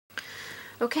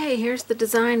Okay, here's the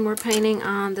design we're painting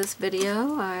on this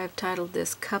video. I've titled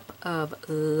this Cup of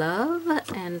Love,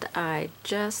 and I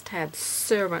just had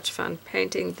so much fun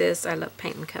painting this. I love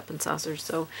painting cup and saucers,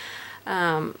 so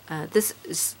this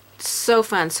is so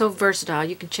fun, so versatile.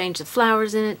 You can change the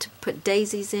flowers in it to put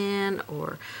daisies in,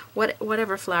 or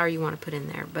whatever flower you want to put in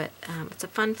there. But it's a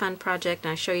fun project,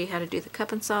 and I show you how to do the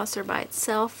cup and saucer by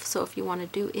itself. So if you want to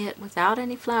do it without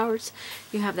any flowers,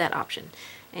 you have that option.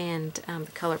 And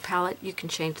the color palette, you can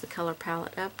change the color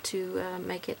palette up to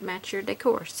make it match your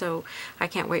decor. So I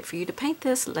can't wait for you to paint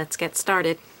this. Let's get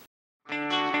started.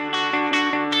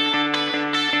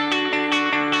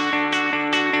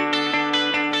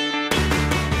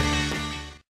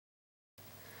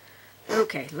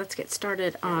 Okay, let's get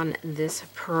started on this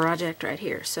project right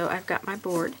here. So I've got my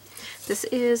board. This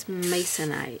is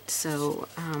masonite, so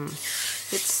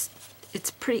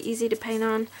it's pretty easy to paint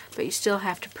on, but you still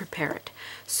have to prepare it.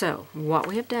 So what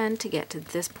we have done to get to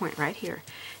this point right here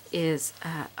is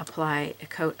apply a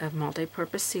coat of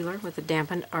multi-purpose sealer with a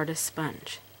dampened artist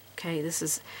sponge. Okay, this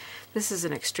is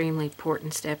an extremely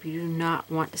important step. You do not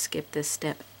want to skip this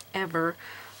step ever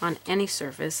on any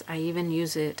surface. I even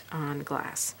use it on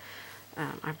glass.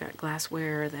 I've got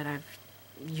glassware that I've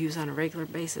used on a regular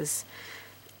basis,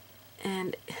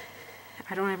 and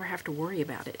I don't ever have to worry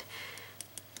about it.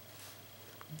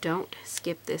 Don't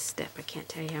skip this step. I can't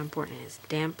tell you how important it is.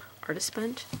 Damp artist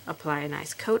sponge, apply a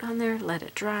nice coat on there, let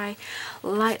it dry,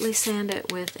 lightly sand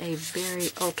it with a very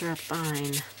ultra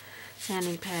fine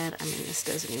sanding pad. I mean, this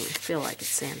doesn't even feel like it's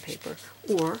sandpaper,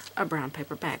 or a brown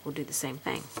paper bag will do the same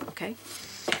thing. Okay,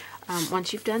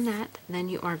 once you've done that, then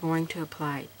you are going to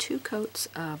apply 2 coats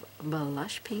of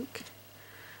blush pink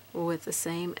with the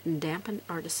same dampened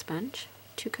artist sponge,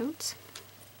 2 coats.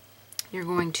 You're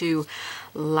going to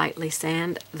lightly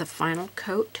sand the final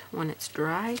coat. When it's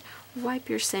dry, wipe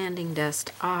your sanding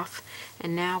dust off,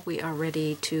 and now we are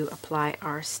ready to apply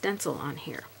our stencil on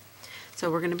here.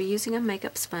 So we're going to be using a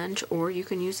makeup sponge, or you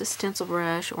can use a stencil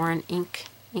brush or an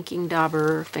inking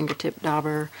dauber, fingertip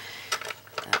dauber,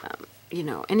 you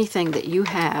know, anything that you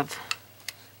have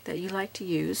that you like to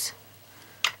use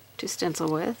to stencil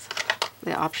with.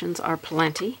 The options are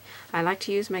plenty. I like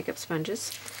to use makeup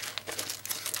sponges.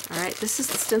 Alright, this is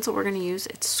the stencil we're going to use.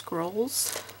 It's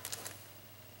Scrolls.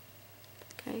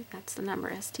 Okay, that's the number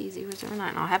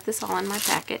ST009. I'll have this all in my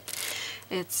packet.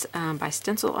 It's by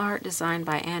Stencil Art, designed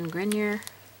by Anne Grenier.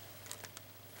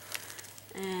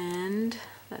 And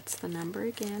that's the number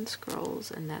again,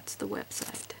 Scrolls, and that's the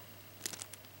website.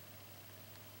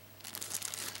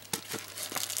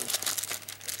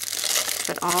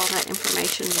 But all that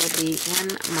information will be in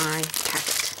my packet.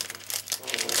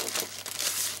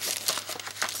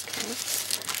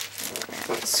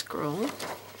 Scroll,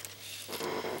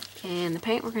 and the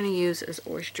paint we're going to use is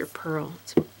Oyster Pearl.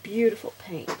 It's a beautiful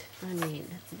paint. I mean,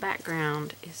 the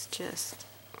background is just,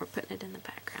 we're putting it in the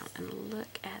background, and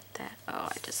look at that. Oh,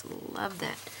 I just love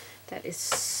that. That is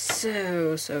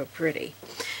so pretty.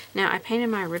 Now, I painted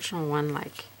my original one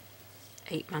like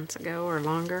 8 months ago or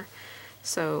longer,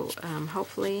 so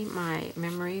hopefully my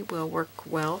memory will work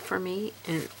well for me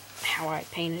in how I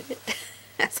painted it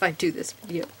as I do this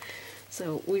video.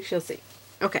 So we shall see.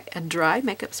 Okay, a dry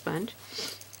makeup sponge.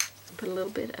 Put a little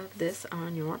bit of this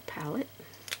on your palette.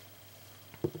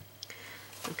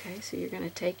 Okay, so you're going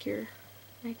to take your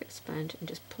makeup sponge and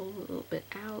just pull a little bit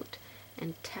out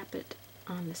and tap it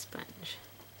on the sponge.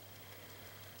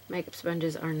 Makeup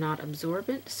sponges are not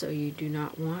absorbent, so you do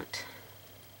not want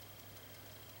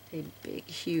a big,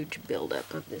 huge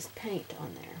buildup of this paint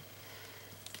on there,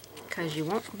 because you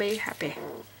won't be happy.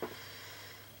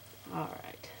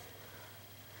 Alright.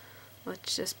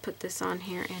 Let's just put this on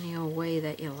here any old way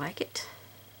that you like it.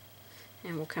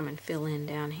 And we'll come and fill in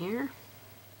down here.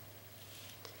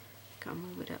 I'll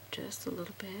move it up just a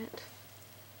little bit.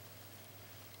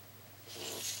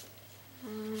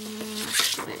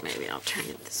 Actually, maybe I'll turn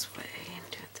it this way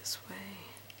and do it this way.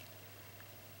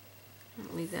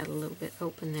 I'll leave that a little bit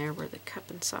open there where the cup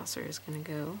and saucer is going to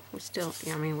go. We're still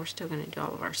going to do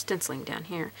all of our stenciling down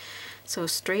here. So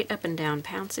straight up and down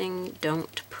pouncing.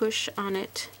 Don't push on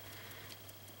it.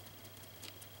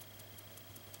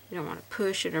 You don't want to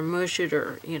push it or mush it,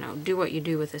 or, you know, do what you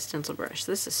do with a stencil brush.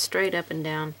 This is straight up and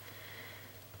down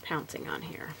pouncing on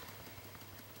here.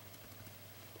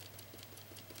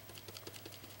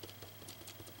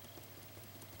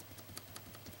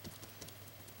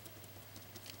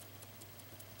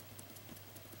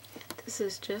 This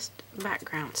is just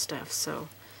background stuff, so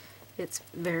it's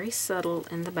very subtle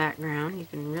in the background. You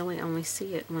can really only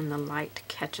see it when the light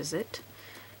catches it,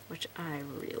 which I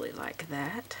really like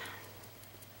that.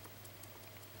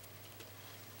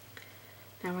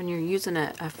 Now when you're using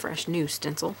a fresh new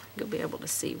stencil, you'll be able to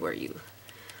see where you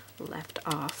left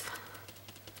off.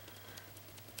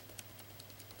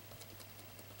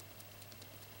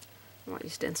 What you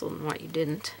stenciled and what you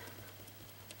didn't.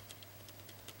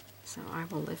 So I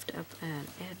will lift up an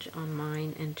edge on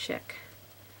mine and check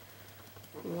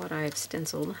what I've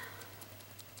stenciled.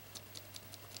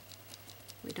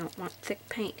 We don't want thick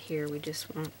paint here, we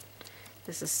just want,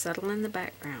 this is subtle in the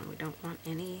background, we don't want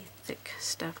any thick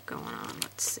stuff going on.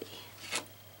 Let's see.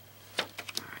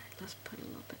 Alright, let's put a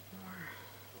little bit more,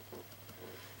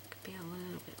 could be a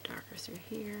little bit darker through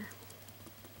here.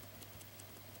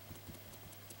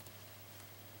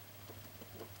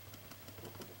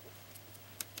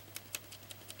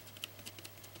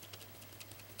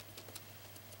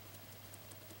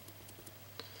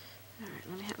 Alright,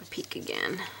 let me have a peek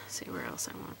again, see where else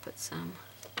I want to put some.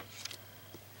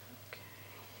 Okay,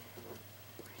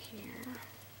 over here.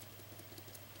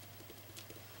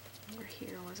 Over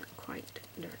here wasn't quite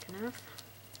dark enough.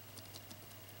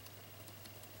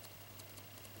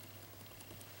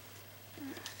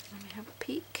 Alright, let me have a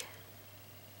peek.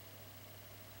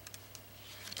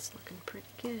 That's looking pretty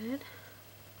good. A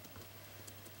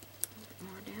little bit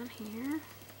more down here.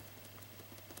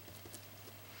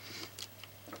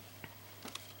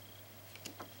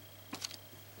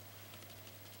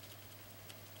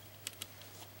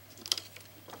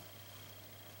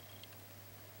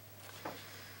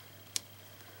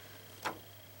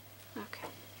 Okay,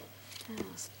 and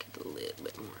let's get a little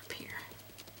bit more up here.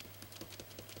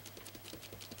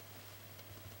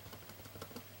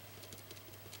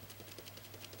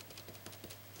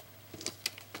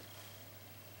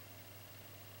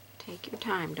 Take your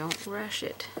time, don't rush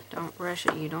it. Don't rush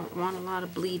it, you don't want a lot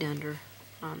of bleed under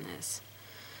on this.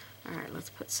 Alright, let's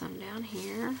put some down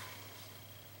here.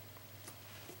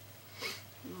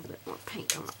 A little bit more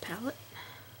paint on my palette.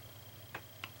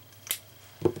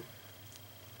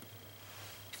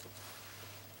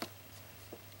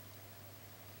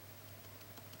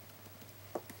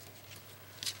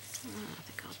 I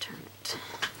think I'll turn it.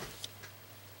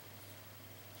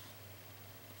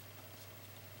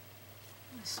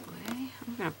 This way.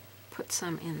 I'm going to put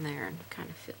some in there and kind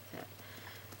of fill that.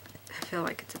 I feel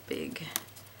like it's a big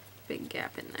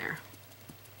gap in there.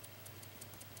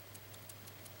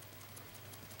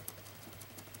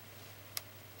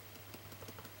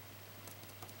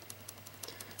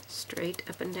 Straight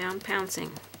up and down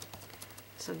pouncing.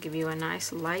 This will give you a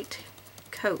nice light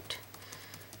coat.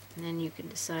 And then you can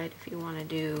decide if you want to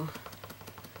do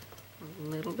a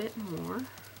little bit more. I'm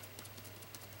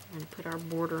going to put our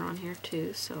border on here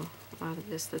too, so a lot of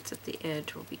this that's at the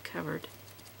edge will be covered.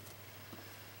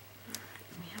 Alright,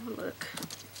 let me have a look.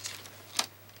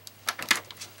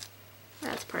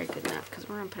 That's probably good enough because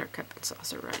we're going to put our cup and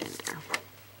saucer right in there.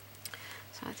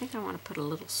 So I think I want to put a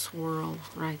little swirl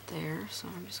right there, so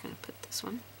I'm just going to put this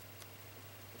one.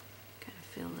 Kind of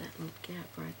fill that little gap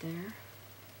right there.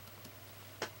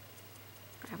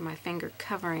 I have my finger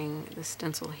covering the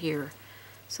stencil here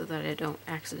so that I don't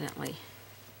accidentally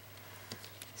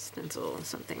stencil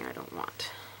something I don't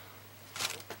want.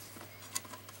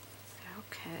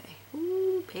 Okay.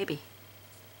 Ooh, baby.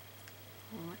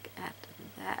 Look at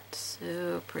that.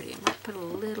 So pretty. I'm going to put a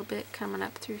little bit coming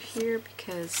up through here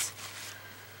because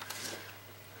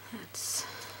let's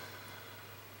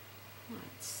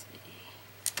see.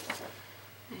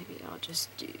 Maybe I'll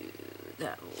just do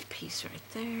that little piece right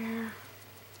there.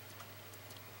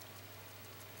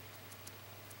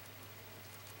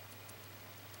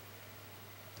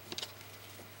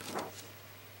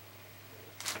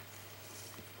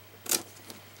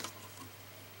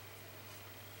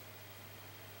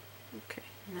 Okay,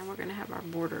 and then we're going to have our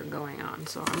border going on.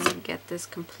 So I'm going to get this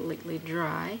completely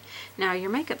dry. Now your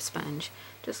makeup sponge,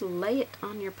 just lay it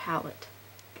on your palette,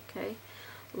 okay?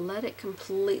 Let it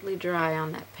completely dry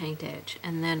on that paint edge.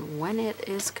 And then when it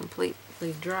is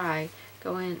completely dry,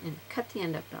 go in and cut the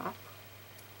end of it off.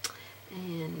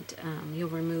 And you'll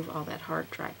remove all that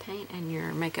hard dry paint and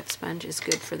your makeup sponge is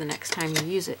good for the next time you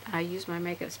use it. I use my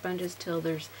makeup sponges till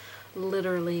there's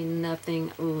literally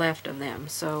nothing left of them.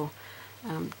 So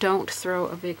don't throw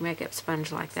a big makeup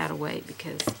sponge like that away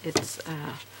because it's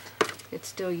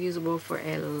still usable for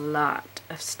a lot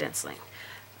of stenciling.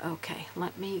 Okay,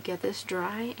 let me get this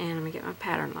dry and I'm going to get my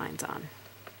pattern lines on.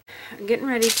 I'm getting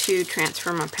ready to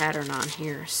transfer my pattern on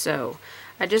here, so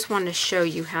I just wanted to show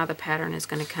you how the pattern is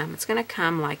going to come. It's going to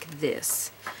come like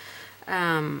this,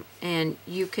 and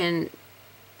you can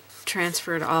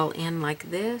transfer it all in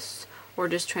like this or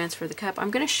just transfer the cup.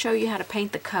 I'm going to show you how to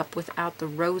paint the cup without the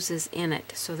roses in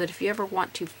it so that if you ever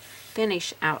want to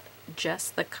finish out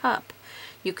just the cup,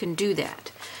 you can do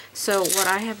that. So what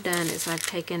I have done is I've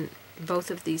taken both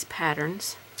of these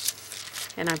patterns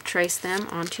and I've traced them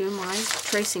onto my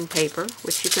tracing paper,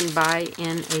 which you can buy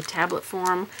in a tablet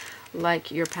form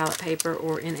like your palette paper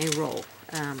or in a roll.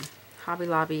 Hobby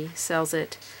Lobby sells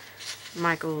it.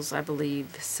 Michael's, I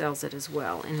believe, sells it as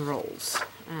well in rolls.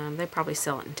 They probably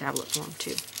sell it in tablet form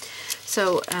too.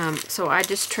 So, so I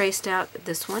just traced out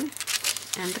this one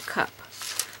and the cup.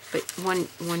 But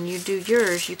when you do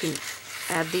yours, you can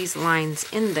add these lines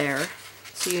in there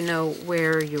so you know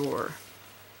where your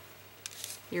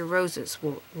roses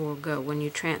will go. When you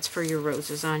transfer your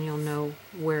roses on, you'll know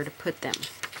where to put them.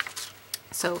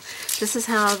 So this is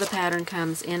how the pattern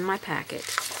comes in my packet,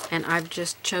 and I've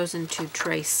just chosen to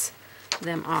trace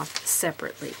them off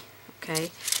separately.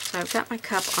 Okay, so I've got my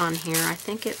cup on here. I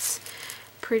think it's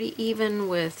pretty even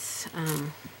with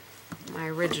my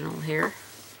original here.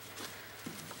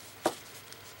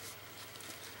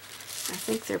 I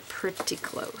think they're pretty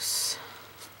close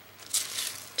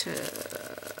to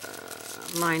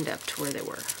lined up to where they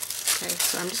were. Okay,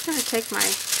 so I'm just going to take my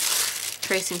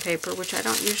tracing paper, which I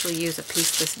don't usually use a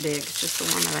piece this big, it's just the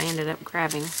one that I ended up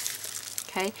grabbing.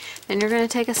 Okay, then you're going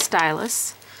to take a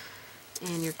stylus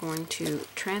and you're going to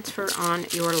transfer on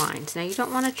your lines. Now you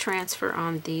don't want to transfer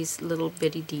on these little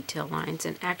bitty detail lines,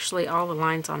 and actually all the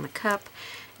lines on the cup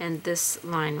and this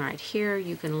line right here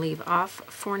you can leave off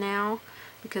for now,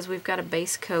 because we've got a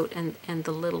base coat and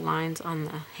the little lines on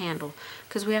the handle,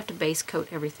 because we have to base coat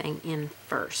everything in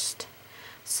first.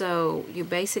 So you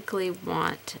basically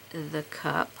want the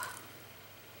cup.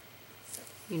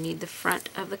 You need the front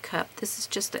of the cup. This is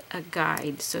just a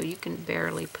guide, so you can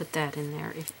barely put that in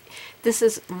there. This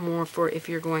is more for if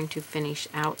you're going to finish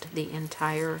out the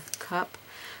entire cup,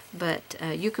 but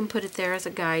you can put it there as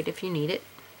a guide if you need it.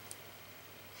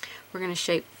 We're going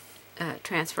to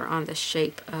transfer on the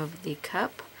shape of the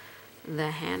cup,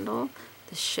 the handle,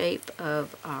 the shape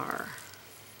of our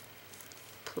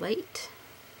plate,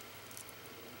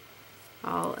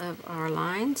 all of our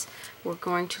lines. We're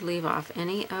going to leave off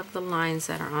any of the lines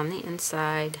that are on the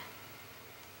inside.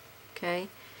 Okay,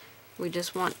 we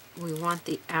want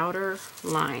the outer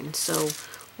line. So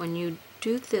when you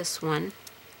do this one,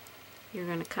 you're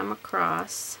going to come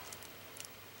across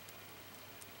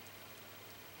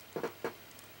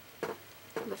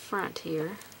the front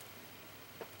here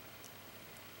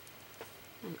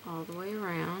and all the way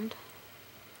around.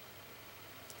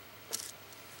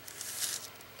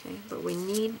 Okay, but we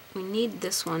need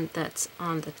this one that's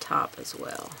on the top as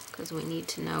well, because we need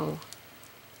to know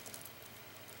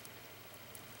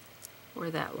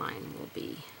where that line will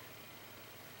be.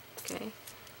 Okay.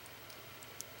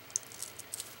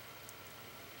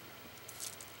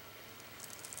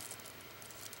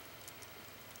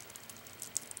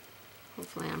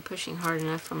 Hopefully I'm pushing hard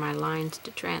enough for my lines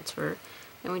to transfer.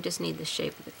 Then we just need the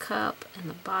shape of the cup and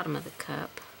the bottom of the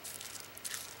cup.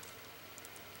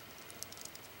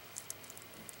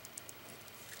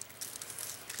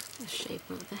 The shape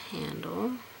of the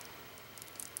handle.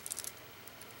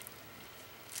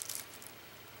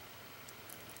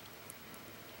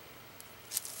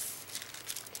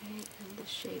 Okay, and the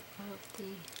shape of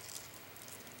the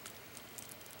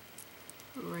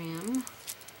rim.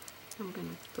 I'm going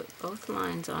to put both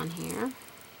lines on here,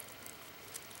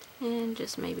 and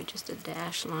maybe just a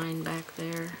dash line back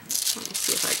there. Let me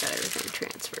see if I got everything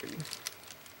transferred.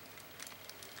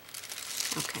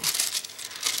 Okay,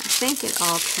 I think it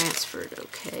all transferred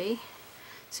okay.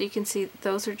 So you can see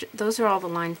those are all the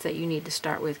lines that you need to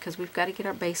start with, because we've got to get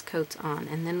our base coats on,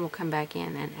 and then we'll come back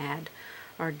in and add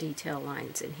our detail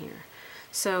lines in here.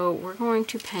 So we're going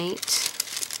to paint.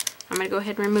 I'm going to go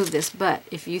ahead and remove this, but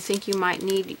if you think you might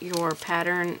need your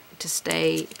pattern to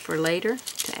stay for later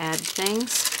to add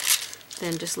things,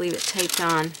 then just leave it taped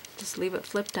on, just leave it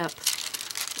flipped up,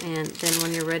 and then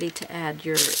when you're ready to add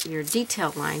your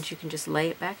detail lines, you can just lay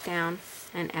it back down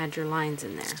and add your lines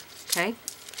in there. Okay?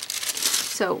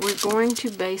 So we're going to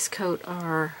base coat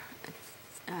our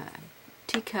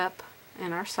teacup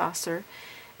and our saucer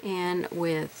in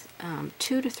with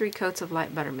 2 to 3 coats of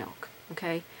light buttermilk.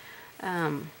 Okay?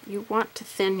 You want to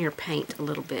thin your paint a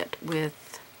little bit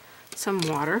with some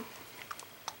water.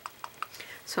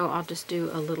 So I'll just do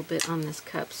a little bit on this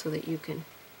cup so that you can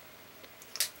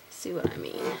see what I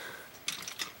mean.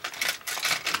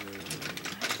 I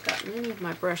haven't gotten any of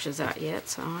my brushes out yet,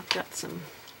 so I've got some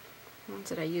ones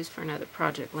that I used for another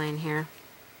project laying here.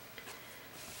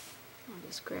 I'll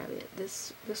just grab it.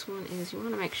 This one is, you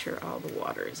want to make sure all the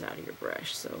water is out of your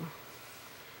brush. So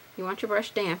you want your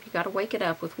brush damp, you got to wake it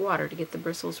up with water to get the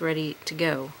bristles ready to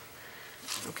go.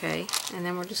 Okay, and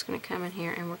then we're just going to come in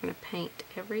here and we're going to paint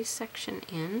every section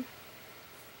in.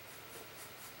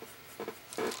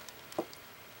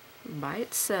 by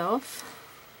itself.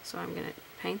 So I'm going to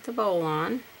paint the bowl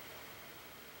on,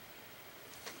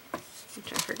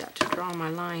 which I forgot to draw my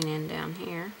line in down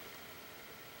here.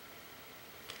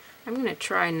 I'm going to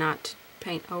try not to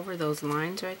paint over those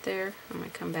lines right there. I'm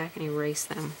going to come back and erase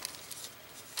them.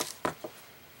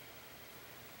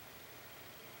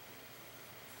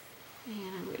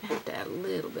 And I'm going to have to add a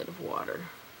little bit of water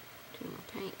to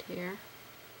my paint here.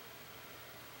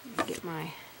 Get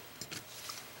my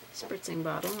spritzing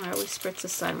bottle. I always spritz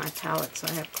this side of my palette so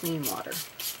I have clean water.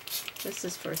 This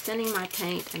is for thinning my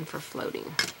paint and for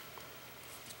floating.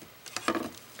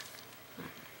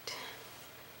 Alright.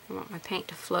 I want my paint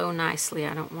to flow nicely.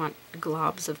 I don't want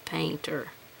globs of paint or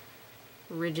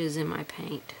ridges in my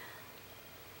paint.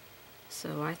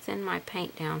 So I thin my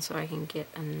paint down so I can get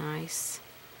a nice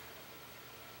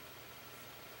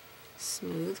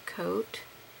smooth coat.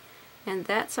 And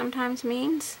that sometimes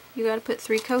means you got to put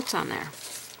 3 coats on there.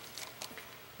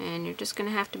 And you're just going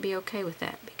to have to be okay with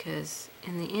that, because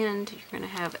in the end you're going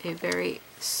to have a very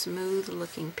smooth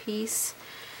looking piece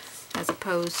as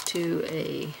opposed to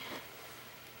a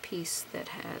piece that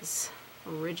has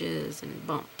ridges and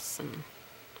bumps and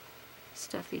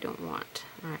stuff you don't want.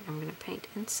 Alright, I'm going to paint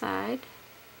inside.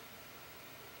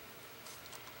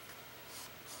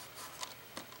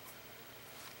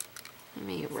 Let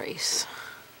me erase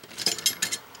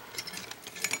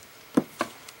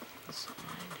this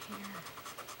line here.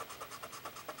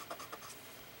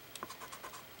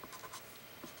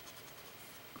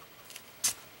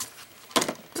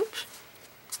 Oops.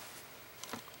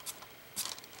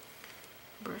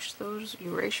 Brush those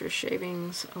eraser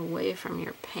shavings away from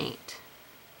your paint.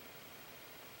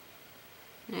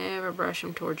 Never brush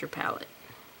them towards your palette.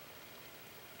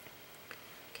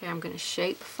 Okay, I'm going to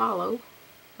shape follow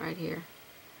right here.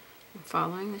 I'm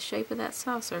following the shape of that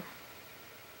saucer.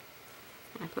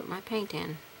 I put my paint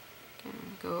in. Okay, I'm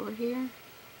going to go over here,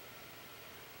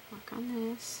 work on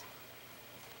this.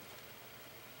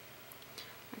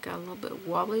 I got a little bit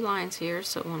wobbly lines here,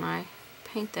 so when I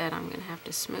paint that I'm going to have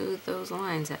to smooth those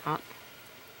lines out.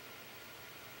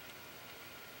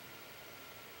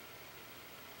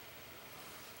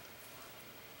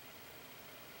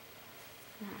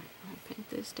 Alright, I'm going to paint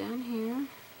this down here.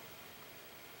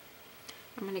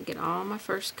 I'm going to get all my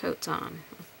first coats on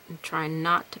and try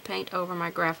not to paint over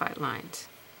my graphite lines.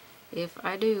 If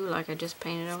I do, like I just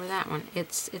painted over that one,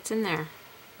 it's in there.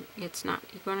 It's not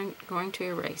going to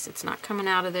erase. It's not coming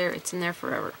out of there. It's in there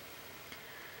forever.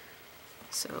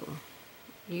 So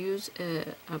use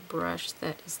a brush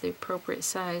that is the appropriate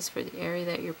size for the area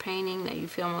that you're painting, that you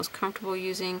feel most comfortable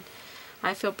using.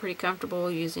 I feel pretty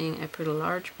comfortable using a pretty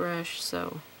large brush,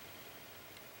 so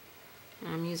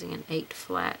I'm using an 8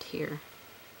 flat here.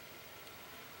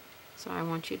 So I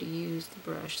want you to use the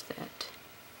brush that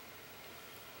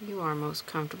you are most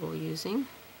comfortable using.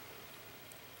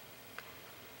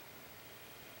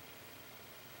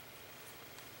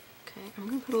 Okay, I'm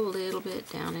going to put a little bit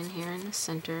down in here in the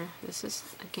center. This is,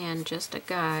 again, just a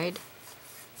guide,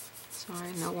 so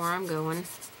I know where I'm going.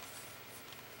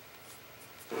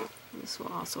 This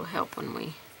will also help when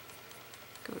we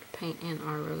go to paint in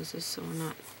our roses, so we're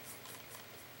not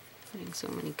putting so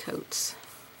many coats.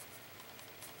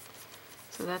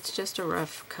 So that's just a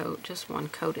rough coat, just one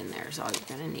coat in there is all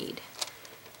you're going to need.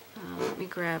 Let me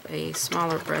grab a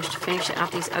smaller brush to finish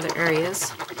out these other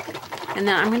areas. And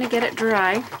then I'm going to get it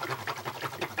dry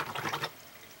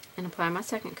and apply my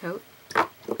second coat.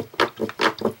 Let's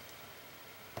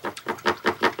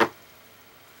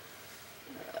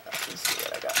see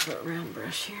what I got for a round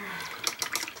brush here.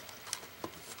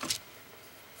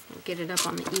 I'll get it up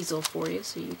on the easel for you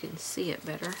so you can see it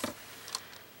better.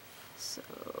 So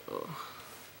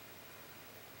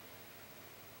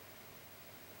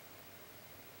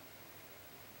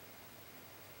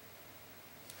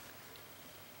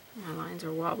my lines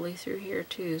are wobbly through here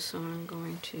too, so I'm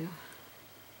going to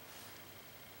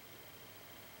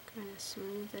kind of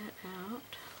smooth that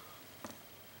out.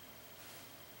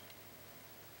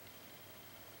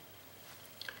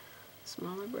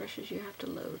 Smaller brushes you have to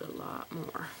load a lot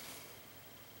more.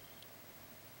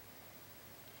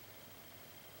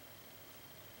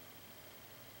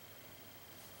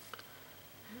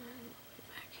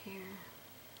 Back here.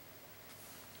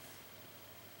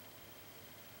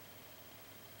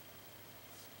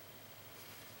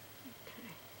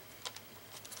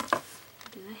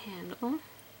 Do the handle.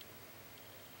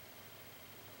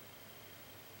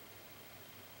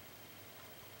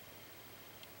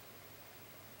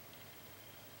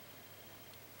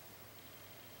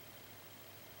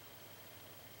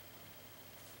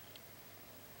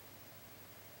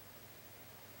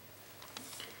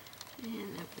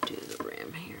 And then we'll do the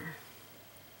rim here.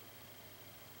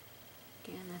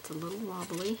 That's a little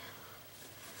wobbly.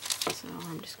 So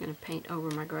I'm just going to paint over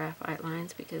my graphite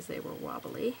lines because they were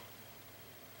wobbly.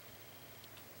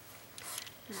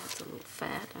 That's a little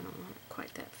fat. I don't want it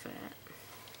quite that fat.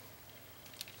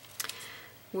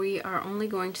 We are only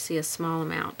going to see a small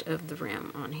amount of the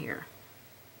rim on here.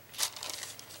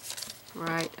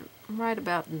 Right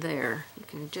about there. You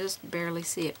can just barely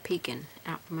see it peeking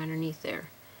out from underneath there.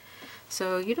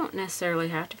 So you don't necessarily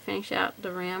have to finish out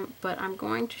the rim, but I'm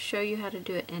going to show you how to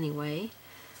do it anyway,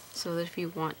 so that if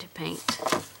you want to paint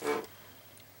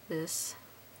this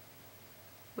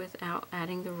without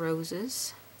adding the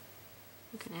roses,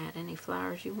 you can add any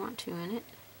flowers you want to in it,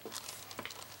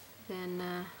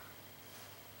 then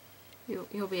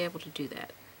you'll be able to do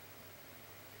that.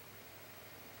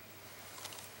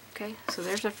 Okay, so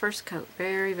there's our first coat.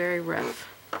 Very, very rough.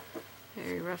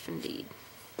 Very rough indeed.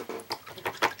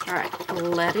 Alright,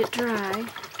 let it dry.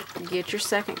 Get your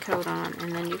second coat on,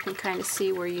 and then you can kind of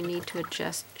see where you need to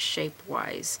adjust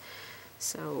shape-wise.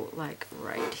 So, like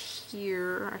right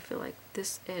here, I feel like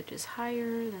this edge is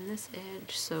higher than this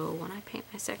edge. So when I paint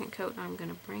my second coat, I'm going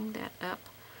to bring that up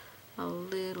a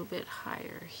little bit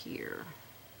higher here.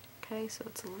 Okay, so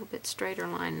it's a little bit straighter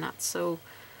line, not so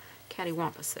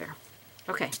cattywampus there.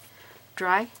 Okay,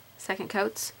 dry, second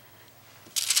coats,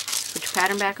 put your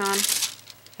pattern back on,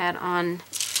 add on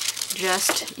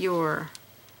just your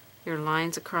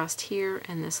lines across here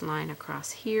and this line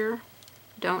across here.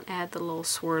 Don't add the little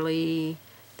swirly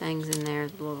things in there,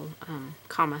 the little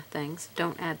comma things.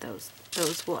 Don't add those.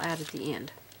 Those we'll add at the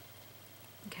end.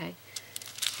 Okay,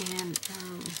 and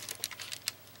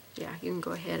yeah, you can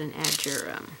go ahead and add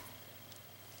your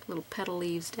little petal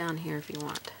leaves down here if you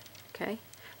want. Okay.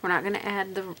 We're not going to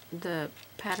add the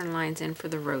pattern lines in for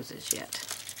the roses yet.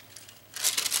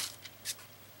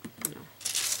 You know,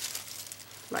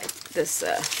 like this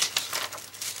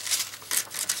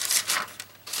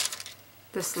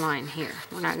this line here.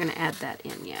 We're not going to add that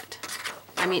in yet.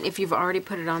 I mean, if you've already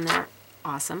put it on there,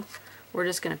 awesome. We're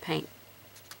just going to paint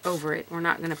over it. We're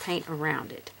not going to paint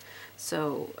around it.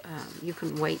 So you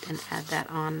can wait and add that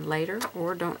on later,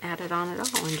 or don't add it on at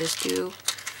all and just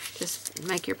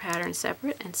make your patterns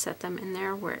separate and set them in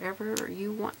there wherever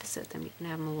you want to set them. You can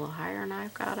have them a little higher, and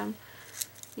I've got them,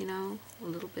 you know, a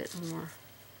little bit more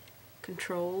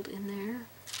controlled in there.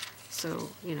 So,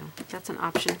 you know, that's an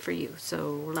option for you.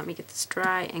 So let me get this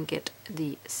dry and get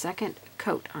the second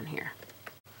coat on here.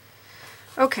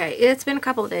 Okay, it's been a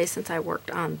couple of days since I worked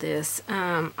on this.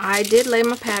 I did lay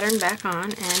my pattern back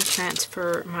on and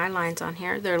transfer my lines on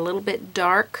here. They're a little bit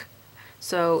dark.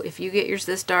 So if you get yours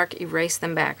this dark, erase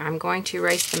them back. I'm going to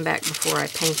erase them back before I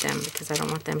paint them because I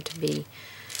don't want them to be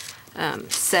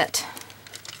set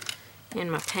in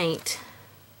my paint.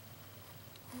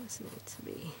 This needs to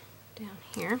be down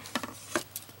here.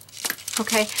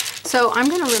 Okay, so I'm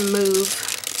going to remove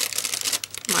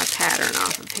my pattern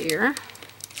off of here.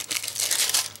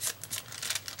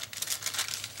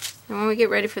 And when we get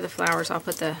ready for the flowers, I'll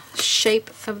put the shape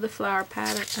of the flower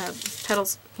pattern,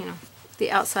 petals, you know, the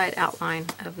outside outline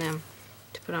of them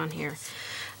to put on here.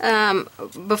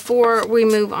 Before we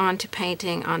move on to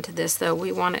painting onto this, though,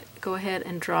 we want to go ahead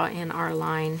and draw in our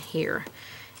line here.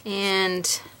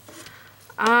 And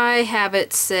I have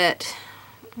it set,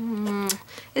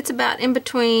 it's about in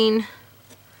between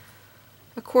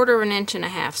 1/4 inch and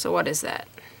 1/2 inch. So what is that?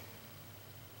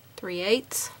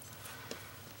 3/8.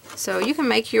 So you can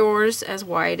make yours as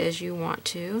wide as you want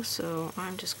to. So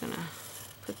I'm just going to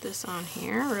put this on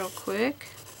here real quick.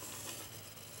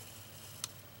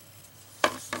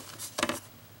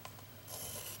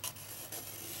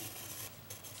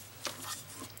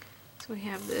 So we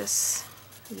have this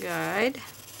guide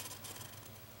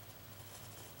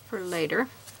for later.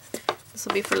 This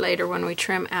will be for later when we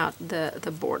trim out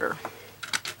the border.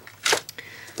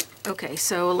 Okay,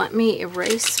 so let me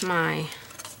erase my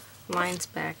lines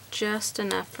back just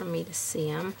enough for me to see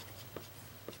them.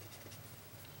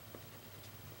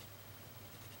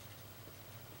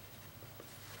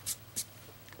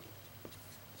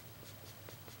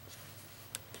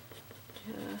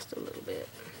 Just a little bit.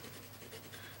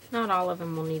 Not all of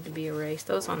them will need to be erased.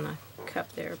 Those on the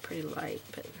cup there are pretty light,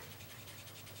 but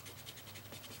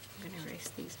I'm going to erase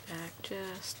these back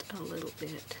just a little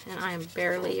bit. And I am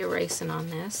barely erasing on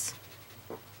this.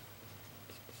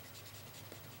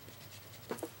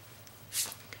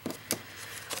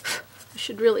 I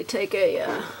should really take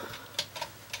a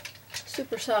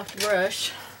super soft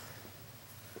brush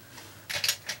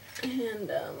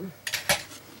and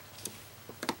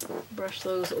brush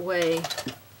those away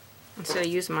instead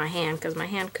of using my hand, because my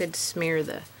hand could smear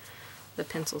the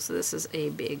pencil. So this is a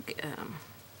big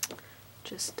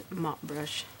just mop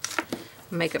brush.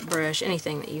 makeup brush,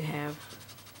 anything that you have.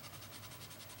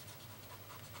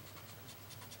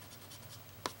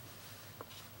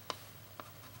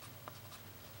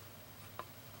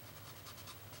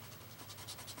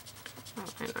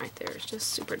 That line right there is just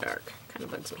super dark. Kind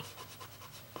of bugs me.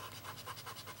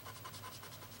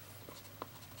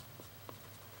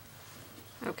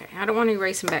 Okay, I don't want to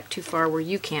erase them back too far where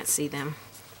you can't see them.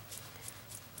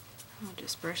 I'll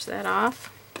just brush that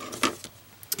off.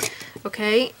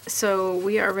 Okay, so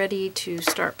we are ready to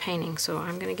start painting. So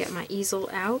I'm going to get my easel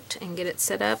out and get it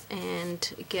set up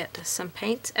and get some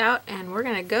paints out, and we're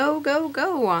going to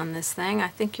go on this thing. I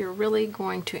think you're really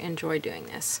going to enjoy doing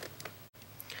this.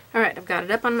 Alright, I've got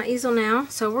it up on my easel now,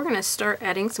 so we're going to start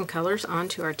adding some colors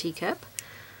onto our teacup.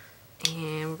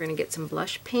 And we're going to get some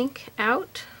blush pink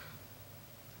out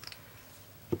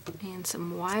and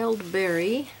some wild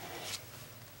berry.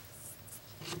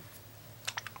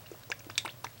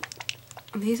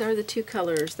 These are the two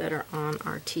colors that are on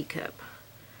our teacup.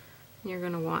 You're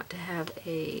going to want to have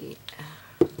a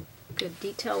good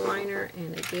detail liner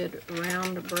and a good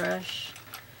round brush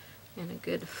and a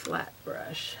good flat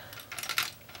brush.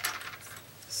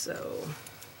 So,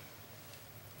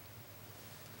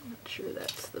 I'm not sure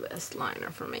that's the best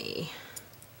liner for me.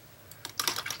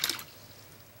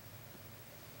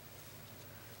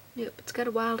 Yep, it's got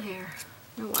a wild hair.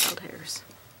 No wild hairs.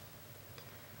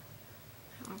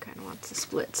 That one kind of wants to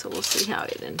split, so we'll see how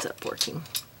it ends up working.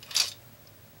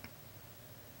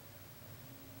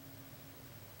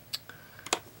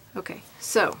 Okay,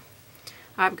 so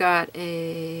I've got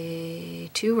a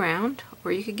 2 round,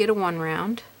 or you could get a 1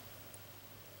 round.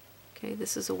 Okay,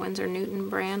 this is a Winsor Newton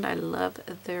brand. I love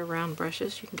their round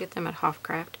brushes. You can get them at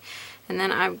Hofcraft. And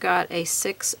then I've got a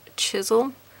 6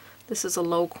 chisel. This is a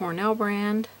Low Cornell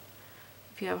brand.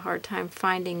 If you have a hard time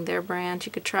finding their brand,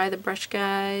 you could try the Brush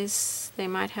Guys. They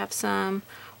might have some,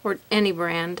 or any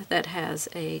brand that has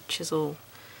a chisel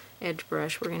edge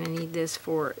brush. We're going to need this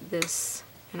for this,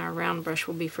 and our round brush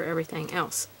will be for everything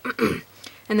else.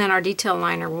 And then our detail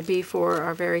liner will be for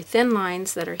our very thin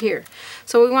lines that are here.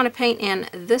 So we want to paint in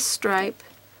this stripe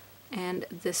and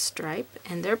this stripe,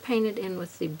 and they're painted in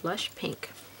with the blush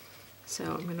pink. So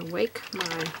I'm going to wake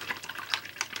my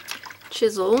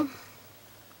chisel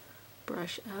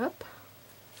brush up.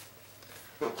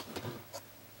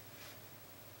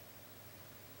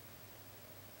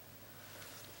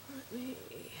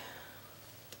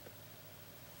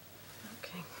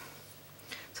 Okay.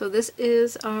 So this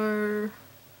is our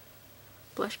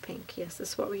blush pink. Yes,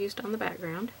 this is what we used on the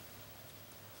background.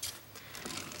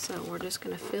 So we're just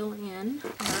going to fill in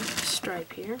our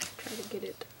stripe here. Try to get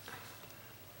it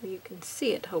where you can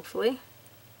see it, hopefully.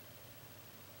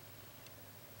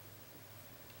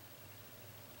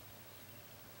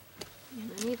 And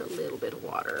I need a little bit of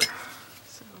water.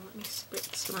 So let me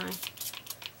spritz my,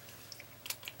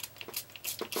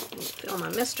 fill my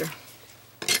mister.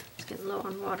 It's getting low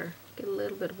on water. Get a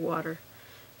little bit of water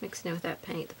mixing in with that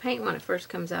paint. The paint, when it first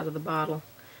comes out of the bottle,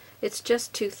 it's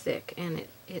just too thick, and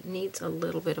it needs a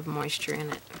little bit of moisture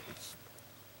in it.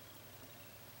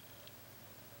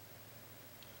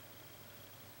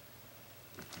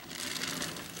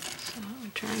 So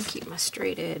I'm trying to keep my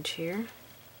straight edge here.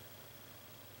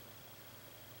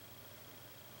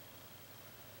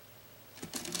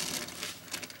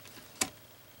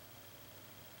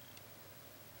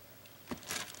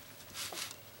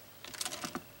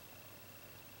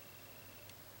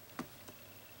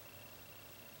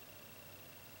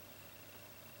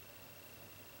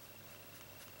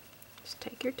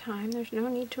 Take your time, there's no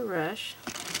need to rush.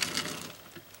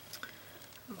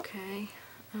 Okay,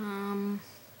 I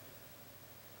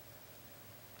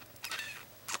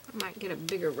might get a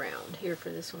bigger round here for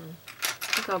this one. I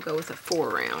think I'll go with a 4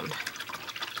 round.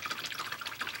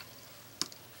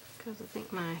 Because I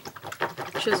think my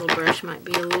chisel brush might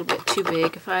be a little bit too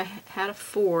big. If I had a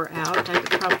 4 out, I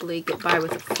could probably get by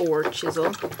with a 4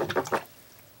 chisel.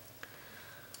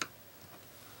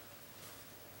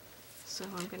 So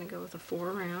I'm going to go with a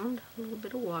 4 round, a little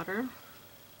bit of water.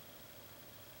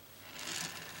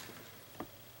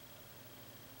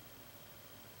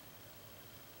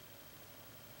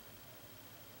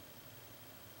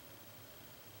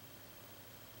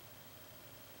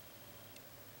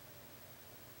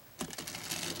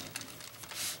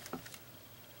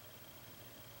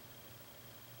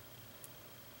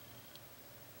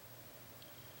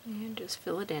 And just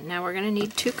fill it in. Now we're going to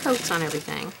need 2 coats on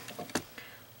everything.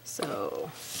 So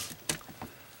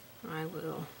I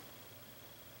will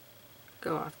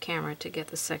go off camera to get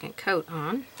the second coat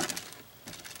on.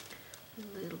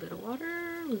 A little bit of water,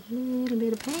 a little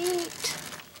bit of paint.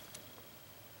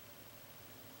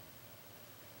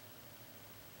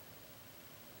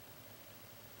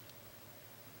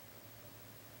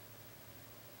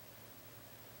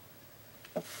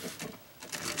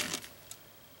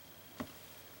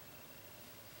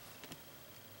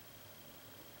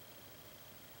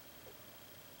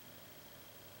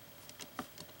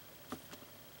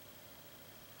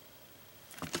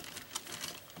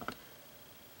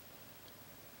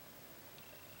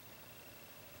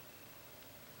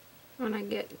 When I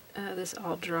get this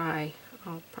all dry,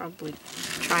 I'll probably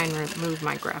try and remove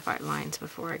my graphite lines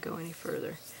before I go any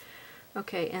further.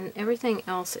 Okay, and everything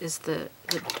else is the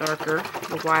darker,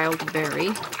 the wild berry.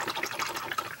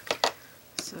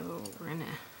 So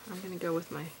I'm gonna go with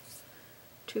my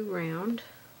 2 round,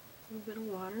 a little bit of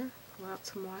water, pull out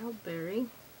some wild berry.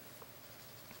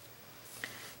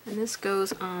 And this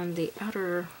goes on the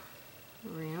outer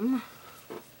rim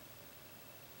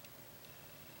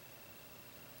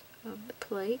of the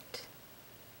plate.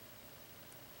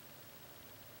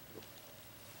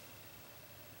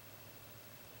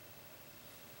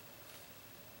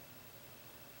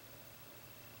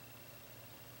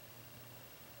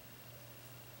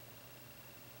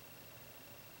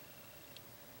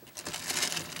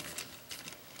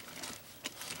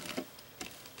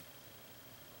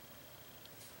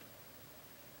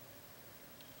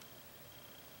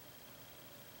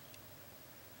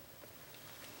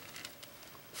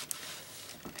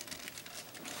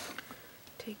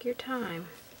 Take your time.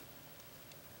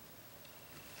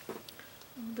 A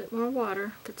little bit more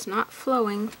water. If it's not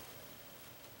flowing,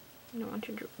 you don't want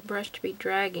your brush to be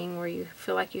dragging where you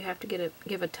feel like you have to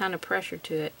give a ton of pressure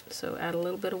to it. So add a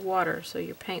little bit of water so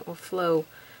your paint will flow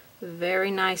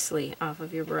very nicely off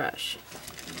of your brush.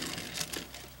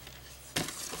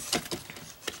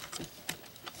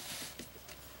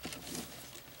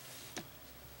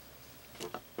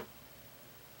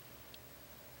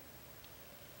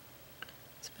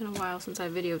 It's been a while since I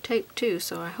videotaped too,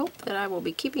 so I hope that I will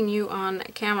be keeping you on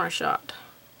camera shot.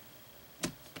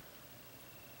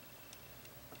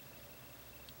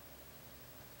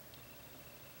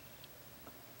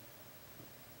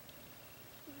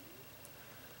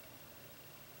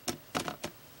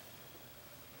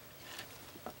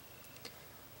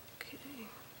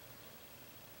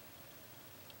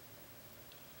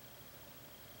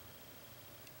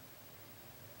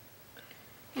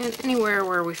 And anywhere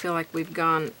where we feel like we've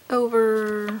gone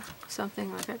over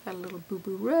something, like I got a little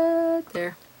boo-boo right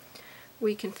there,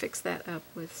 we can fix that up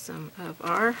with some of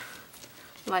our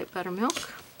light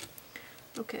buttermilk.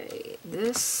 Okay,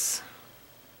 this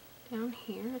down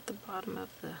here at the bottom of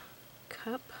the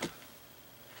cup.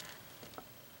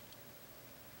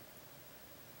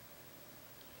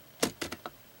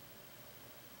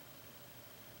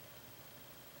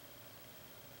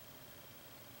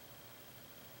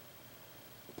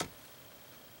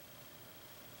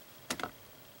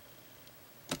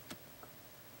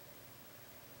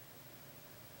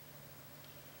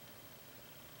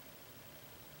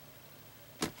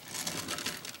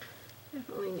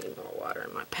 Definitely need more water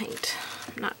in my paint.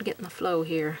 I'm not getting the flow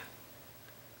here.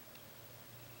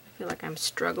 I feel like I'm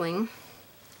struggling.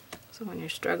 So when you're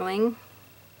struggling,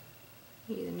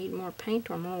 you either need more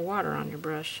paint or more water on your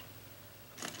brush.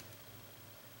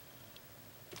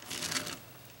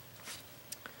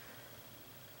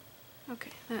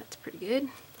 Okay, that's pretty good.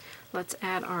 Let's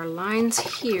add our lines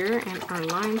here and our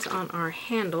lines on our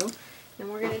handle. And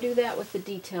we're going to do that with the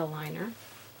detail liner.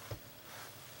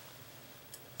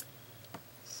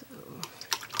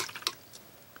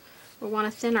 We'll want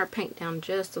to thin our paint down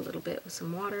just a little bit with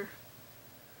some water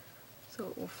so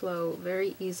it will flow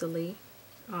very easily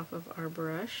off of our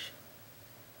brush.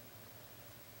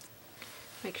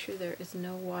 Make sure there is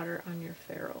no water on your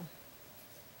ferrule.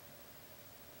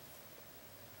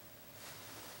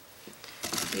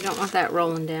 You don't want that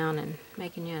rolling down and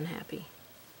making you unhappy.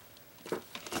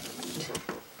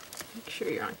 Make sure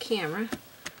you're on camera.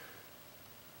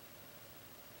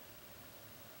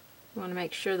 You want to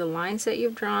make sure the lines that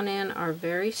you've drawn in are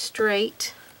very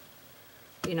straight,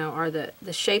 you know, are the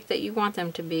shape that you want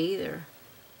them to be. They're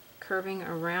curving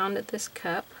around at this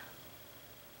cup.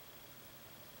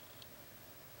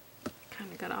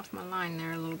 Kind of got off my line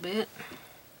there a little bit.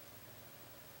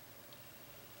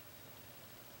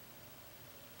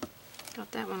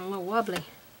 Got that one a little wobbly.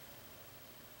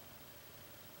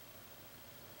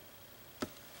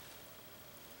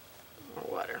 More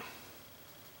water.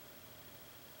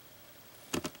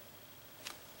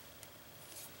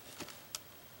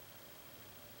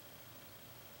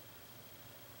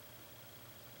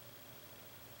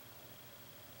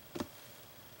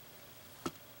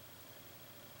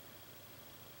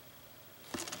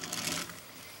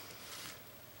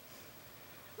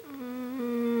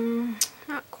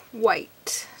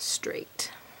 White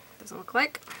straight. Doesn't look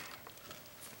like.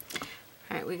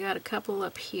 Alright, we got a couple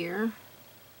up here.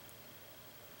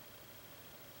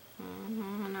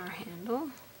 handle.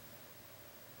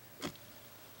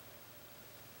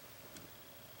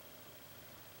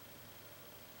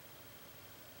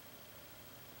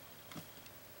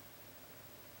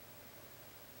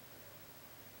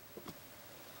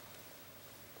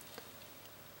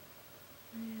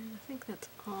 And I think that's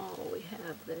all we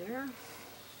have there.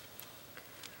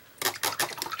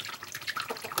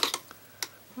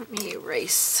 Let me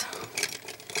erase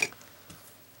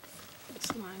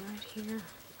this line right here.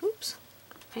 Oops,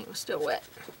 paint was still wet.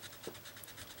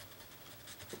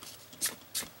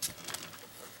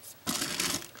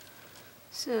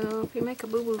 So if you make a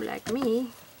boo-boo like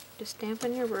me, just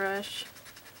dampen your brush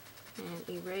and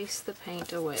erase the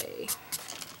paint away.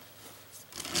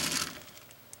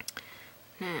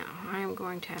 Now I am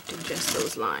going to have to adjust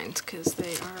those lines because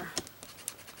they are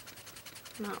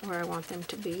not where I want them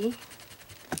to be.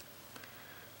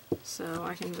 So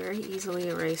I can very easily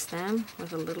erase them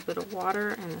with a little bit of water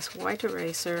and this white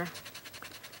eraser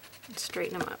and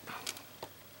straighten them up.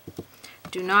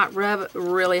 Do not rub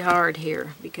really hard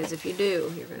here, because if you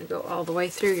do, you're going to go all the way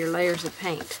through your layers of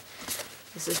paint.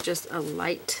 This is just a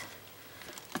light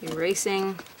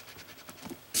erasing.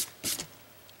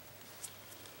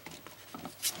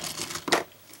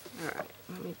 Alright,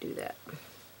 let me do that.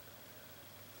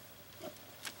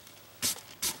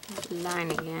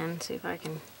 Line again, see if I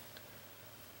can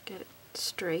get it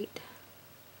straight.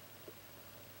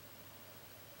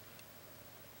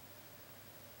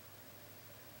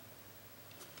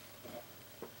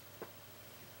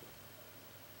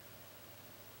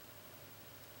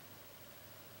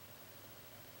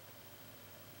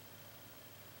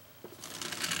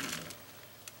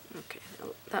 Okay,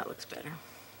 that looks better.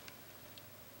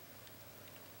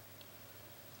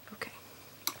 Okay,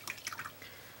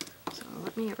 so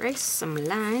let me erase some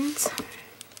lines.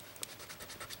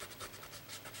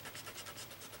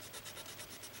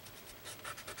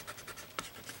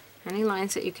 Any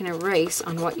lines that you can erase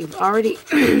on what you've already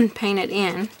painted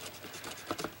in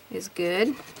is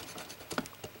good.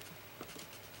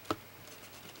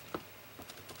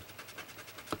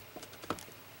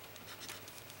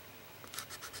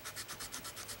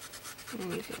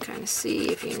 And you can kind of see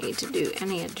if you need to do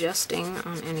any adjusting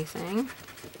on anything.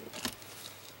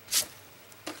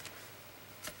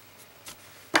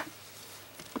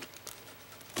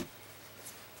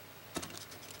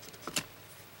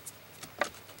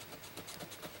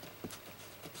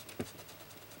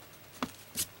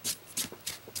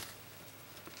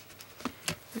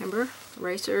 Remember,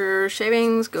 eraser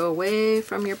shavings go away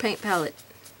from your paint palette.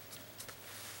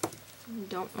 You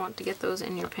don't want to get those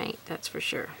in your paint, that's for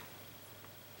sure.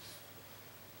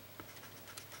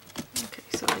 Okay,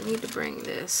 so I need to bring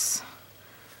this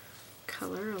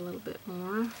color a little bit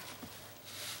more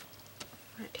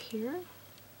right here.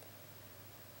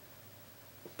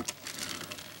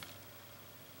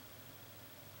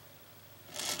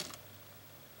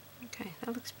 Okay,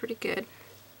 that looks pretty good.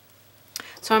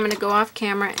 So I'm going to go off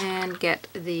camera and get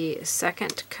the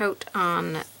second coat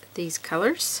on these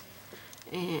colors,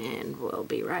 and we'll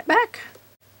be right back.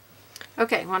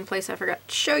 Okay, one place I forgot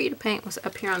to show you to paint was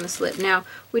up here on this lip. Now,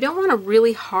 we don't want a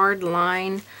really hard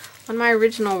line. On my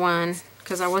original one,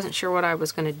 because I wasn't sure what I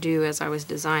was going to do as I was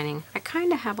designing, I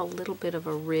kind of have a little bit of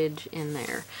a ridge in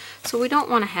there. So we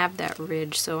don't want to have that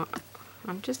ridge, so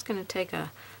I'm just going to take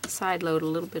a side load a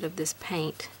little bit of this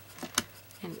paint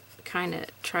and kind of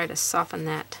try to soften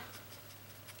that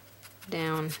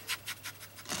down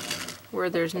where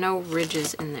there's no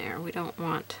ridges in there. We don't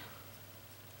want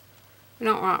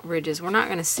ridges. We're not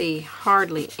going to see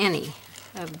hardly any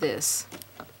of this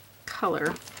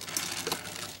color.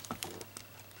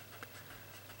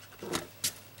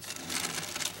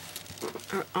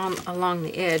 Along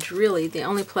the edge, really the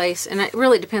only place, and it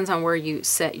really depends on where you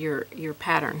set your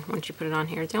pattern once you put it on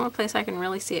here. The only place I can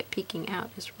really see it peeking out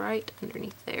is right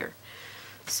underneath there.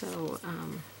 So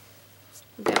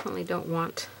definitely don't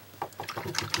want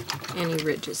any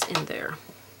ridges in there.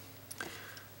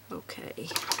 Okay.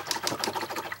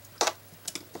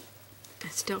 I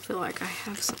still feel like I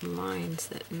have some lines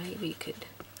that maybe could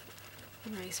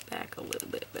erase back a little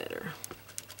bit better.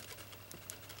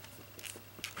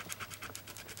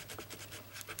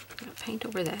 Paint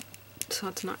over that so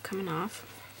it's not coming off.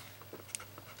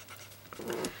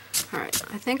 Alright,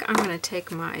 I think I'm going to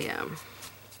take my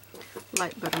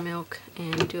light buttermilk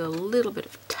and do a little bit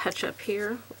of touch up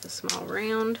here with a small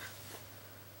round.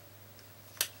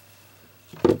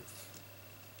 And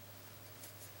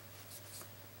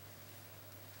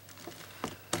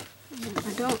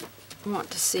I don't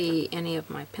want to see any of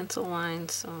my pencil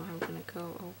lines, so I'm going to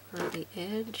go over the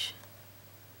edge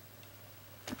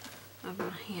of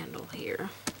my handle here.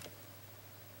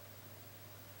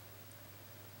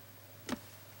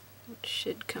 It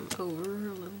should come over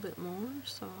a little bit more,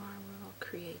 so I will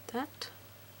create that.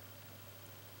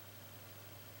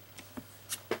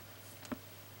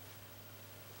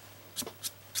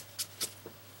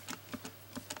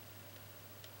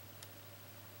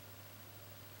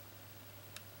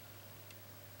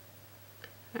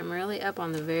 I'm really up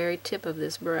on the very tip of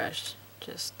this brush,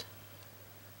 just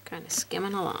kind of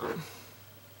skimming along.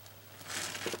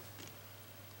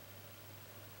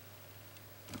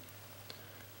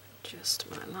 Just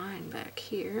my line back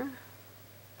here.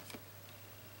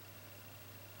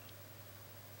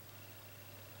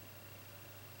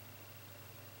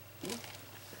 See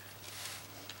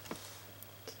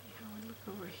how we look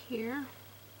over here.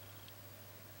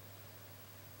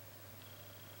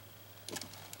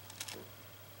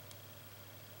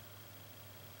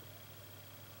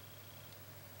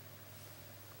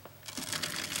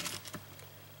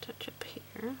 Touch up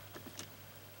here.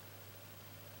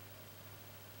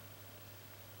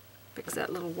 Fix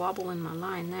that little wobble in my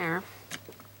line there.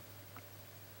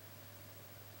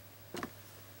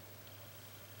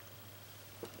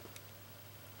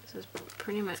 This is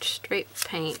pretty much straight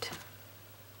paint.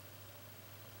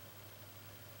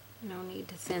 No need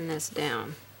to thin this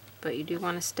down, but you do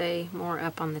want to stay more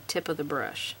up on the tip of the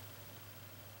brush.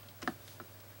 I'm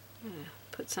gonna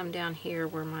put some down here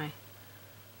where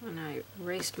when I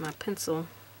erased my pencil,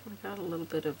 I got a little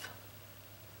bit of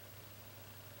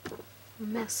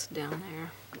mess down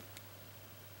there.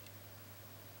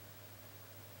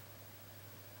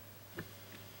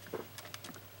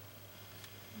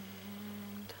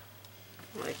 And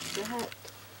like that.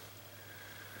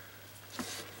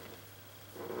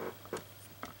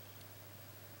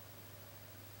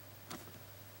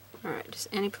 Alright, just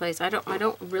any place. I don't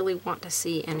really want to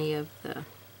see any of the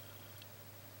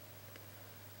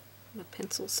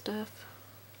pencil stuff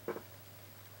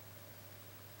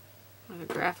or the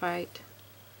graphite.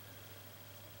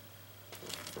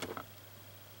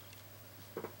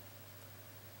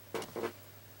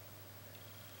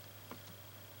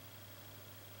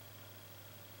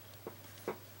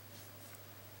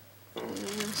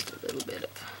 Just a little bit of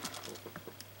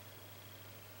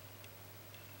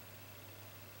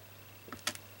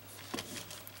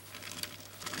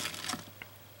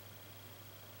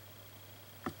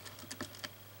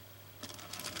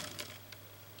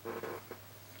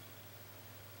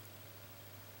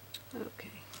okay.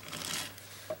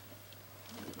 A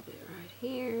little bit right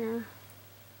here.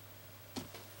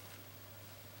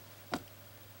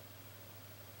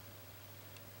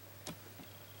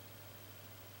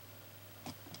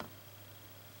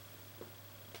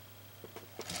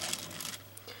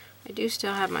 I do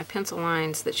still have my pencil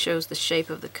lines that shows the shape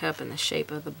of the cup and the shape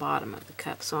of the bottom of the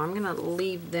cup, so I'm going to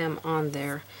leave them on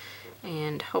there,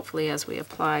 and hopefully as we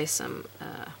apply some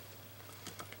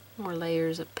more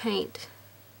layers of paint,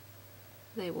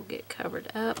 they will get covered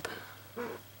up.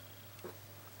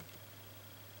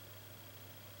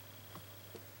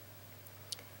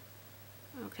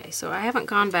 Okay, so I haven't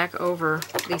gone back over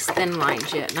these thin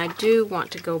lines yet, and I do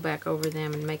want to go back over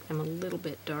them and make them a little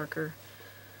bit darker.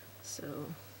 So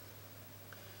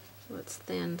let's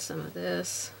thin some of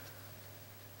this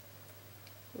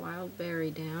wild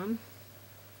berry down.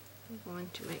 I'm going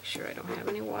to make sure I don't have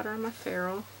any water on my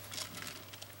ferrule.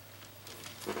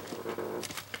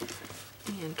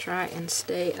 And try and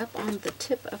stay up on the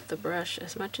tip of the brush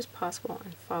as much as possible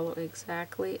and follow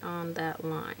exactly on that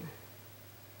line.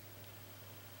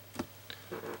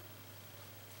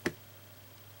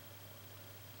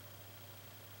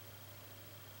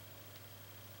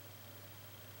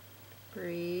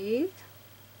 Breathe.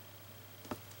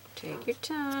 Take your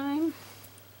time.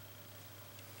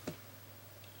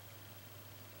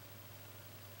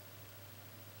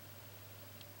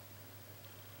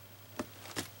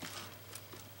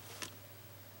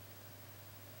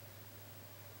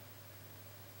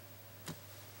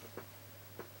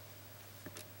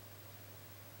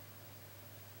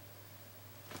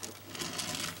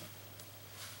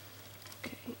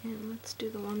 Okay, and let's do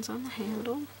the ones on the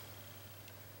handle.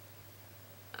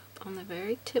 On the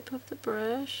very tip of the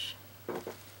brush.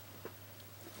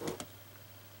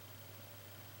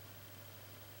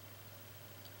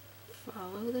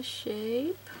 Follow the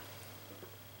shape.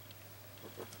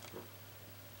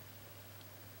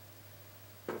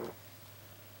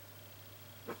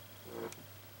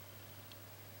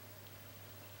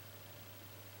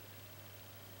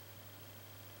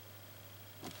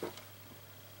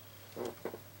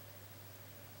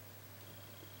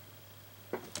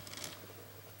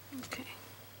 Okay.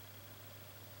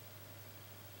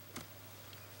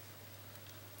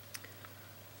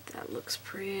 That looks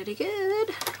pretty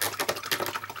good.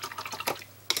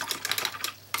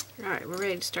 Alright, we're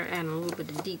ready to start adding a little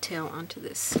bit of detail onto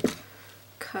this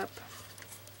cup.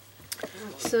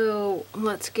 So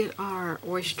let's get our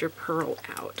oyster pearl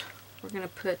out. We're going to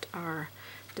put our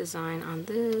design on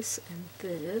this and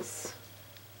this.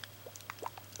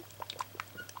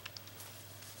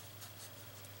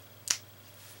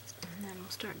 And then we'll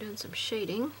start doing some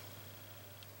shading.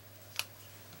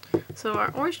 So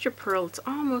our oyster pearl, it's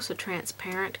almost a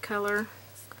transparent color,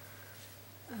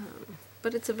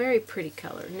 but it's a very pretty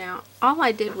color. Now, all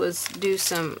I did was do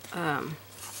some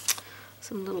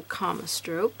little comma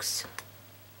strokes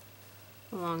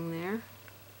along there,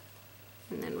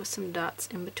 and then with some dots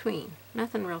in between.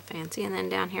 Nothing real fancy. And then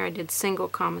down here I did single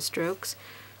comma strokes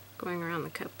going around the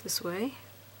cup this way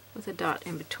with a dot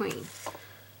in between.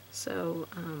 So,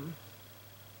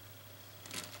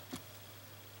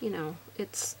 you know,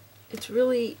 it's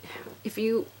really, if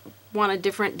you want a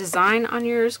different design on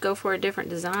yours, go for a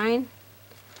different design.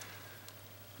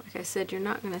 Like I said, you're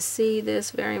not going to see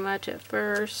this very much at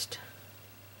first.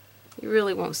 You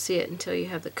really won't see it until you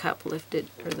have the cup lifted,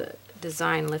 or the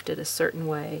design lifted a certain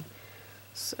way.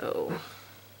 So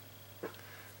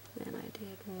then I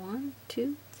did 1,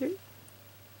 2, 3.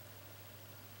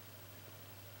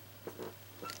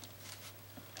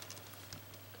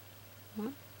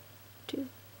 One, two,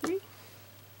 three.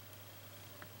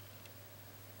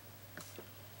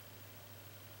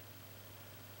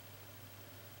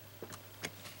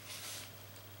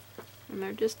 And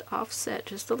they're just offset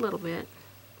just a little bit.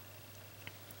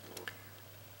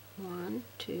 1,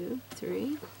 2,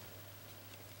 3.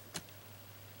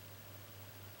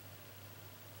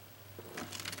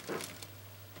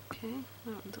 Okay,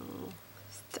 that one's a little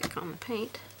thick on the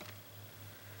paint.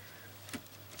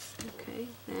 Okay,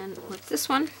 then with this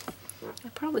one, I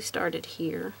probably started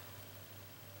here.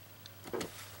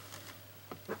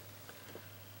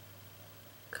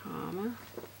 Comma,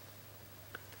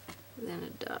 then a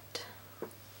dot.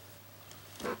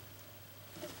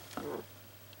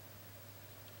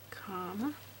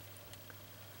 Comma,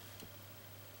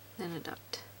 then a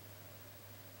dot.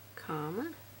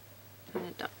 Comma, and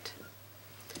a dot.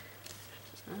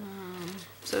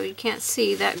 So you can't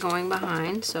see that going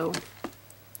behind, so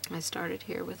I started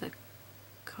here with a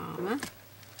comma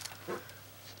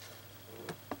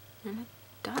and a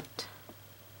dot,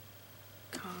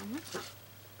 comma,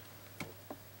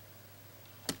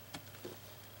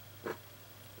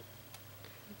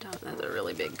 dot. That's a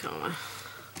really big comma.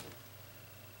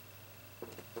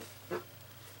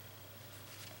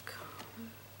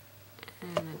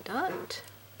 And a dot,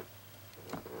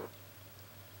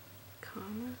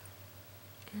 comma,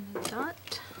 and a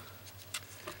dot,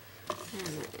 and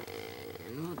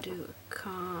then we'll do a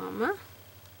comma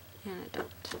and a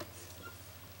dot.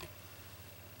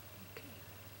 Okay.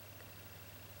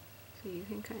 So you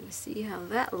can kind of see how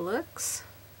that looks.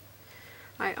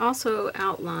 I also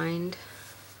outlined,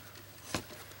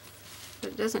 but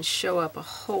it doesn't show up a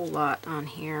whole lot on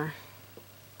here.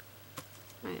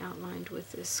 I outlined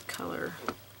with this color.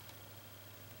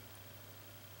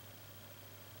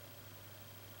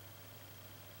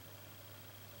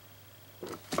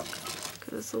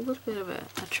 Because it's a little bit of a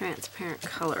transparent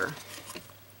color.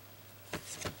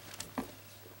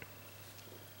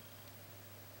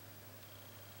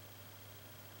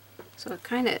 So it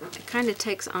kind of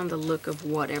takes on the look of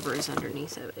whatever is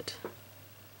underneath of it.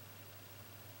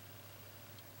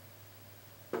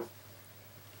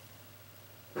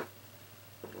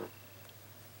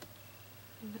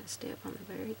 I'm going to stay up on the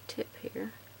very tip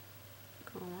here,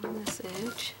 go along this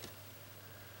edge.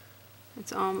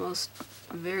 It's almost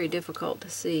very difficult to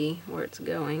see where it's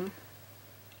going.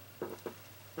 I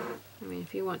mean,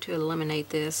 if you want to eliminate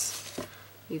this,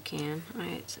 you can.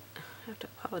 I have to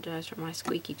apologize for my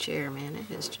squeaky chair, man.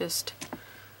 It is just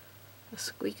a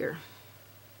squeaker.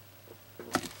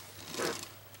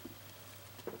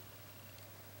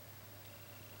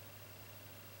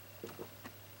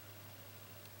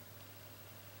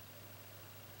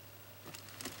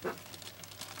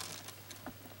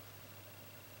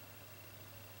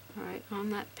 Alright, on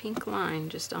that pink line,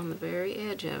 just on the very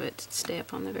edge of it, stay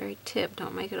up on the very tip.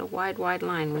 Don't make it a wide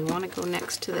line. We want to go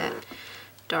next to that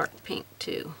dark pink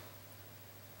too.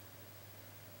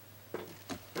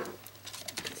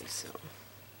 Okay, so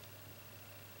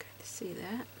kind of see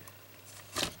that.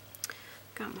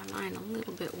 Got my line a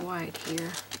little bit wide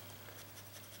here.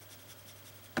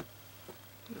 I'm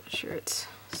not sure it's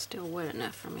still wet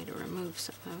enough for me to remove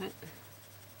some of it.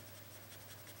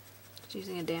 Just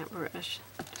using a damp brush.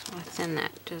 Just want to thin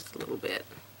that just a little bit.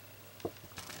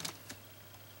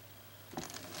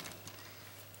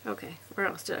 Okay, where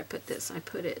else did I put this? I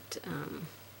put it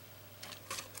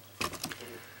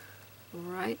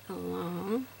right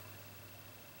along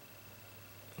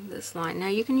this line. Now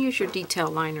you can use your detail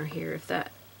liner here if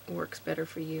that works better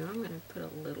for you. I'm going to put a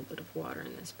little bit of water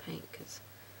in this paint because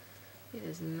it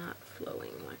is not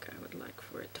flowing like I would like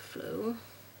for it to flow.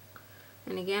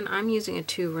 And again, I'm using a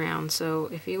 2 round, so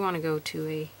if you want to go to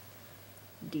a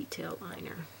detail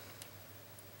liner,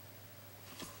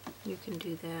 you can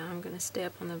do that. I'm going to stay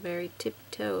up on the very tippy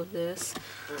toe of this.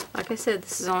 Like I said,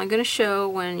 this is only going to show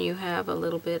when you have a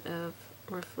little bit of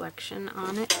reflection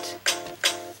on it.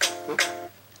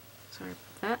 Sorry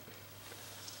about that.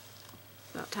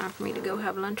 About time for me to go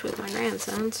have lunch with my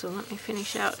grandson, so let me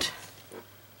finish out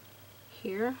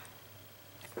here.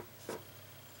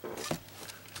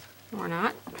 Or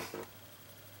not.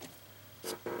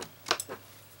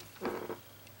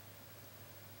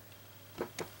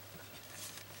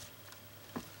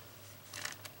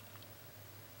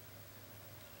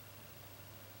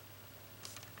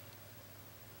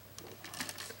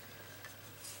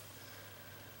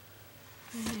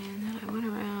 And then I went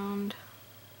around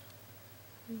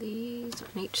these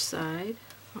on each side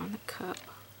on the cup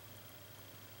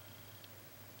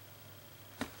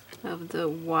of the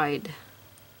wide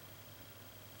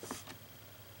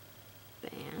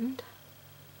band.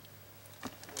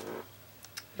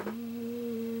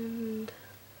 And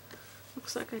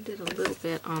looks like I did a little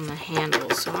bit on the handle,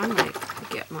 so I might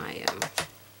get my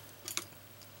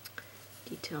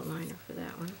detail liner for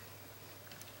that one.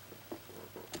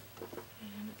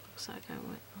 And it looks like I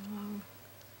went along.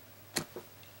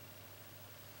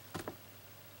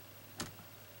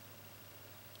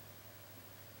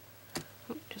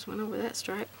 Oh, just went over that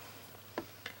stripe.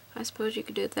 I suppose you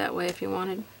could do it that way if you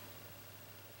wanted.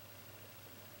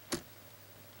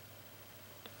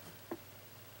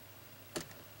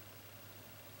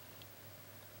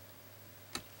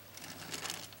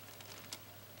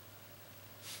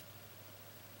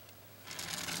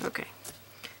 Okay,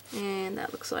 and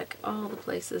that looks like all the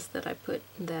places that I put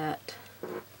that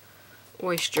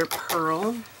oyster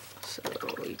pearl, so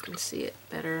you can see it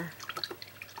better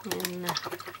in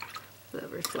the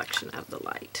reflection of the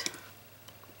light.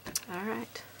 All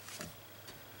right.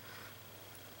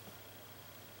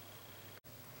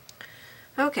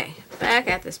 Okay, back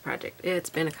at this project. It's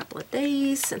been a couple of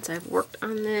days since I've worked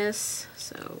on this,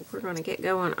 so we're going to get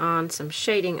going on some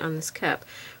shading on this cup.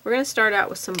 We're going to start out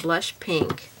with some blush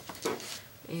pink,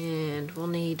 and we'll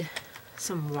need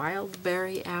some wild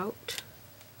berry out,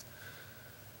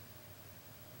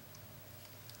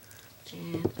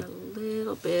 and a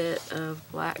little bit of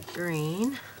black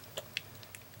green.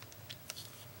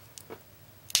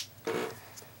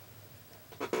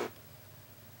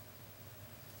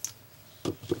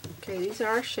 Okay, these are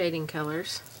our shading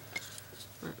colors.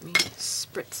 Let me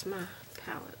spritz my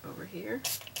palette over here.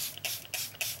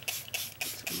 Get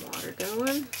some water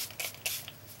going.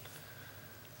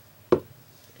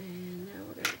 And now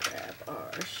we're going to grab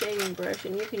our shading brush,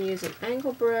 and you can use an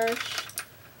angle brush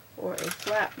or a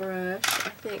flat brush. I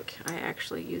think I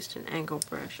actually used an angle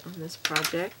brush on this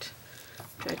project,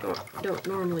 which I don't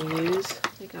normally use. I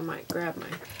think I might grab my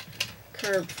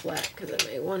curved flat because I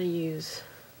may want to use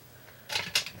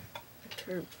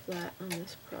curved flat on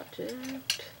this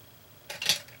project.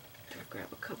 I'll grab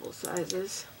a couple of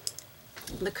sizes.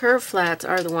 The curved flats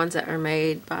are the ones that are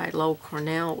made by Lowell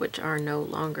Cornell, which are no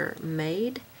longer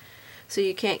made. So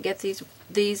you can't get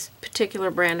these particular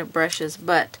brand of brushes,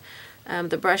 but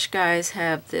the brush guys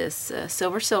have this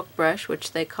silver silk brush,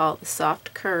 which they call the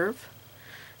soft curve.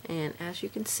 And as you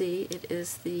can see, it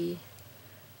is the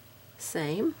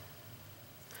same.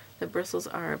 The bristles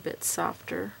are a bit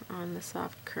softer on the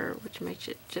soft curve, which makes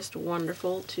it just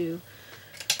wonderful to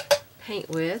paint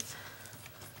with.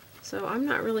 So I'm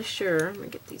not really sure. I'm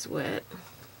going to get these wet.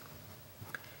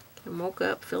 I woke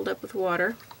up, filled up with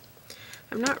water.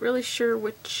 I'm not really sure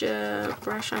which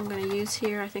brush I'm going to use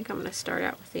here. I think I'm going to start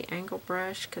out with the angle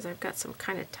brush because I've got some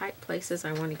kind of tight places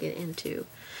I want to get into.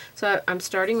 So I'm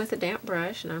starting with a damp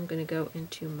brush, and I'm going to go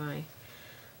into my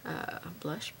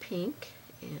blush pink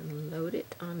and load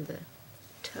it on the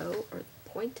toe or the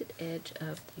pointed edge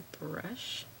of the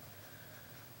brush.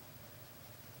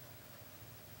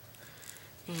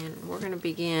 And we're going to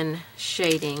begin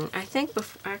shading. I think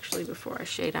before I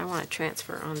shade, I want to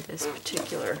transfer on this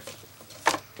particular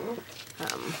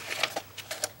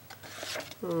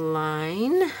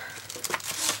line.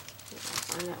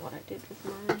 Find out what I did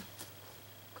with my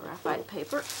graphite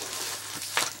paper.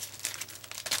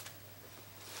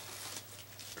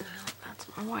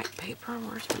 My white paper.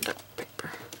 Where's my duct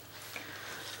paper?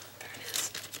 There it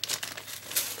is.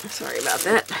 Sorry about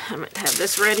that. I meant to have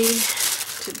this ready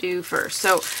to do first.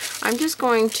 So I'm just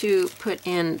going to put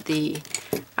in the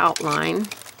outline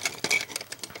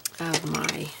of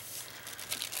my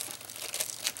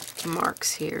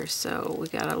marks here. So we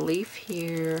got a leaf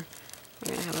here,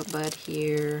 we're going to have a bud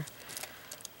here.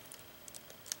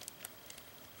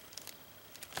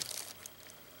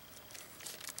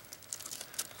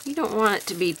 You don't want it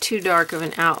to be too dark of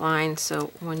an outline,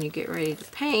 so when you get ready to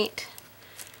paint,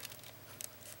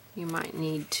 you might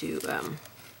need to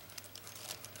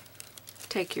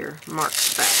take your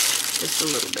marks back just a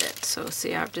little bit. So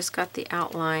see, I've just got the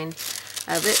outline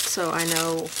of it, so I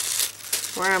know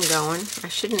where I'm going. I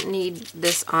shouldn't need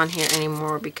this on here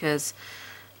anymore because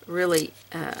really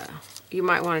you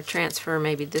might want to transfer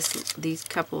maybe these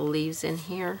couple of leaves in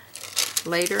here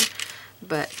later,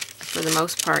 but for the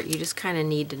most part you just kind of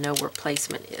need to know where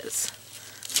placement is.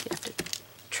 You have to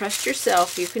trust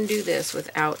yourself. You can do this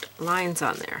without lines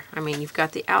on there. I mean, you've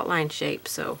got the outline shape,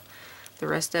 so the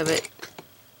rest of it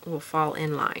will fall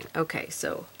in line. Okay,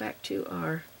 so back to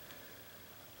our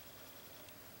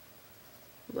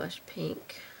blush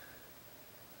pink.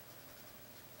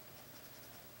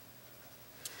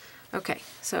 Okay,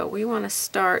 so we want to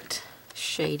start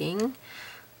shading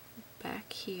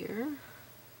back here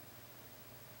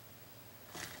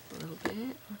a little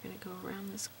bit. We're going to go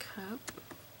around this cup.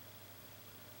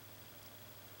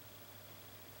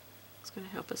 It's going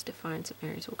to help us define some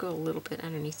areas. We'll go a little bit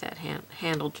underneath that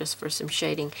handle just for some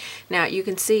shading. Now you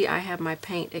can see I have my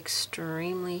paint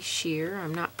extremely sheer.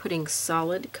 I'm not putting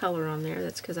solid color on there.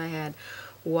 That's because I had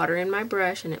water in my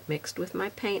brush and it mixed with my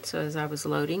paint, so as I was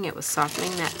loading it was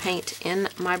softening that paint in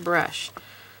my brush.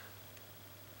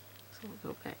 So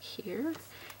we'll go back here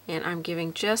and I'm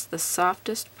giving just the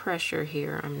softest pressure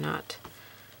here. I'm not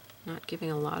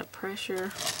giving a lot of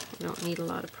pressure. We don't need a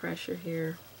lot of pressure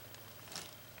here.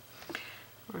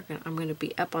 I'm going to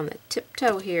be up on the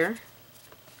tiptoe here.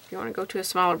 If you want to go to a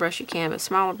smaller brush you can, but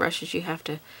smaller brushes you have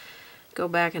to go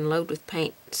back and load with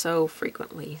paint so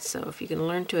frequently. So if you can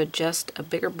learn to adjust a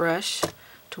bigger brush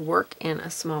to work in a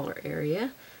smaller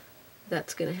area,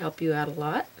 that's going to help you out a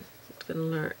lot. It's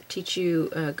going to teach you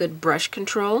good brush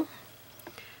control.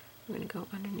 I'm going to go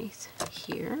underneath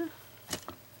here.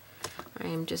 I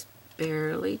am just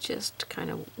barely just kind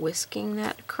of whisking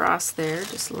that across there,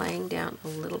 just laying down a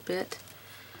little bit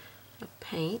of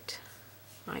paint.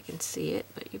 I can see it,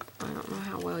 but I don't know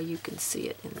how well you can see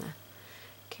it in the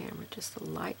camera. Just a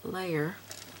light layer.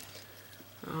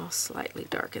 I'll slightly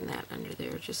darken that under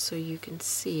there just so you can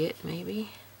see it maybe.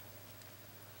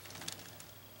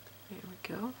 There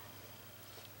we go.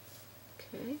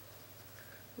 Okay.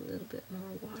 A little bit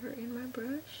more water in my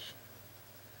brush.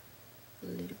 A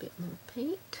little bit more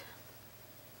paint.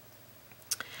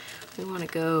 We want to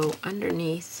go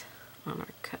underneath on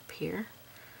our cup here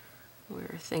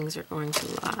where things are going to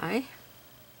lie.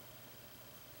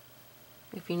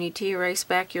 If you need to erase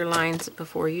back your lines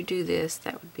before you do this,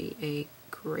 that would be a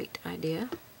great idea.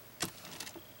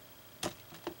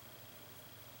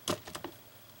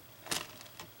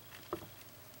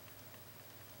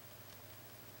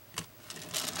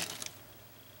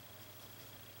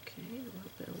 Okay, a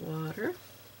little bit of water.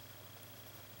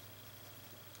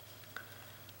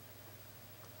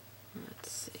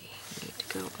 Let's see, we need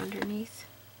to go underneath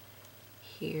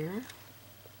here.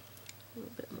 A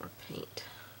little bit more paint.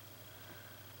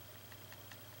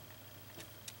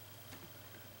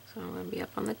 So I'm going to be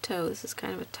up on the toe. This is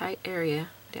kind of a tight area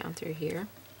down through here.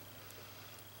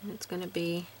 And it's going to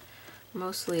be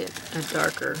mostly a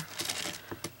darker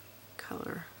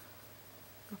color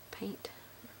of paint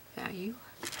value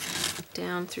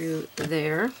down through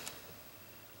there.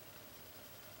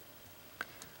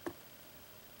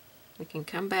 We can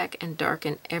come back and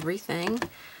darken everything,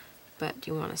 but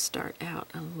you want to start out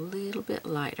a little bit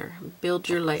lighter. Build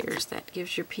your layers. That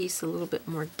gives your piece a little bit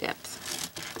more depth.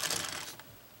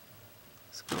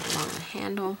 Let's go along the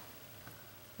handle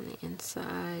on the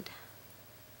inside.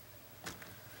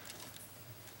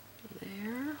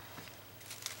 There.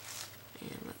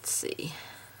 And let's see.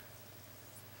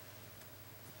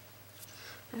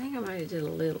 I think I might have did a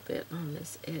little bit on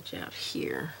this edge out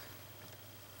here.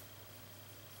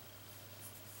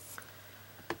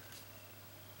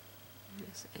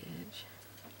 This edge.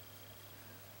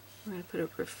 We're going to put a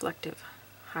reflective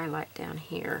highlight down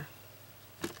here.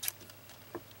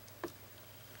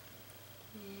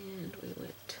 And we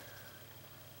went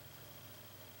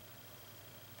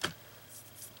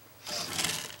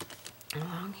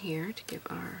along here to give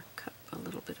our cup a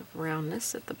little bit of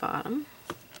roundness at the bottom.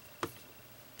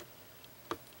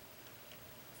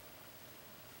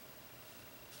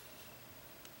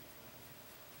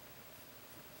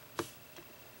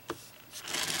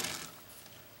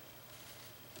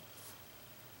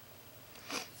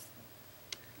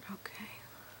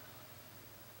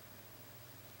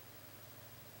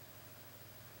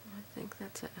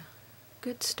 that's a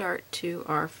good start to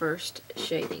our first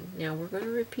shading. Now we're going to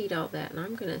repeat all that, and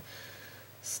I'm going to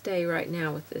stay right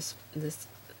now with this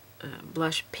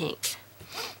blush pink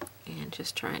and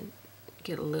just try and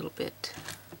get a little bit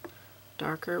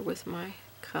darker with my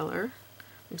color.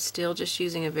 I'm still just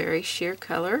using a very sheer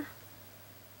color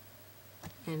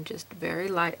and just very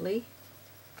lightly,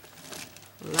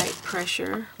 light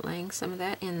pressure, laying some of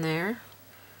that in there.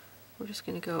 We're just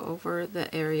going to go over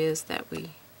the areas that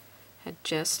we had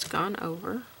just gone over.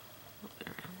 A little bit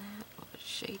around that, a little bit of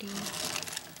shading.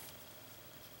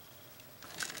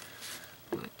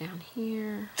 Go down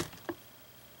here.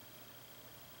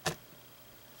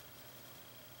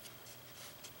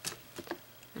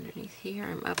 Underneath here,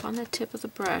 I'm up on the tip of the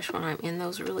brush when I'm in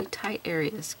those really tight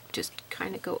areas. Just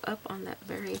kind of go up on that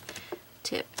very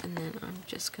tip, and then I'm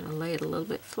just going to lay it a little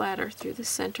bit flatter through the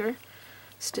center,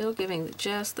 still giving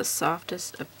just the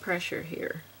softest of pressure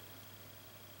here.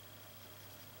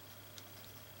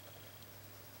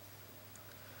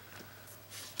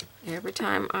 Every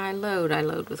time I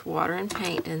load with water and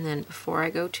paint, and then before I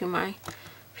go to my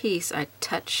piece, I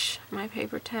touch my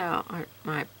paper towel, or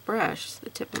my brush, the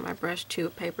tip of my brush, to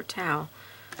a paper towel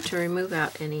to remove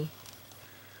out any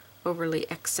overly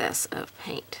excess of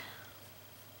paint.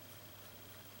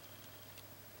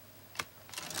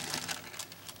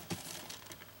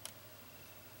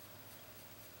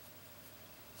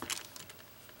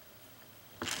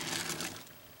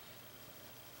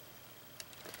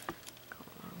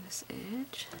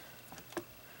 Edge.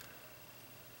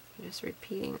 Just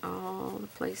repeating all the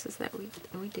places that we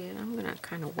did. I'm going to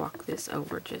kind of walk this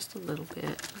over just a little bit.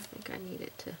 I think I need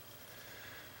it to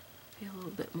be a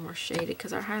little bit more shaded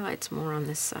because our highlight's more on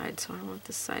this side, so I want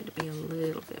this side to be a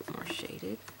little bit more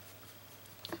shaded.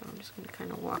 So I'm just going to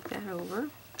kind of walk that over.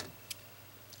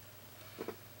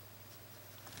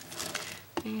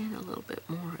 And a little bit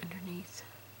more underneath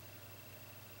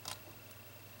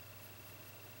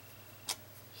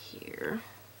here.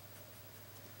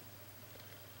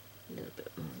 A little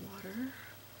bit more water.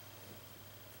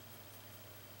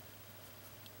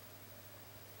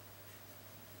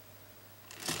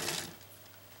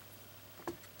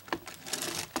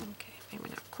 Okay, maybe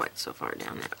not quite so far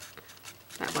down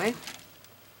that way.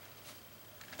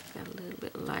 Got a little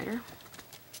bit lighter.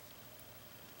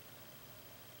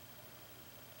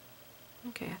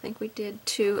 Okay, I think we did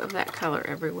 2 of that color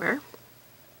everywhere.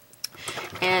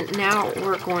 And now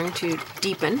we're going to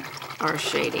deepen our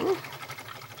shading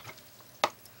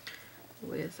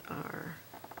with our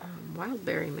wild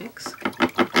berry mix.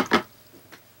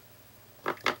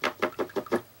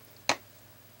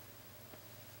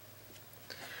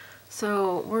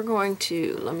 So we're going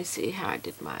to, let me see how I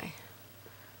did my,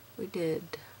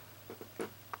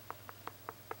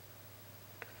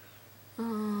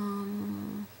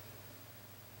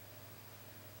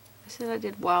 I said I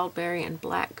did wild berry and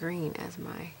black green as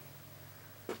my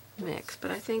mix,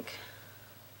 but I think,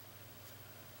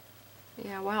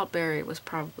 yeah, wild berry was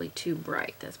probably too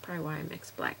bright. That's probably why I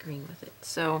mixed black green with it.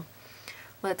 So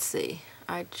let's see,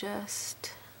 I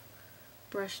just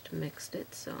brushed mixed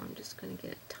it, so I'm just going to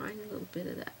get a tiny little bit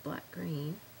of that black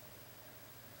green,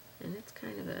 and it's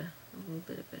kind of a little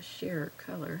bit of a sheerer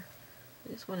color.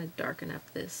 I just want to darken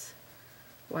up this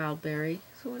wild berry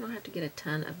so we don't have to get a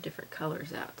ton of different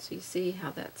colors out. So you see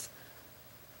how that's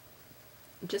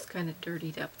just kind of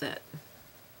dirtied up that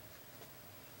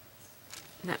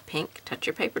pink. Touch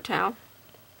your paper towel,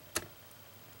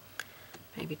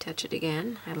 maybe touch it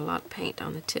again. Had a lot of paint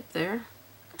on the tip there,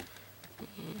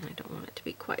 and I don't want it to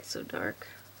be quite so dark.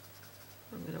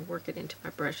 I'm going to work it into my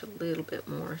brush a little bit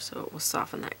more so it will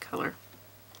soften that color.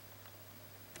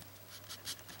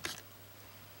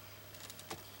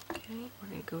 Okay, we're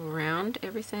going to go around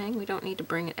everything. We don't need to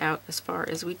bring it out as far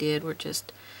as we did. We're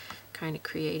just kind of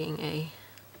creating a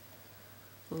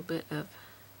little bit of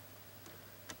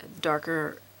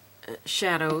darker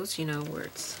shadows, you know, where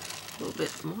it's a little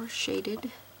bit more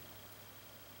shaded.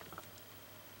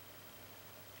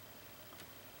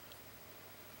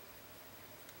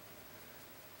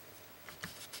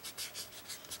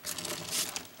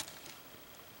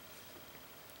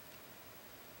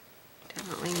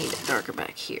 Definitely need it darker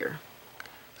back here.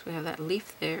 So we have that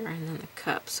leaf there and then the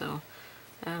cup, so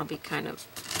that'll be kind of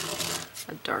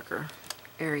a darker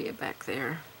area back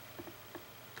there.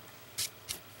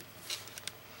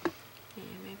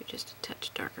 And maybe just a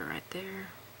touch darker right there.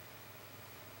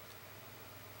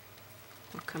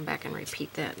 I'll come back and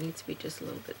repeat that. It needs to be just a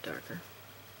little bit darker.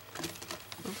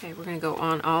 Okay, we're going to go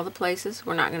on all the places.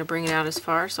 We're not going to bring it out as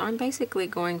far, so I'm basically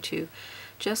going to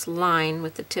just line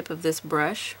with the tip of this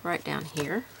brush right down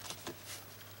here.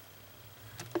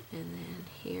 And then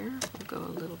here, we'll go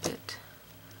a little bit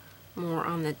more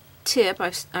on the tip.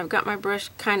 I've got my brush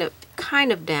kind of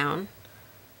down,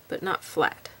 but not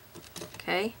flat,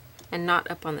 okay? And not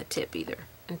up on the tip either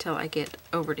until I get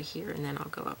over to here, and then I'll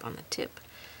go up on the tip.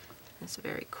 This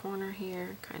very corner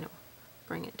here, kind of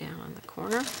bring it down on the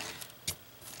corner. It's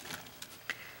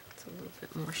a little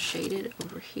bit more shaded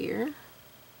over here.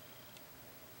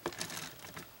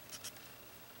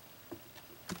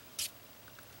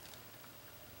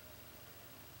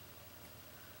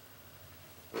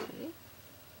 Okay.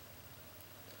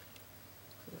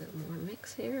 A little more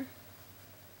mix here.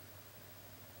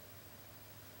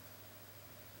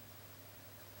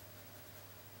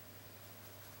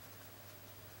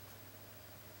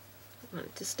 Want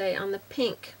it to stay on the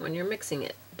pink when you're mixing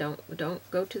it. Don't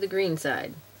go to the green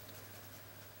side.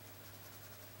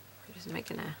 We're just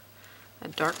making a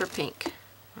darker pink.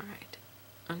 Alright,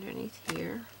 underneath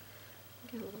here,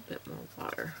 get a little bit more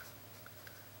water.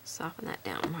 Soften that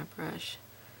down on my brush.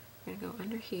 I'm going to go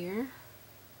under here.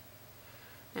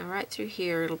 Now right through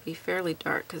here it'll be fairly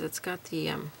dark because it's got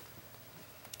the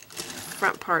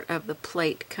front part of the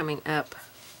plate coming up.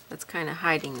 That's kind of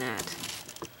hiding that.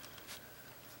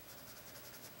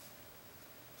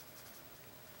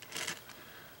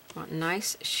 Want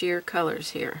nice sheer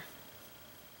colors here.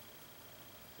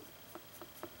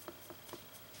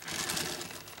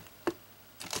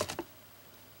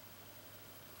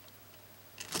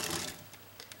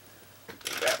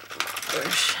 Grab my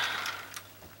brush.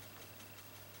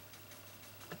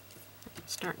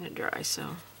 It's starting to dry, so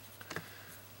I'm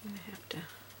going to have to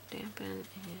dampen and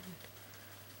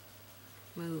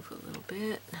move a little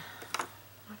bit. I'll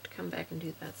have to come back and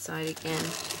do that side again.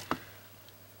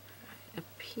 Up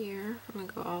here, I'm going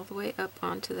to go all the way up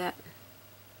onto that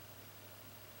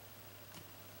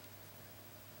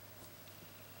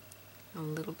a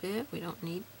little bit. We don't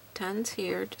need tons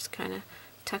here, just kind of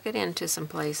tuck it into some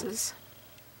places.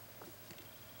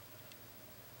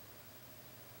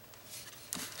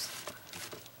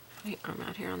 I'm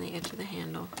out here on the edge of the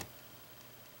handle.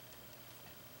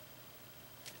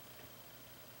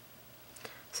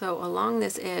 So along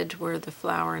this edge where the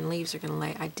flower and leaves are going to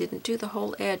lay, I didn't do the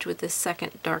whole edge with this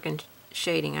second darkened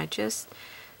shading. I just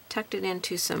tucked it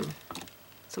into some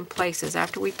places.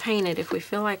 After we paint it, if we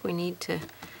feel like we need to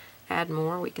add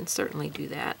more, we can certainly do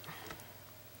that.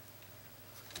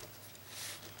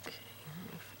 Okay,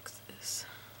 let me fix this.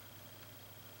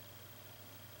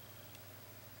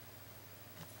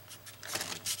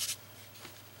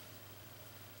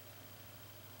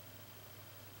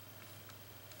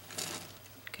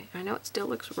 I know it still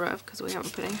looks rough because we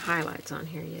haven't put any highlights on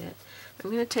here yet.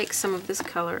 I'm going to take some of this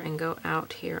color and go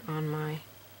out here on my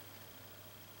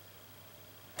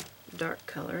dark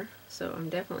color. So I'm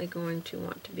definitely going to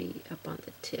want to be up on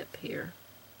the tip here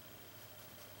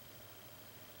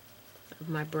of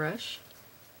my brush.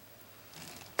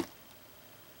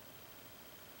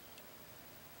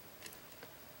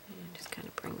 And just kind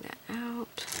of bring that out.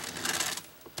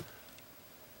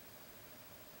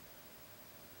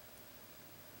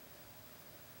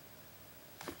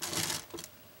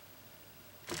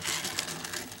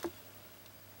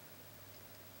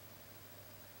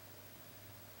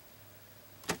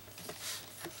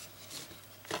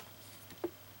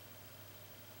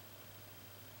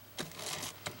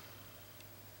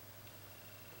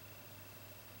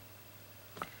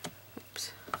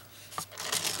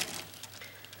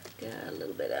 Got a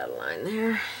little bit out of line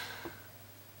there.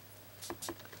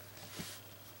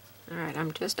 Alright,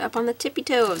 I'm just up on the tippy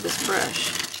toe of this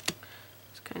brush.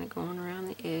 Just kind of going around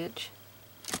the edge.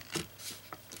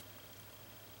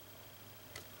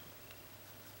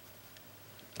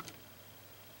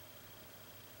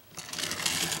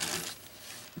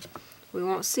 We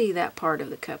won't see that part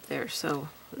of the cup there, so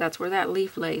that's where that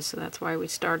leaf lays, so that's why we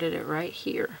started it right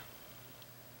here.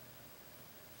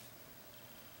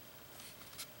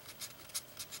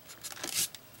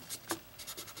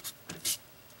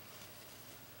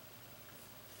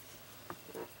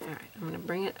 I'm going to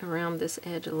bring it around this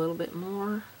edge a little bit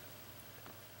more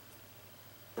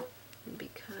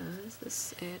because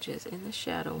this edge is in the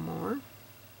shadow more.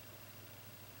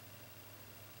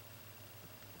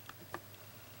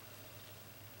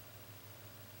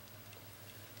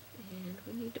 And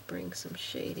we need to bring some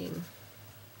shading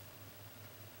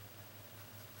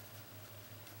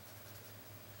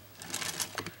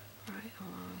right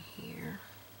along here.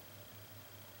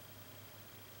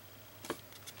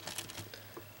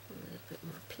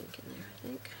 More pink in there, I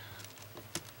think.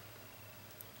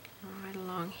 Right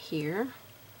along here.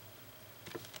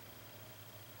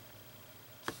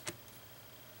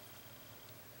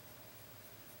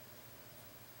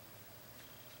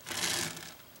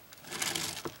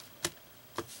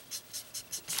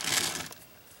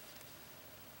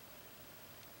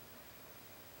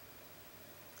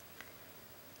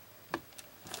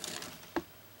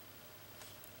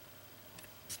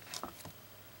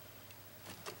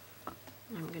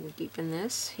 I'm going to deepen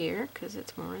this here because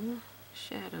it's more in the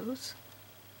shadows.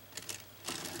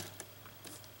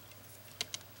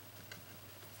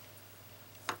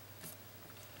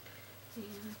 And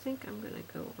I think I'm going to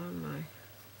go on my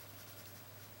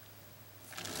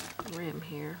rim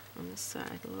here on this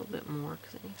side a little bit more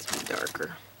because it needs to be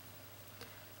darker.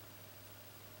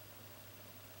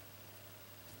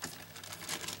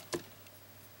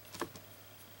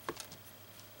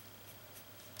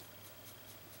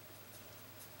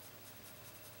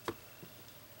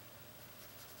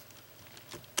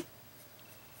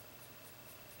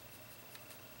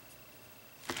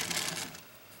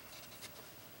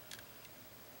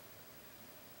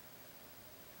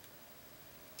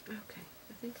 Okay,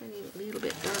 I think I need a little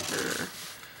bit darker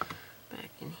back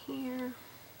in here.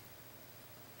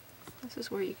 This is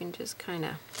where you can just kind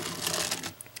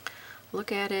of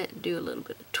look at it, do a little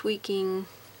bit of tweaking.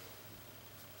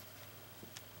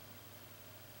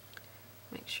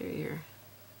 Make sure your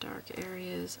dark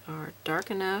areas are dark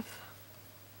enough,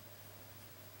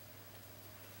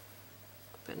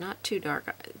 but not too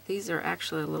dark. These are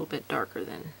actually a little bit darker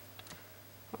than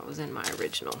what was in my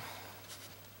original.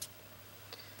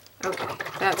 Okay,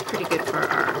 that's pretty good for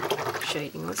our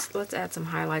shading. Let's add some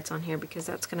highlights on here because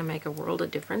that's going to make a world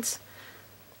of difference.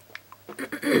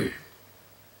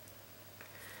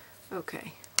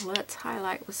 Okay, let's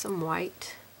highlight with some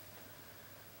white.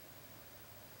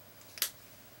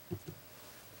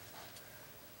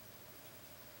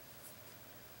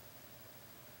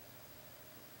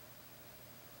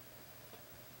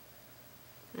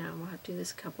 Now we'll have to do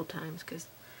this a couple times because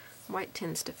white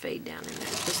tends to fade down in there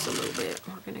just a little bit.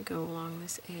 We're going to go along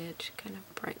this edge, kind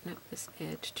of brighten up this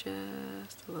edge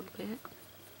just a little bit.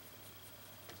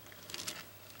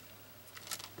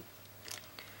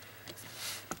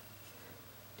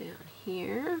 Down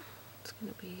here, it's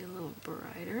going to be a little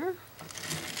brighter.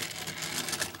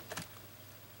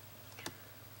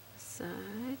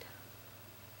 Side.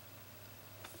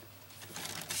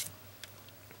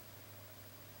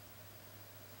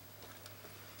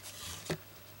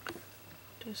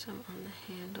 Do some on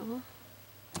the handle.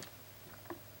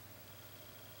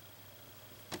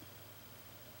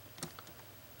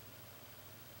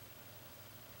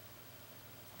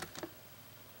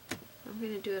 I'm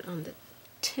going to do it on the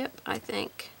tip, I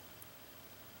think.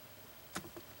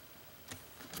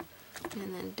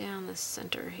 And then down the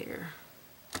center here.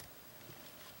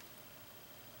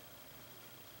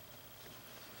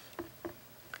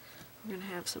 We're going to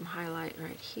have some highlight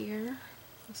right here.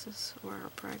 This is where our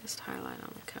brightest highlight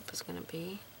on the cup is going to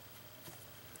be.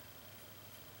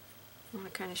 I want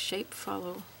to kind of shape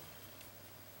follow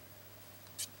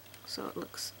so it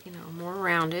looks, you know, more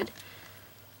rounded.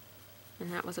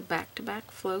 And that was a back-to-back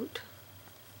float.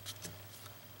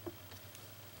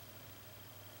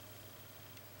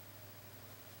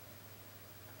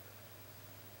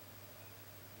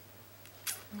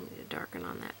 I need to darken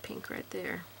on that pink right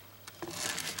there.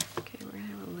 Okay, we're going to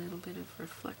have a little bit of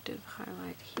reflective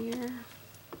highlight here.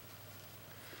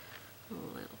 A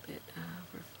little bit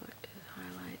of reflective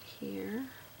highlight here.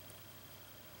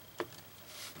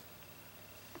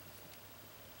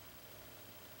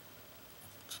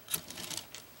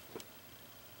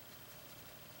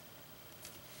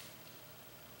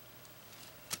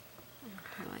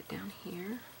 Highlight down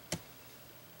here.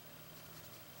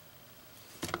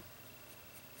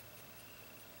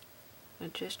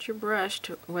 Adjust your brush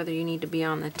to whether you need to be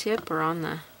on the tip or on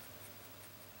the,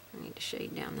 I need to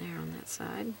shade down there on that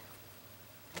side.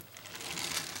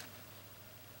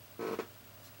 I'll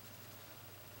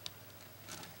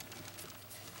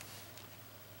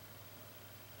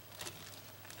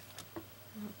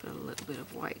put a little bit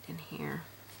of white in here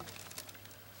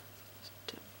just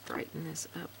to brighten this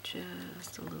up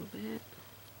just a little bit.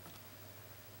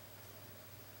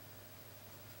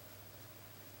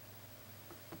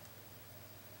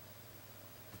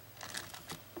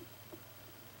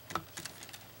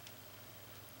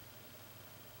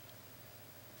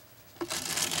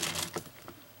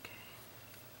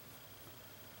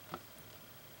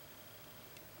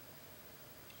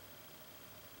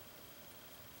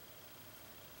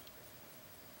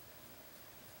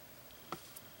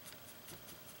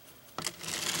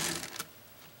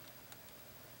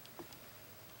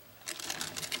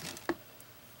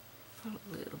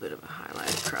 A little bit of a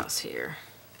highlight across here.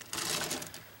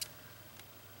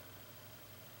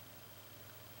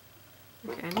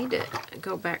 Okay, I need to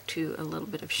go back to a little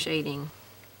bit of shading.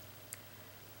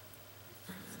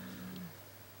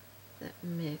 That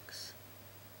mix.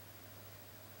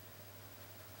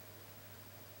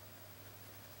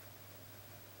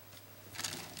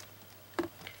 Right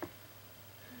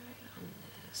on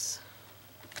this.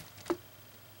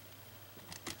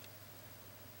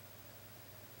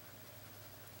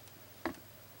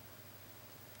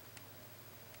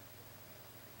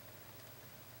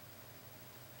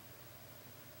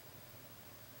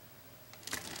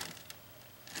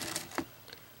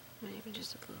 maybe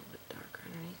just a little bit darker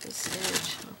underneath this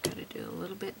edge. I'll try to do a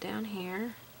little bit down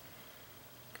here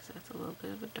because that's a little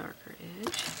bit of a darker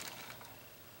edge.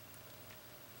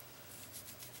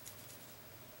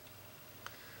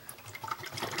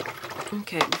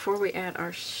 Okay, before we add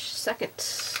our second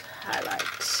highlight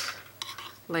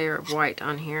layer of white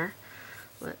on here,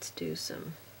 let's do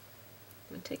some,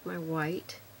 I'm going to take my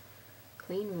white,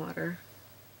 clean water,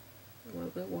 a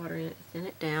little bit of water in it, thin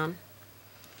it down,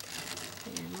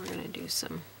 and we're going to do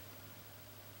some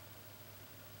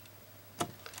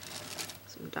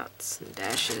dots and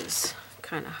dashes,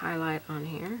 kind of highlight on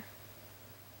here.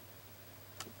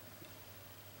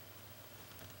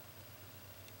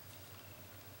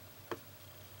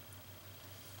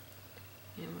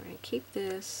 And we're going to keep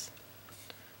this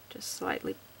just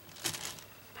slightly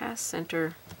past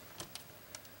center.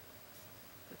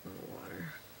 Put a little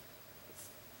water.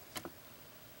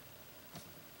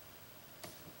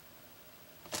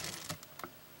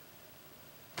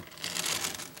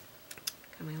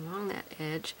 Coming along that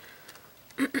edge.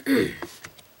 I'm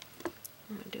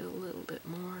going to do a little bit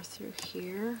more through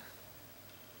here.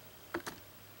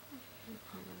 And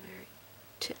on the very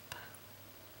tip.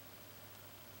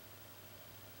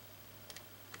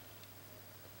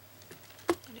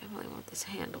 I definitely want this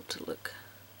handle to look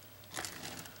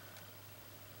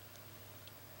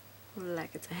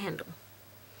like it's a handle.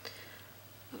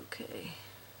 Okay.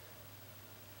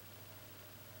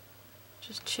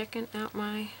 Just checking out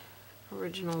my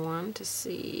original one to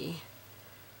see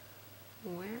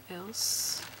where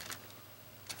else.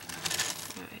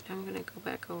 Alright, I'm going to go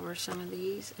back over some of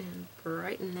these and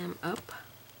brighten them up.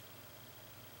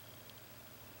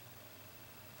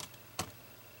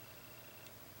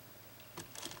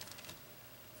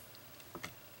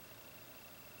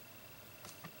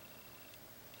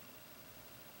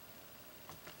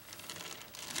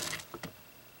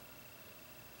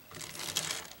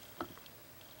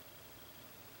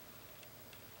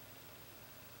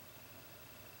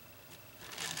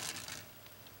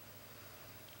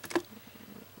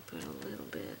 Put a little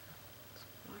bit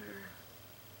of water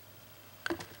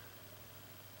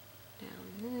down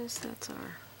this. That's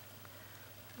our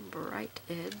bright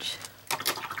edge.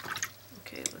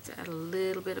 Okay, let's add a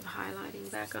little bit of highlighting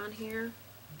back on here.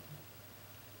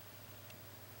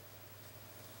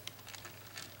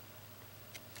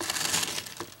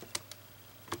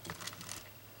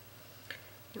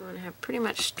 You want to have pretty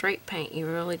much straight paint. You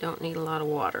really don't need a lot of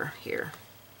water here.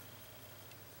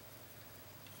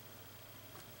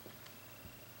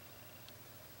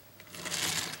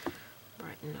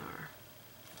 Brighten our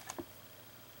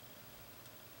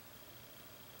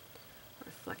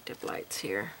reflective lights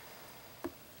here.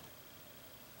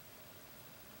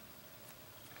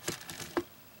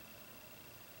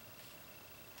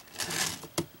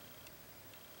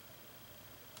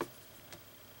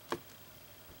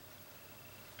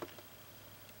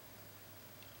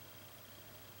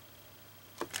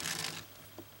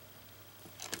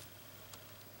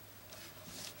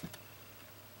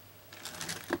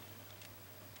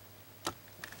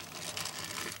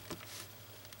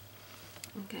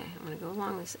 Okay, I'm going to go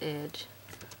along this edge.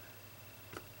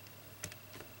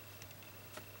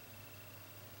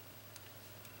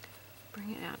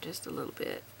 Bring it out just a little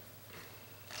bit.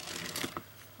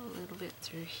 A little bit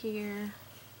through here.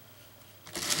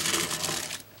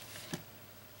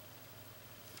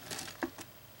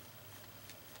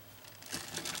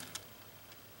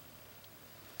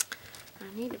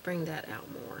 I need to bring that out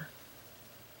more.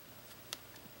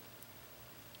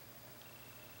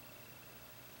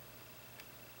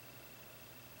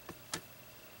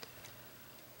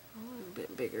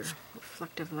 Bigger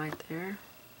reflective light there.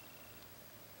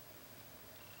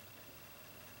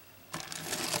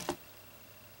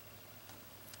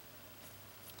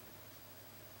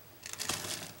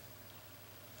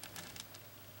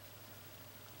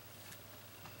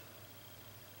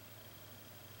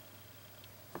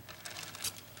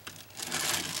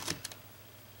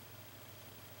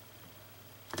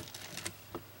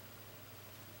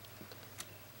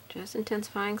 Just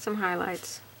intensifying some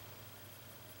highlights.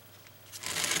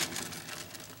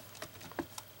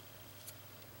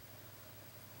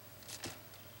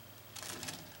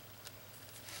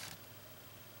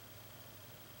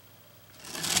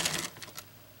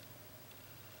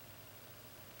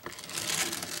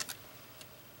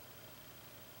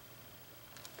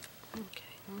 Okay,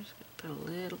 I'm just going to put a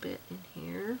little bit in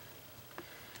here.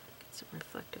 Get some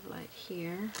reflective light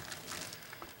here.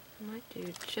 I might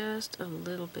do just a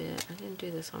little bit. I didn't do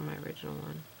this on my original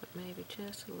one, but maybe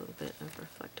just a little bit of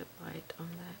reflective light on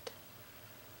that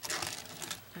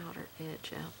outer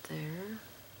edge out there.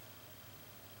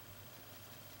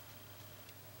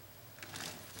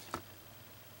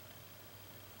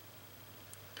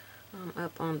 I'm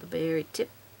up on the very tip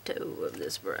toe of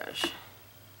this brush.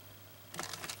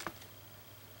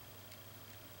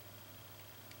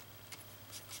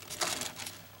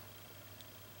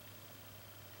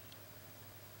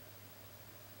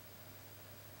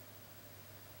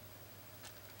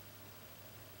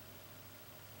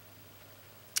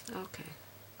 Okay,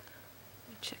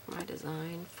 check my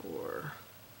design for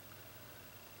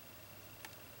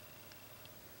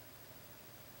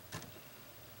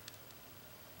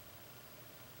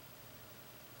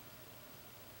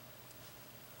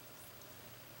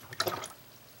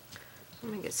I'm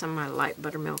going to get some of my light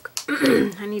buttermilk.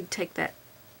 I need to take that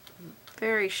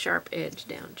very sharp edge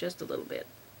down just a little bit.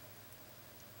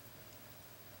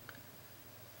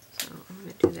 So I'm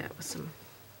going to do that with some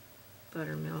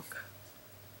buttermilk.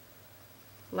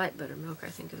 Light buttermilk, I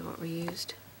think, is what we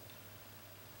used.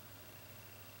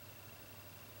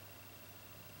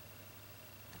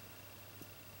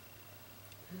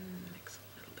 Mix a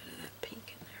little bit of that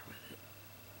pink in there with it.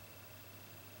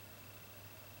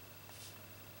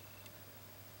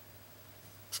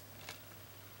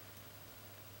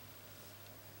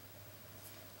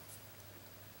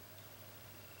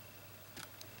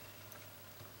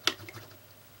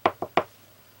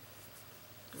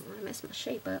 I don't want to mess my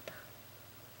shape up.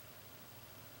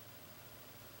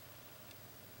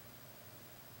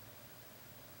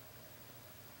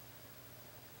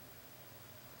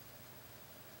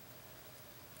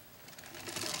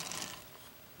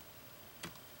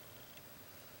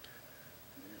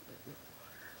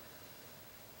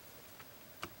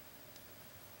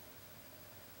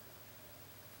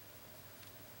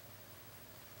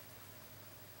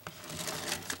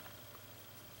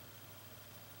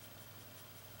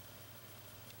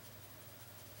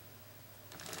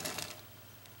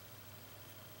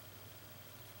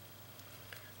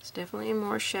 It's definitely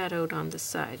more shadowed on the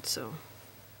side, so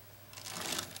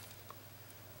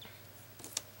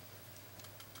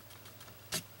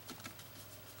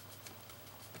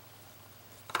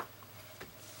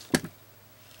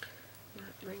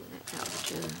bring that out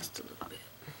just a little bit.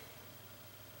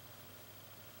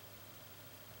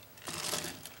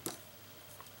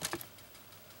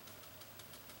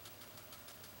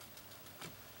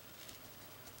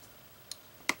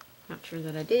 Not sure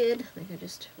that I did. I think I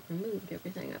just removed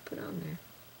everything I put on there.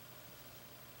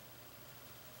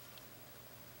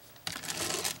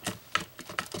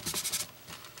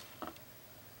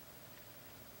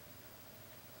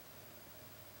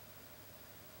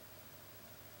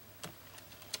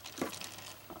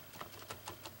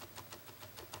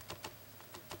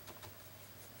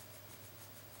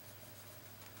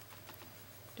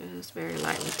 Just very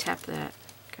lightly tap that,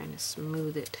 kind of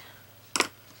smooth it.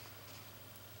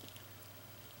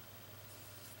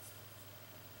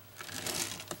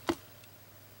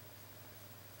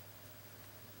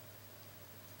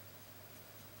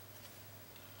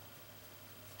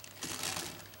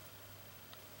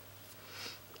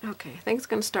 Okay, I think it's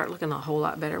going to start looking a whole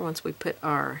lot better once we put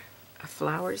our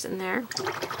flowers in there.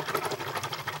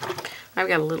 I've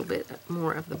got a little bit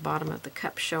more of the bottom of the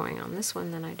cup showing on this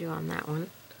one than I do on that one.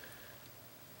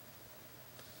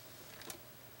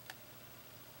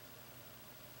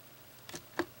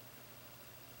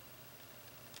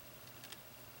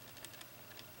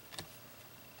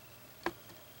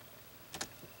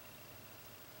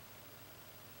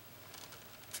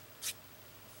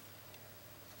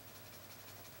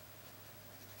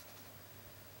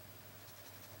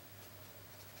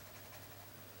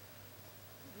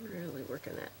 Really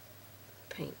working that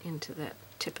paint into that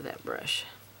tip of that brush.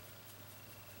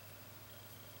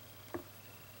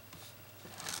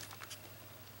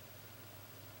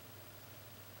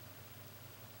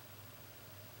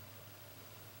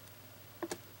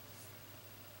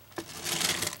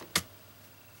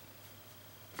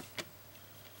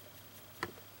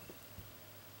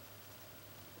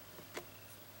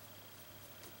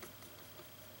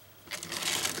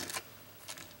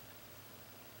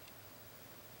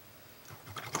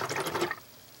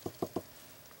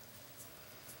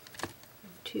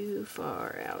 Too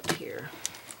far out here.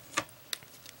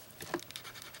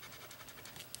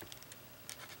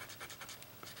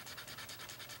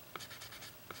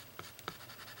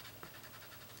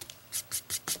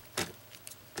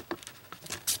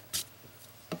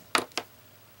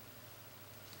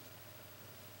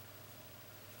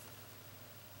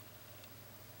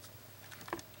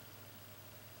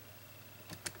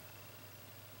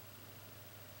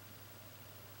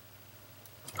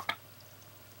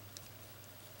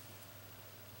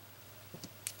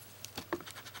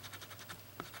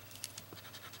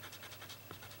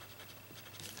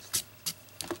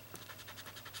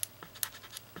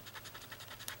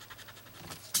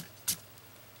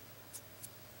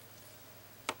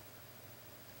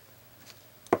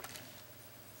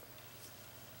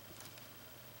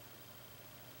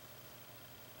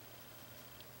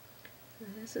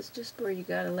 This is just where you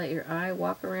gotta let your eye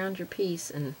walk around your piece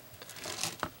and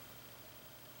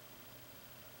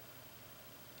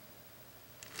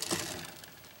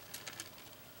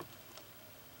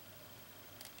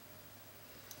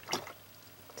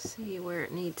see where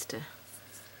it needs to.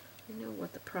 I know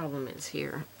what the problem is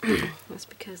here. That's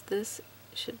because this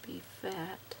should be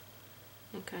fat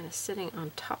and kind of sitting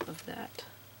on top of that.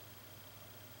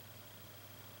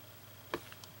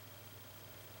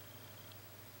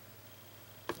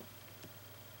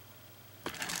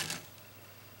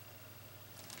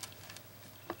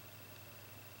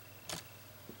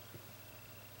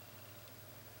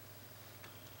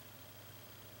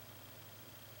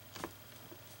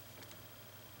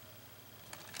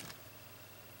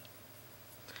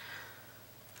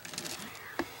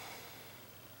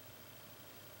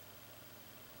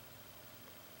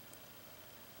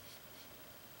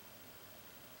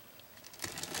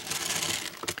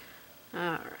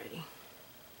 Alrighty.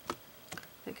 I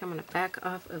think I'm going to back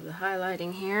off of the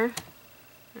highlighting here,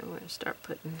 and we're going to start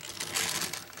putting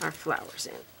our flowers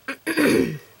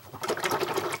in.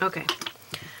 Okay.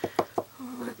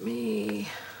 Let me...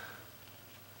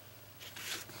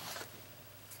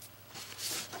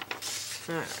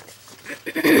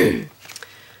 Alright.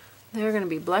 They're going to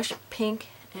be blush pink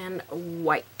and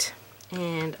white.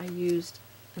 And I used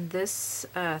this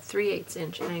 3/8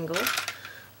 inch angle.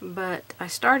 But I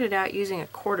started out using a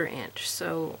 1/4 inch,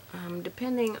 so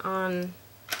depending on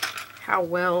how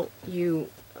well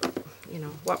you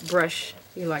know, what brush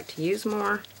you like to use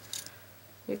more,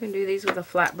 you can do these with a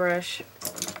flat brush.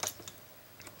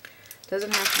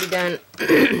 Doesn't have to be done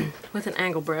with an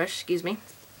angle brush, excuse me.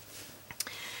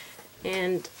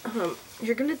 And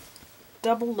you're going to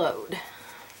double load.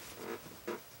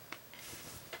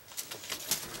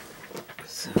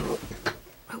 So,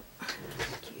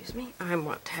 I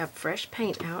want to have fresh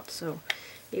paint out, so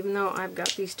even though I've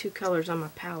got these two colors on my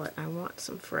palette, I want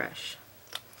some fresh.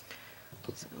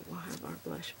 So we'll have our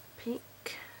blush pink.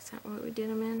 Is that what we did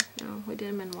them in? No, we did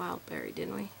them in Wild Berry,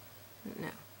 didn't we? No.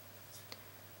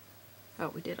 Oh,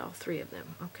 we did all 3 of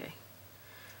them. Okay.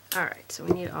 Alright, so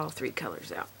we need all 3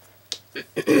 colors out.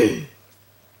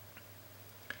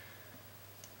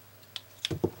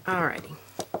 Alrighty.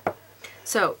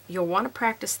 So you'll want to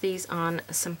practice these on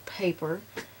some paper.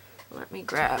 Let me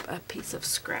grab a piece of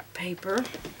scrap paper.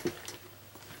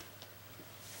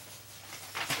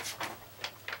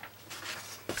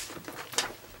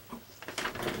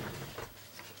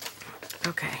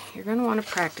 Okay, you're going to want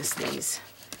to practice these.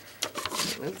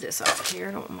 Move this off here.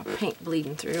 I don't want my paint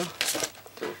bleeding through.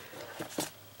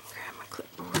 Grab my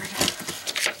clipboard.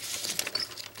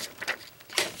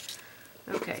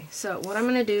 Okay, so what I'm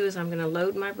going to do is I'm going to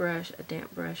load my brush, a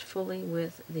damp brush, fully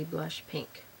with the blush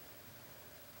pink.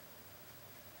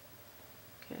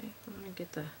 Okay, I'm going to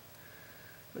get the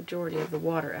majority of the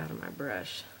water out of my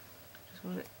brush. Just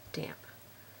want it damp.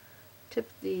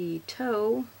 Tip the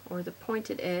toe or the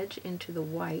pointed edge into the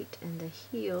white and the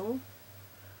heel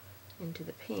into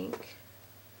the pink.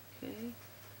 Okay,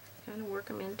 kind of work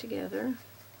them in together.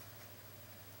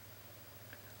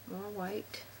 More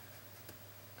white.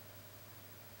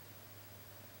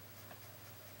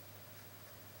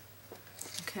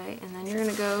 Okay, and then you're going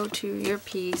to go to your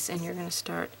piece and you're going to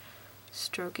start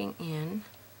stroking in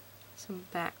some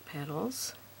back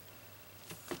petals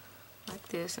like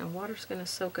this, and water's going to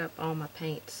soak up all my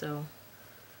paint, so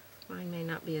mine may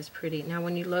not be as pretty. Now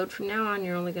when you load from now on,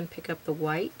 you're only going to pick up the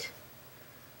white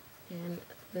and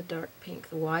the dark pink,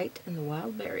 the white and the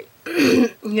Wild Berry.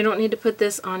 You don't need to put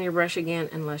this on your brush again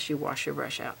unless you wash your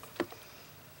brush out.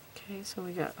 Okay, so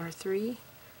we got our 3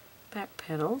 back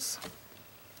petals.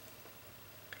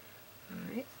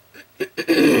 Alright.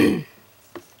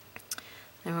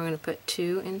 Then we're going to put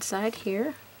 2 inside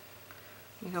here.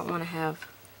 You don't want to have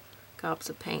gobs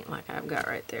of paint like I've got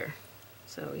right there.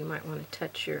 So you might want to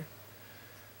touch your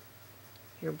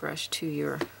brush to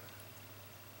your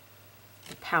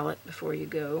palette before you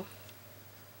go.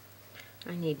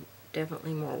 I need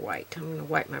definitely more white. I'm going to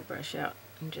wipe my brush out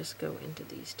and just go into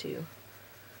these 2.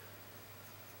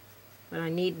 But I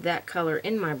need that color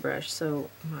in my brush so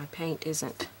my paint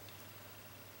isn't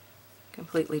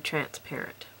completely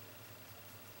transparent.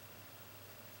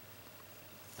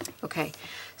 Okay,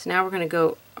 so now we're going to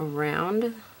go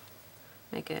around,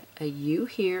 make a U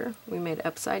here. We made an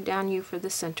upside down U for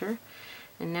the center,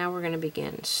 and now we're going to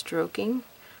begin stroking.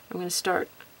 I'm going to start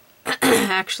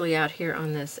actually out here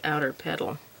on this outer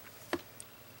petal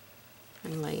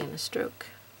and lay in a stroke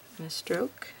and a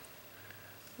stroke.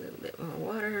 A little bit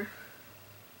more water.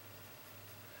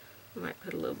 I might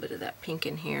put a little bit of that pink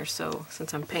in here, so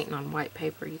since I'm painting on white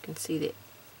paper, you can see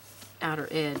outer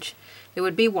edge. It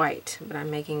would be white, but I'm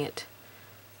making it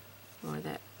more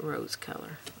that rose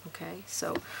color. Okay,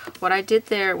 so what I did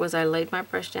there was I laid my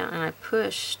brush down and I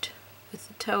pushed with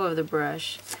the toe of the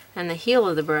brush, and the heel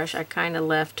of the brush I kind of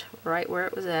left right where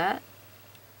it was at,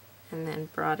 and then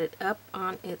brought it up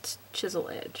on its chisel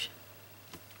edge.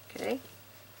 Okay,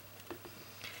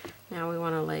 now we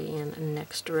want to lay in a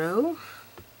next row.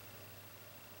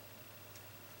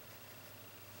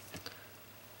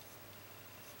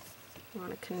 You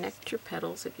want to connect your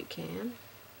petals if you can.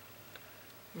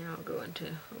 Now I'll go into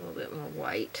a little bit more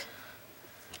white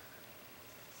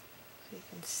so you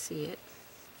can see it.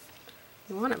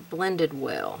 You want it blended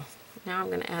well. Now I'm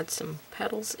going to add some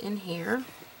petals in here.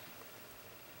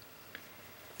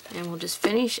 And we'll just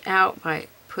finish out by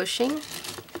pushing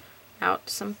out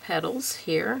some petals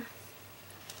here.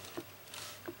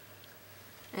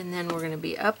 And then we're going to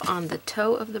be up on the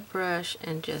toe of the brush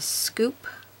and just scoop,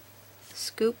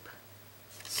 scoop,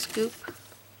 scoop,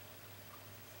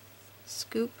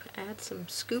 scoop. Add some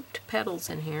scooped petals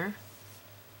in here.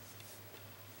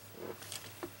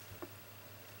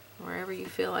 Wherever you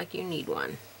feel like you need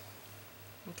one.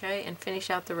 Okay, and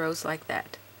finish out the rose like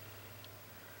that.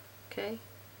 Okay,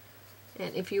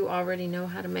 and if you already know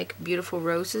how to make beautiful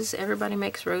roses, everybody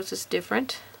makes roses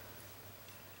different.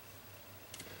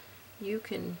 You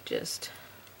can just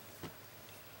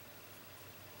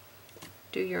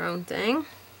do your own thing.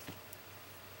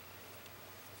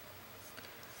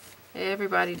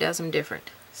 Everybody does them different.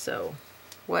 So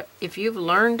if you've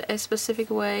learned a specific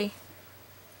way,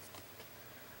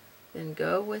 then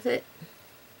go with it.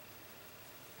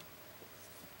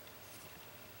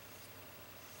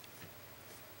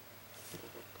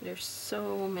 There's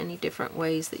so many different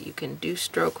ways that you can do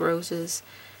stroke roses,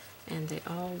 and they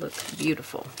all look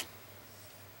beautiful.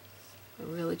 It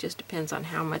really just depends on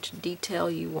how much detail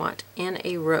you want in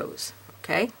a rose.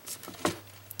 Okay?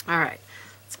 Alright,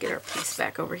 let's get our piece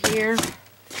back over here.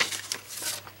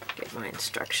 Get my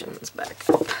instructions back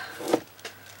up.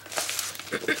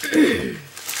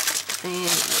 And,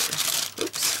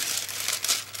 oops.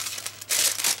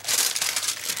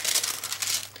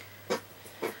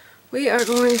 We are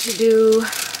going to do,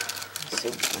 let's see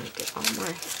if I can get all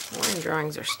my line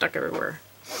drawings are stuck everywhere.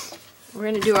 We're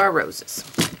going to do our roses.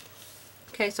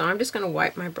 Okay, so I'm just going to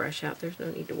wipe my brush out. There's no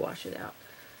need to wash it out.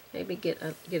 Maybe get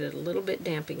it a little bit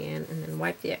damp again, and then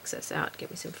wipe the excess out.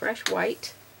 Get me some fresh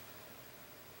white.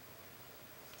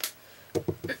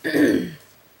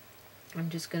 I'm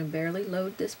just going to barely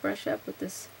load this brush up with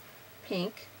this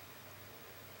pink.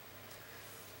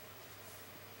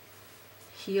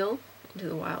 Heel into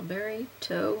the wild berry,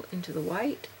 toe into the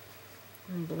white,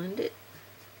 and blend it.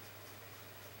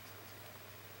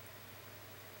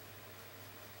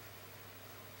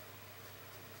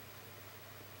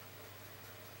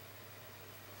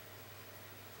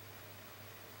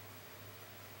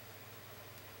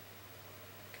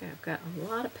 Okay, I've got a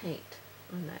lot of paint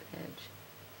on that edge.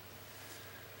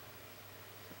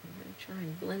 I'm going to try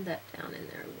and blend that down in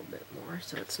there a little bit more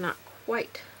so it's not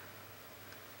quite.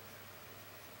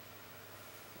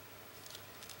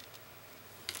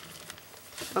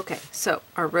 Okay, so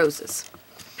our roses.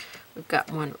 We've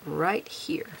got one right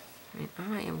here, and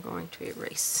I am going to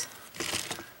erase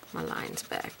my lines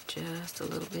back just a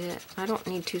little bit. I don't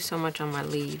need to so much on my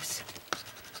leaves,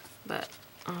 but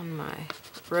on my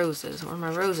roses, where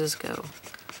my roses go,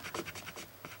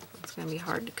 it's going to be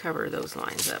hard to cover those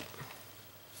lines up.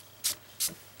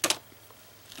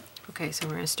 Okay, so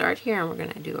we're going to start here, and we're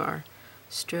going to do our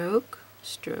stroke,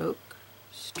 stroke,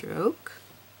 stroke.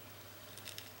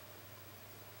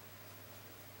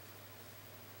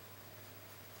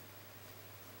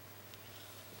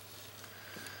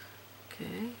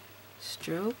 Okay,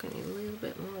 stroke, I need a little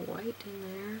bit more white in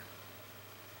there.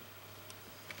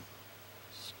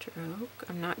 Stroke.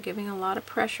 I'm not giving a lot of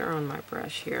pressure on my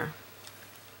brush here.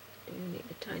 I do need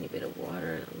a tiny bit of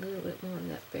water and a little bit more of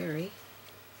that berry.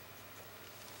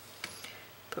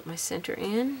 Put my center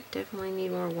in. Definitely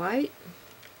need more white.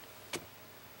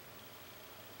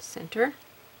 Center.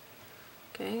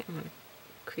 Okay, I'm going to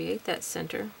create that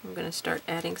center. I'm going to start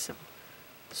adding some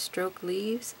stroke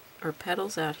leaves or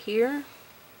petals out here.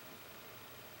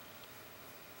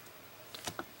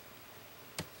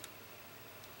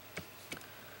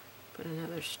 Put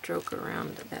another stroke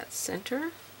around that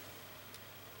center.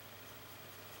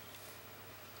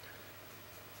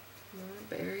 More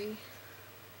berry,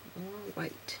 more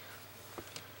white.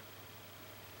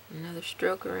 Another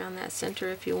stroke around that center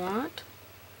if you want.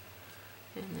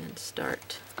 And then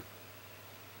start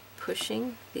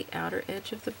pushing the outer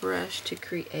edge of the brush to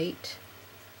create.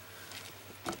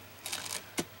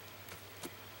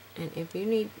 And if you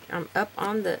need, I'm up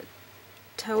on the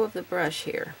toe of the brush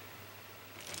here.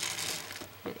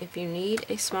 And if you need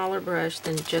a smaller brush,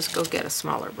 then just go get a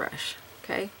smaller brush.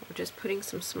 Okay, we're just putting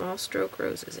some small stroke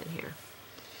roses in here.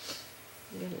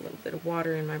 Get a little bit of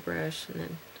water in my brush and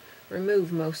then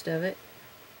remove most of it.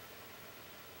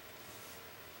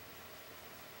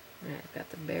 Alright, I've got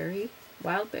the berry,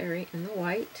 wild berry, and the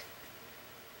white.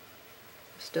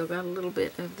 Still got a little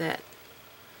bit of that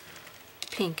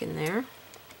pink in there.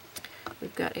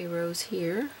 We've got a rose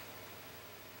here.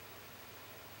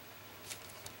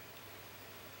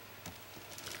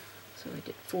 So I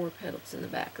did 4 petals in the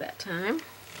back that time.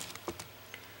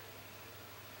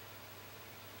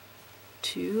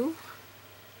 2.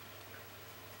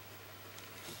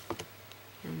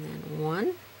 And then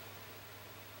 1.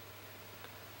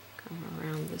 Come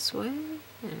around this way,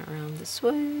 and around this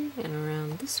way, and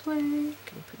around this way. You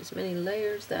can put as many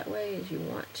layers that way as you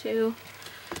want to.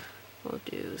 We'll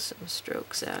do some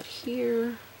strokes out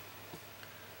here,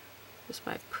 just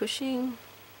by pushing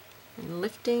and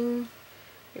lifting.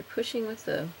 You're pushing with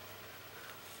the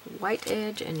white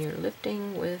edge and you're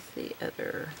lifting with the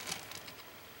other.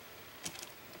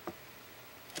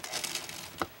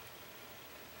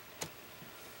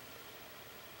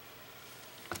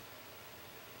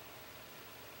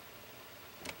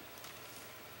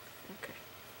 Okay.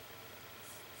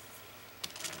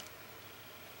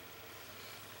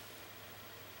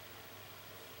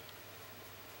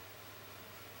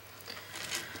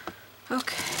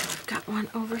 Okay, I've got one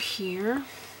over here.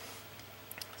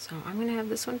 So I'm going to have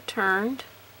this one turned.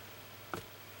 A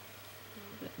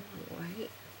little bit more white.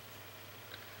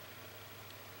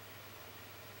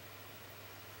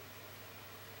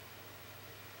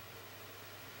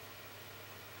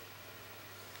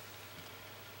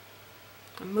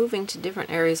 I'm moving to different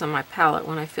areas on my palette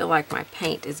when I feel like my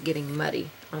paint is getting muddy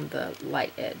on the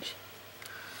light edge.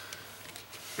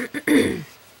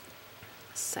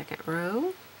 Second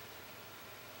row.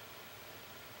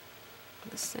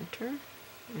 The center.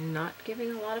 I'm not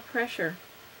giving a lot of pressure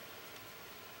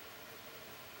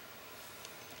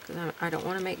because I don't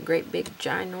want to make great big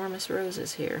ginormous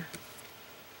roses here.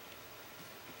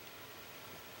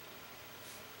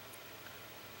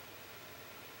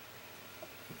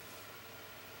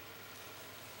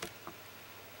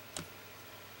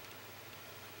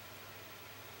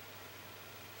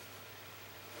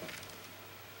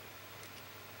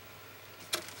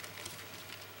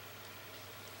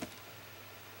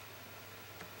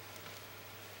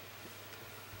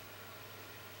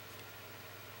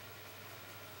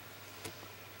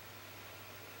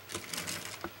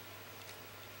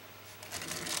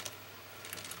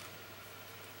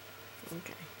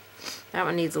 Okay, that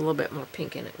one needs a little bit more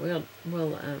pink in it. We'll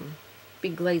be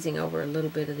glazing over a little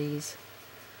bit of these,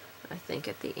 I think,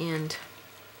 at the end.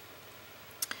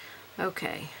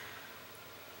 Okay,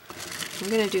 I'm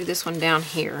going to do this one down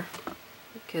here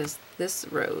because this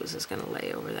rose is going to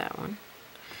lay over that one.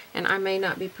 And I may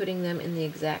not be putting them in the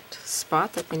exact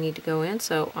spot that they need to go in,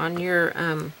 so on your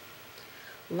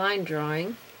line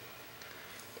drawing,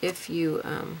 if you,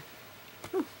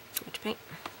 too much paint.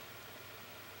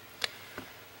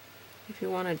 If you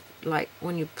want to, like,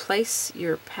 when you place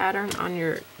your pattern on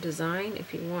your design,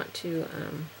 if you want to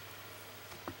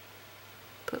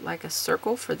put like a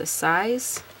circle for the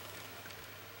size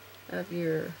of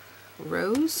your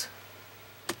rose,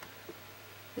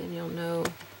 then you'll know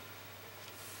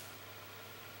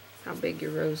how big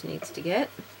your rose needs to get.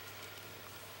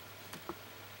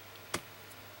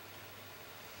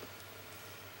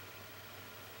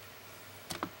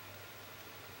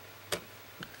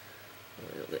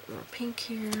 A little bit more pink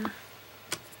here.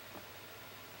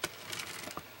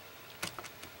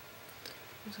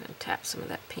 I'm just going to tap some of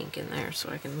that pink in there so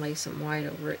I can lay some white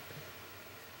over it.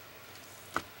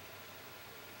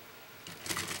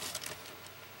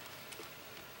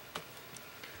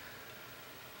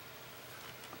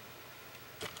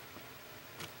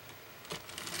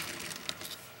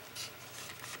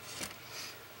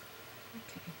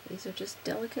 These are just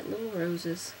delicate little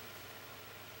roses.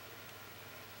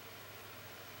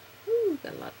 Ooh,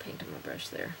 got a lot of paint on my brush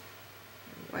there.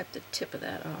 Wipe the tip of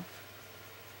that off.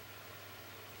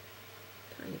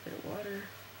 Tiny bit of water.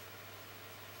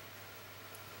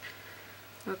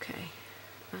 Okay,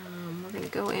 we're going to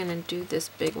go in and do this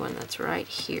big one that's right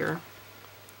here.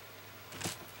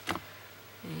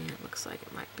 And it looks like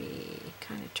it might be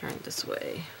kind of turned this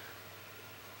way.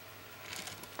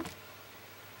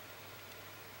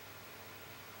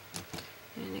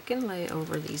 And it can lay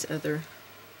over these other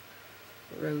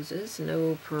roses,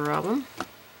 no problem.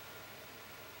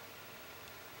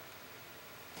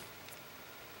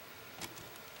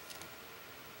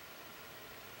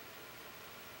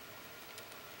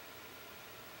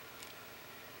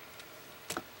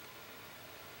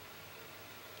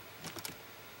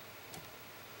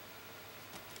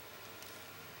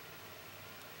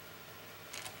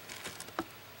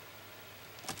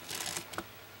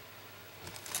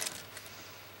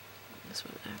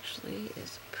 this one actually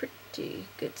is a pretty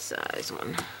good size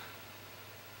one.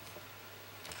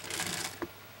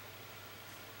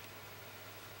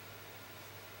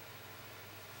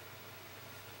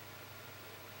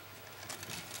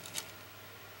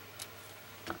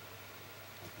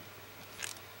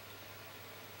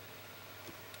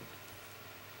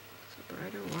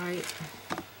 Brighter white.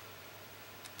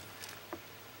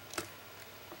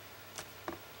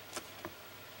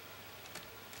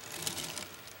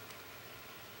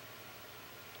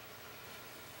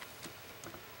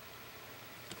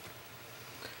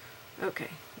 Okay,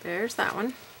 there's that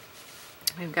one.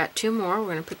 We've got two more. We're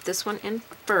going to put this one in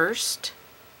first.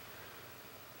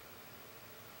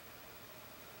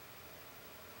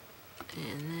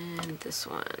 And then this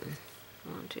one.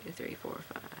 1, 2, 3, 4,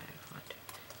 5. 1, 2.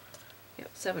 Yep,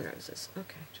 7 roses.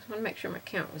 Okay, just want to make sure my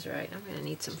count was right. I'm going to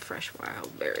need some fresh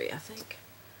wild berry, I think.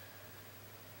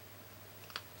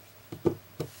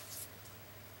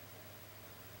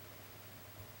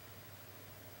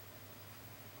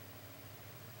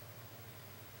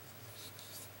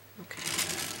 Okay.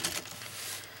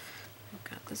 I've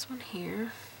got this one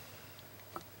here.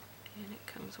 And it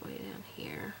comes way down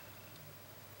here.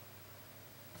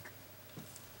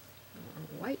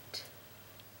 More white.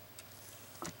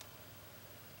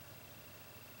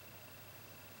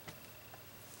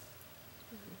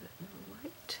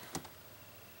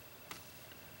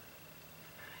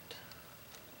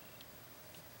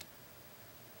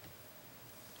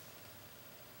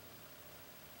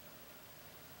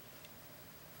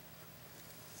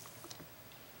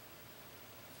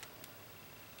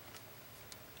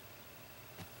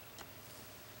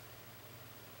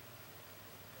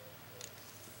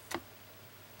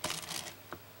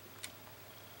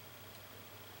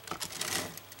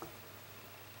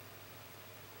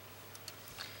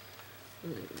 A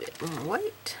little bit more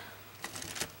white.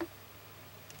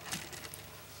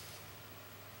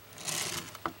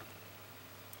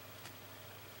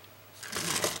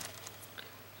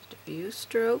 Just a few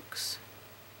strokes.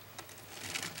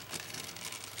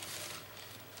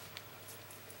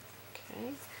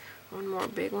 Okay, one more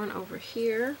big one over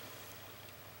here.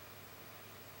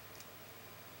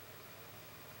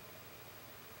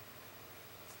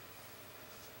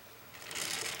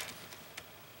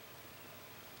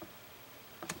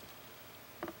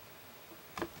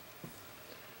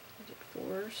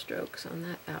 Strokes on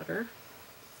that outer,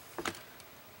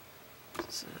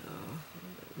 so a little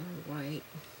bit more white.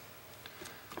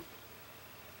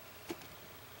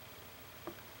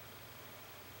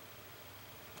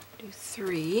 Do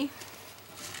 3.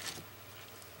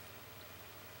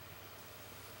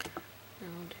 And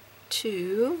we'll do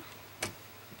 2.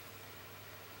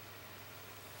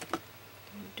 And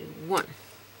we'll do 1.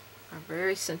 Our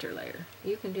very center layer.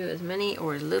 You can do as many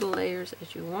or as little layers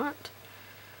as you want.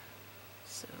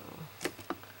 So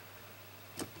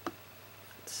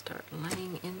let's start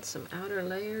laying in some outer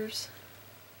layers.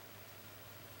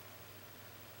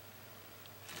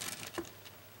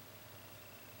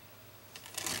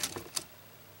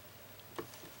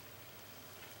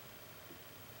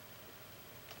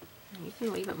 And you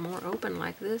can leave it more open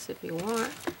like this if you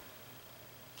want.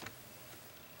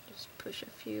 Just push a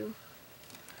few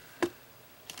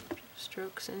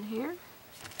strokes in here.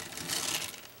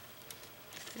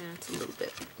 And it's a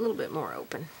little bit more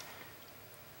open.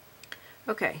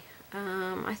 Okay,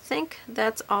 I think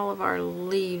that's all of our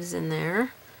leaves in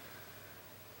there.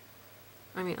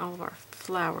 I mean, all of our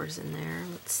flowers in there.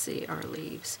 Let's see our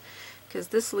leaves, because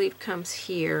this leaf comes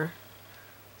here.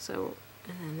 So,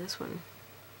 and then this one,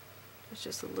 there's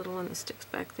just a little one that sticks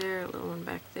back there, a little one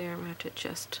back there. I'm gonna have to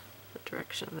adjust the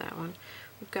direction of that one.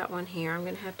 We've got one here. I'm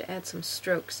gonna have to add some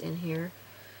strokes in here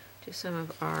to some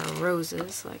of our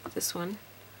roses, like this one.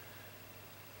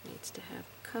 Needs to have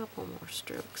a couple more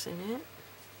strokes in it.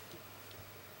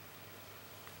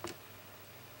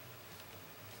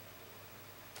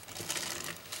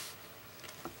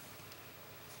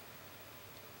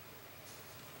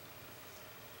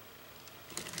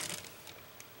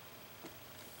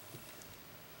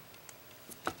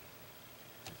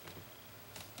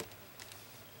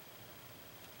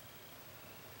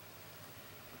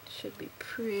 Should be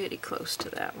pretty close to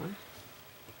that one.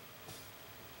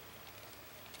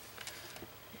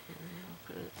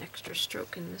 Extra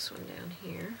stroke in this one down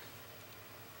here.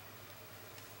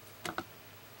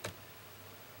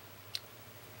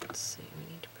 Let's see,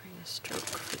 we need to bring a stroke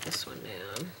for this one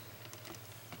down.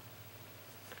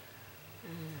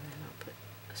 And then I'll put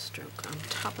a stroke on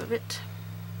top of it.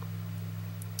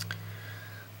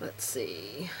 Let's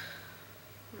see,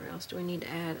 where else do we need to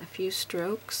add a few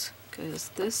strokes? Because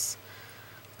this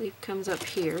leaf comes up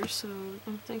here, so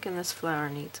I'm thinking this flower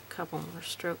needs a couple more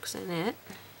strokes in it.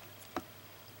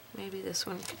 Maybe this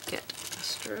one could get a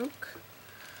stroke.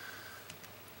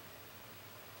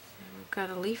 And we've got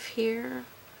a leaf here,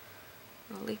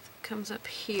 a leaf that comes up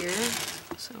here,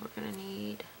 so we're going to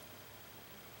need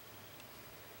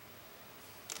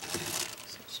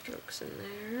some strokes in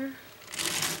there.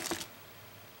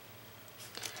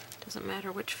 Doesn't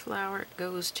matter which flower it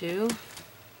goes to.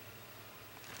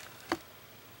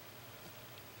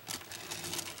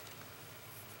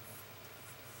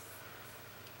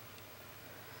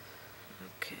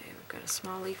 Got a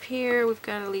small leaf here, we've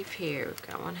got a leaf here, we've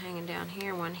got one hanging down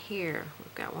here, one here,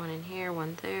 we've got one in here,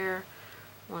 one there,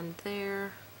 one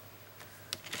there,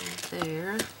 one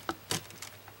there,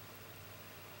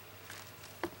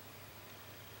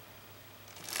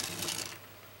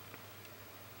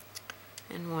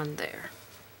 and one there.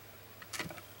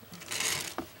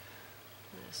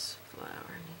 This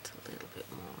flower needs a little bit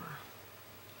more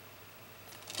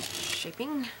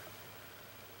shaping.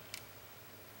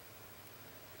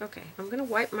 Okay, I'm going to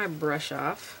wipe my brush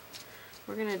off.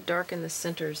 We're going to darken the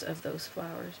centers of those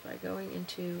flowers by going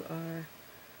into our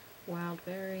wild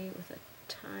berry with a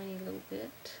tiny little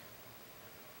bit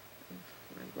of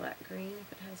my black green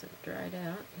if it hasn't dried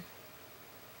out.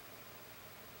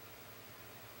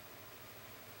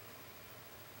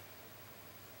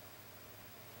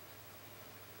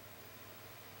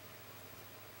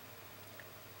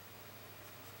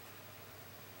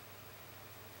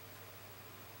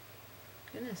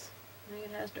 Goodness, I think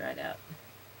it has dried out.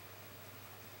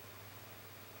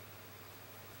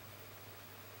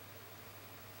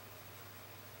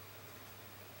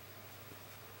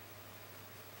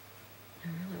 I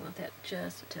really want that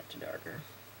just a touch darker.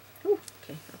 Ooh,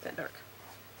 okay, not that dark.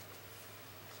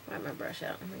 Wipe my brush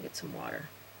out. I'm going to get some water.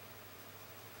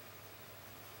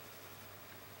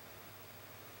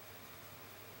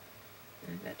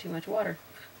 I've got too much water.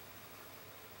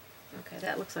 Okay,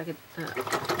 that looks like a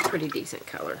pretty decent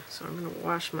color. So I'm going to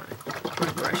wash my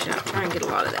brush out. Try and get a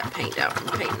lot of that paint out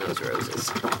from painting those roses.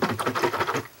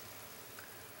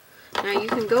 Now you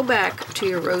can go back to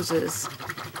your roses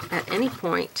at any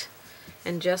point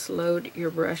and just load your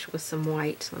brush with some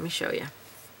white. Let me show you.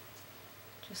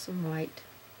 Just some white.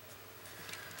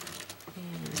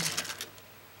 And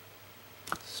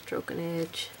stroke an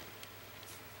edge.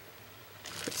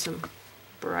 Put some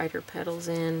brighter petals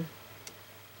in.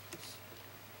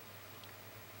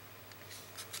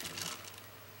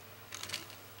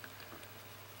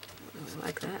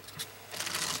 Like that.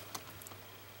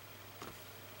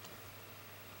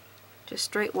 Just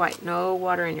straight white, no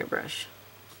water in your brush.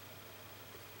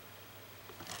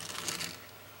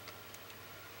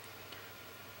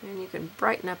 And you can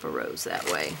brighten up a rose that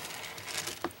way.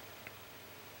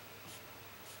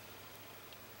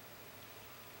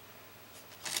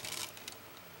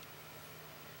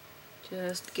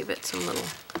 Just give it some little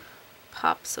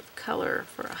pops of color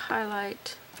for a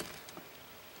highlight.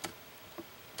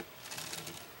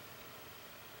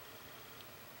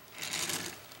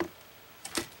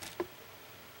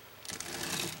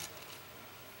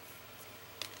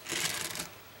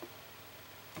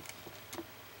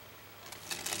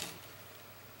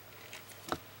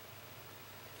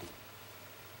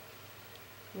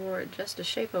 Or just the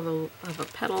shape of a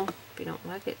petal if you don't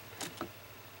like it.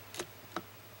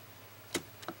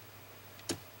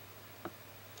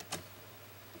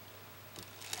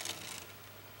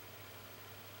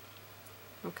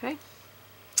 Okay.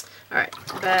 Alright,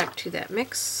 back to that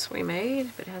mix we made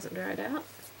if it hasn't dried out.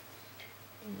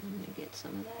 And I'm going to get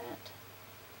some of that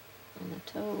on the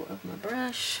toe of my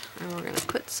brush, and we're going to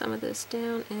put some of this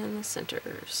down in the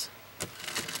centers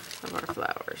of our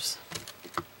flowers.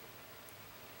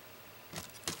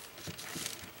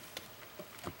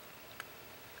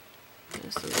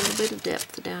 Just a little bit of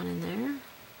depth down in there.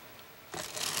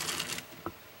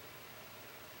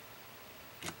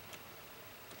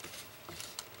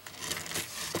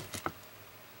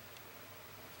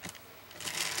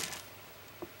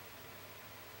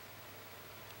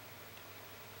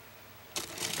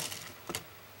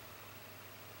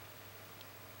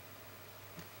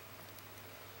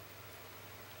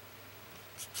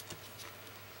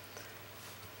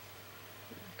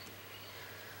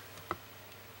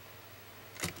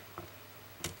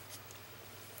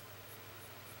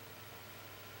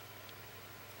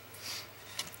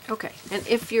 Okay, and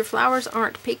if your flowers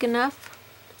aren't pink enough,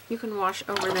 you can wash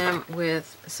over them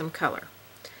with some color.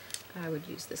 I would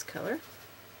use this color,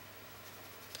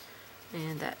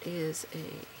 and that is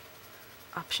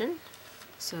a option.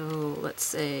 So let's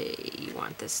say you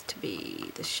want this to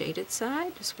be the shaded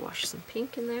side, just wash some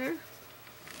pink in there.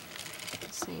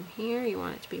 Same here, you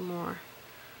want it to be more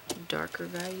darker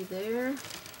value there.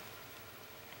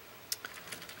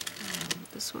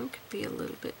 This one could be a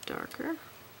little bit darker.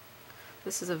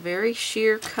 This is a very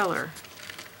sheer color.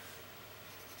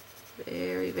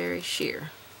 Very, very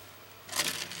sheer.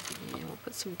 And we'll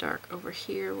put some dark over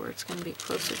here where it's going to be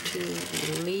closer to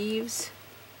the leaves.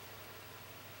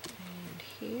 And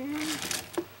here.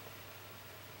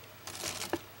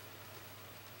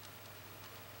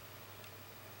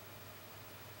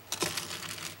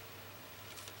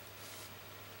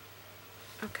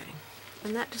 Okay,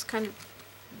 and that just kind of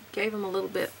gave them a little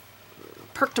bit,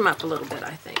 perked them up a little bit,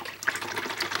 I think.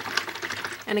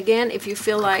 And again, if you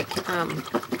feel like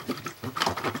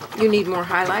you need more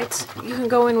highlights, you can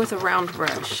go in with a round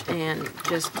brush and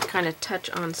just kind of touch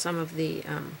on some of the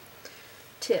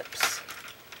tips.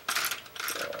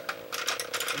 So,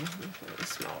 a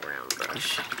small round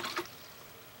brush.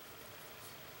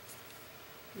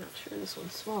 I'm not sure this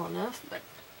one's small enough, but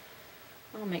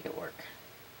I'll make it work.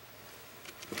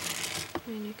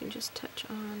 And you can just touch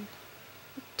on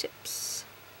the tips.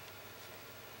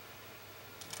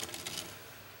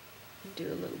 And do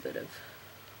a little bit of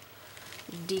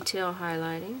detail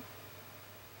highlighting.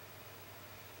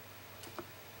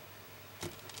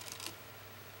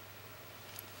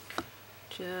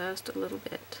 Just a little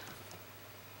bit.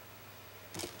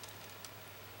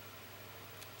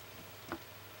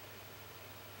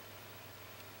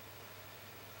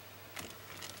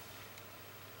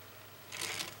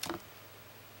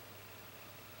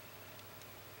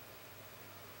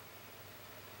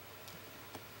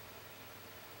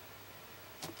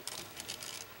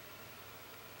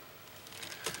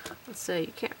 So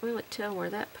you can't really tell where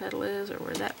that petal is or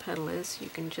where that petal is. You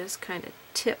can just kind of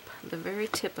tip the very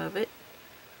tip of it.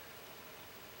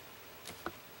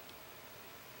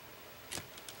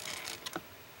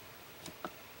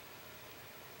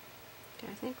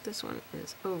 Okay, I think this one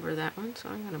is over that one, so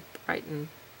I'm going to brighten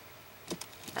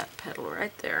that petal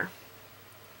right there.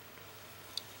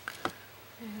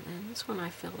 And then this one I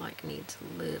feel like needs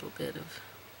a little bit of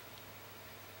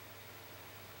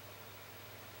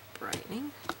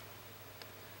brightening.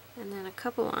 And then a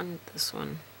couple on this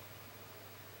one.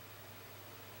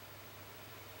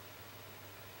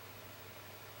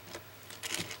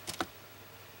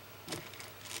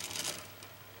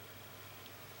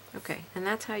 Okay, and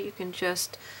that's how you can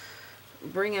just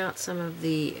bring out some of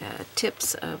the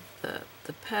tips of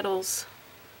the petals.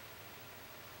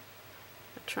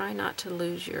 But try not to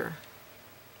lose your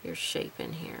shape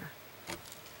in here.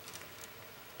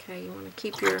 Okay, you want to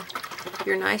keep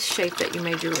your nice shape that you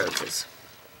made your roses.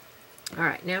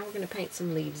 Alright, now we're going to paint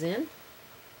some leaves in.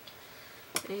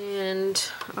 And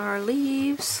our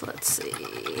leaves, let's see.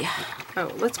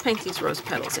 Oh, let's paint these rose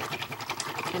petals in.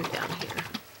 And down here.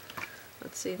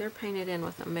 Let's see, they're painted in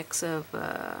with a mix of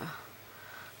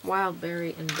wild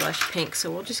berry and blush pink. So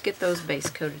we'll just get those base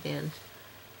coated in.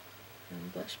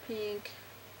 And blush pink,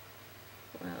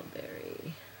 wild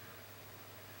berry.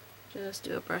 Just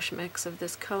do a brush mix of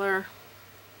this color.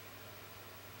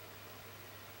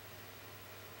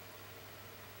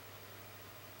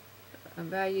 A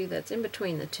value that's in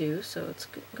between the two, so it's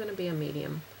going to be a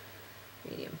medium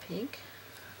pink.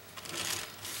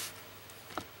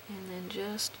 And then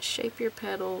just shape your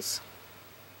petals.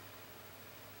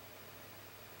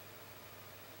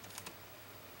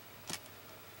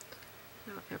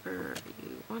 However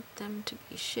you want them to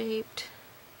be shaped.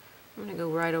 I'm going to go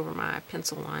right over my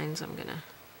pencil lines.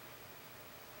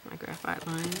 My graphite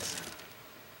lines.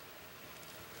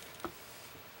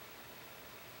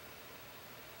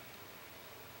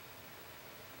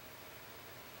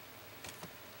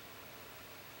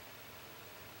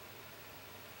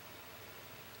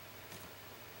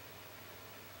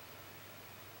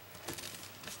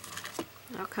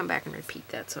 I'll come back and repeat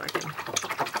that so I can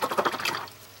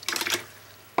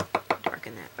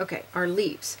darken that. Okay, our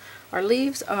leaves. Our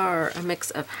leaves are a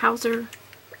mix of Hauser,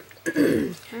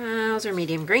 Hauser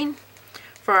medium green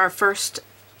for our first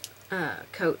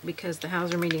coat, because the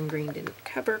Hauser medium green didn't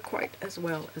cover quite as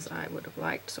well as I would have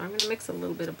liked. So I'm going to mix a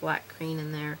little bit of black green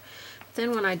in there.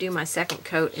 Then when I do my second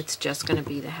coat, it's just going to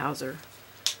be the Hauser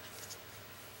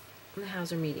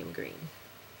medium green.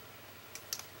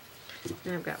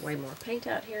 And I've got way more paint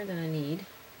out here than I need.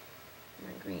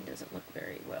 My green doesn't look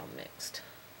very well mixed.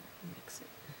 Mix it.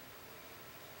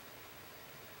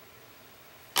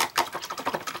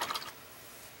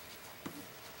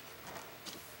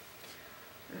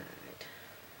 Alright.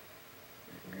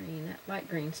 That green, that light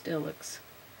green still looks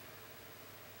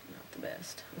not the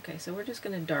best. Okay, so we're just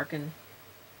going to darken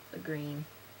the green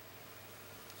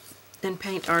and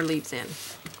paint our leaves in.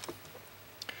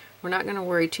 We're not going to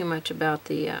worry too much about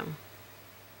the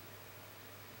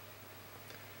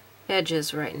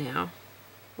edges right now.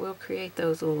 We'll create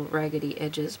those little raggedy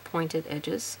edges, pointed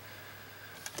edges,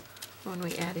 when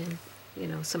we add in, you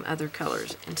know, some other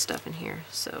colors and stuff in here.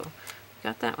 So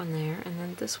got that one there, and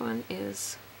then this one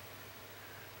is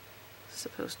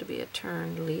supposed to be a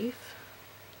turned leaf.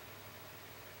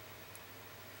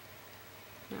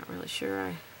 Not really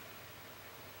sure.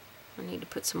 I need to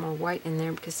put some more white in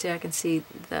there because, see, I can see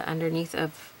the underneath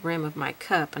of rim of my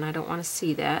cup, and I don't want to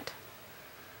see that.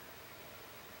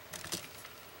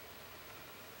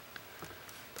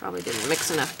 Probably didn't mix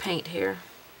enough paint here.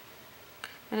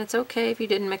 And it's okay if you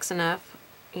didn't mix enough.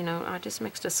 You know, I just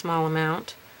mixed a small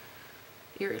amount.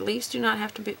 Your leaves do not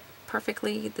have to be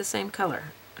perfectly the same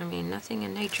color. I mean, nothing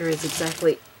in nature is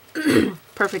exactly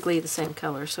perfectly the same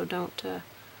color, so don't...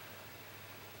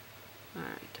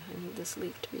 Alright, I need this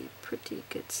leaf to be pretty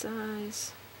good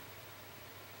size.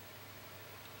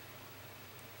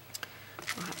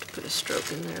 I'll have to put a stroke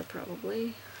in there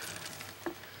probably.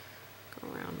 Go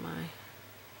around my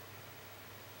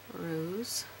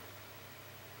rose.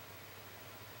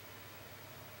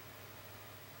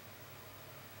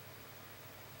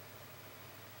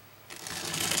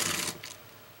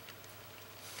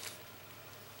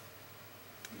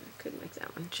 I could make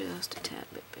that one just a tad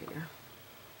bit bigger.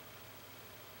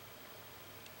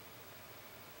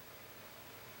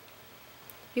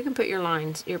 You can put your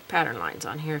lines, your pattern lines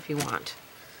on here if you want.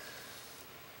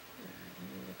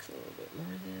 Mix a little bit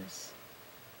more of this.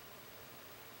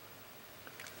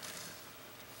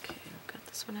 Okay, I've got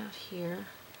this one out here.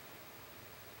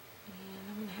 And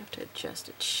I'm going to have to adjust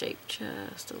its shape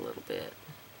just a little bit.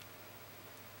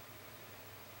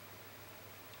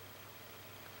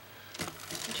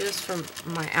 Just from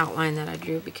my outline that I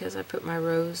drew, because I put my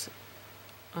rose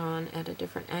on at a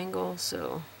different angle,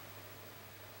 so...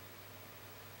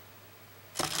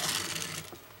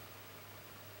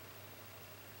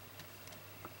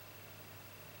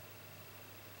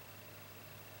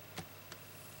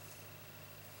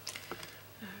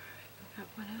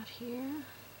 here.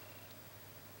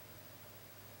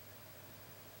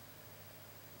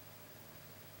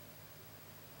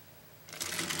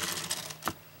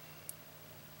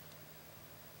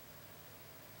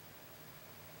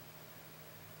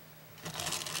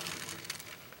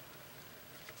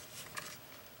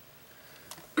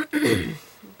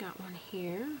 Got one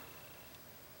here.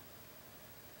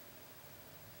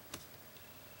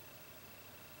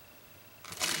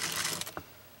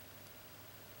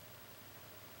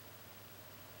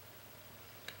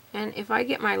 And if I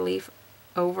get my leaf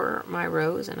over my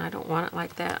rose and I don't want it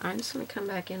like that, I'm just going to come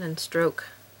back in and stroke,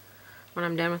 when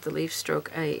I'm done with the leaf,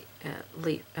 stroke a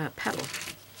petal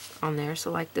on there.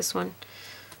 So like this one,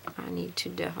 I need to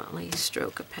definitely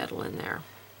stroke a petal in there.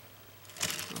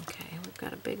 Okay, we've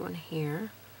got a big one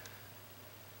here.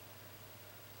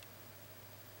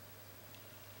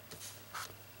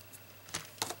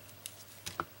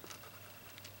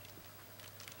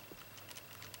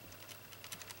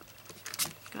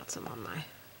 Got some on my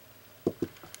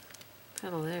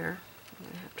petal there. I'm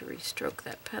going to have to re-stroke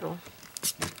that petal.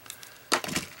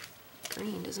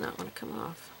 Green does not want to come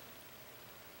off.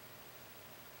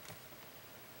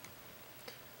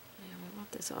 And we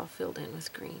want this all filled in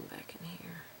with green back in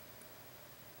here.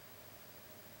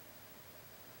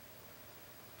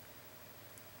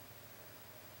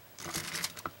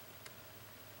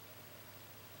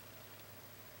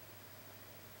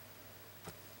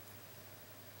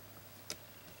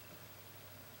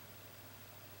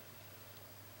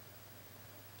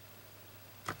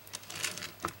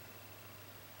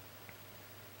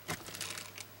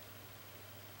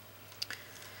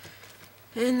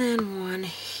 And then one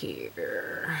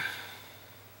here.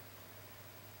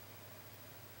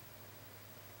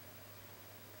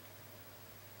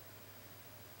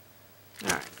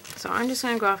 Alright, so I'm just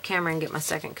going to go off camera and get my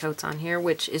second coats on here,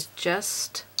 which is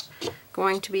just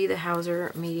going to be the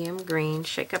Hauser medium green.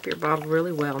 Shake up your bottle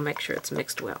really well, make sure it's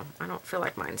mixed well. I don't feel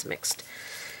like mine's mixed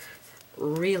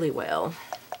really well.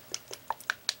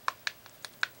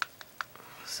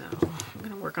 So I'm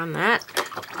going to work on that.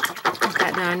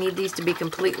 Okay, now I need these to be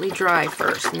completely dry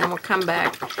first, and then we'll come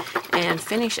back and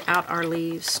finish out our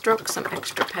leaves, stroke some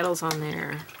extra petals on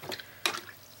there.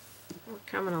 We're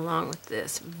coming along with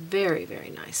this very, very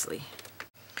nicely.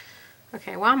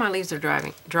 Okay, while my leaves are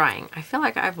drying, I feel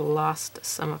like I've lost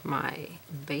some of my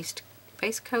base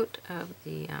coat of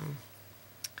the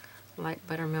light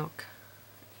buttermilk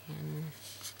in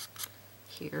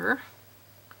here.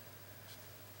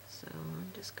 So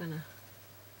I'm just going to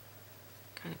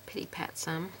kind of pity pat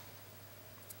some.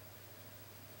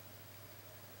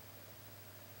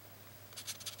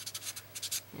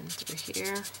 In through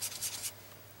here.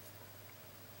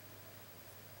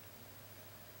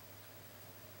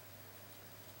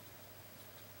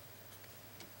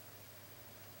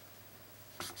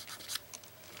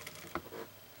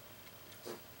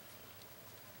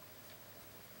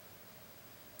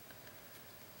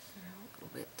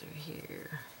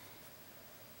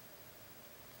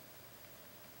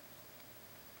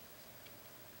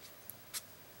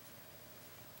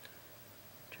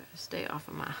 stay off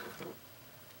of my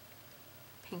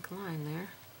pink line there.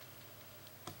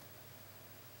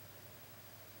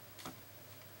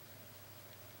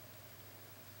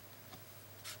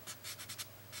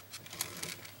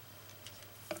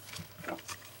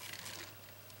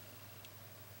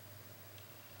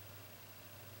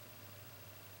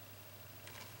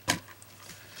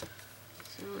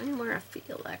 So anywhere I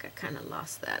feel like I kind of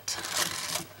lost that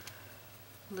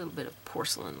little bit of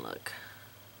porcelain look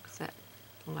with that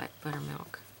light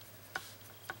buttermilk,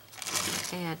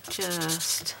 add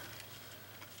just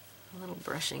a little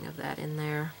brushing of that in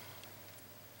there.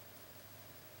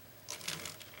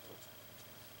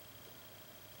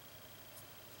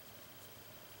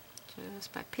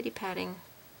 Just by pity-patting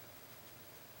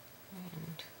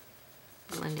and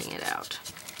blending it out.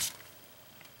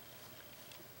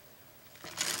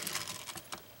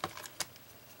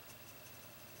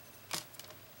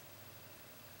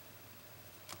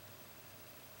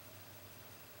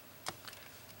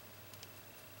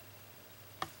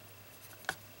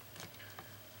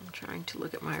 I'm trying to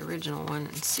look at my original one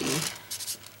and see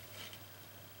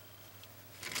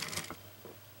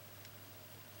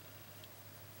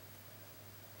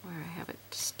where I have it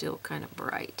still kind of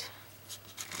bright.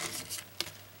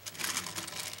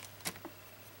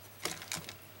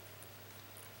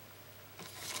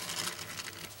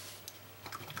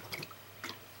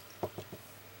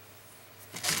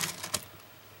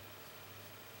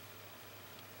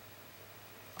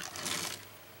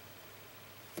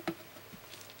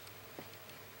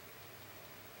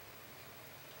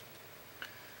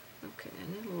 Okay,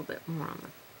 I need a little bit more on the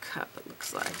cup, it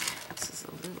looks like. This is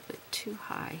a little bit too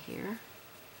high here.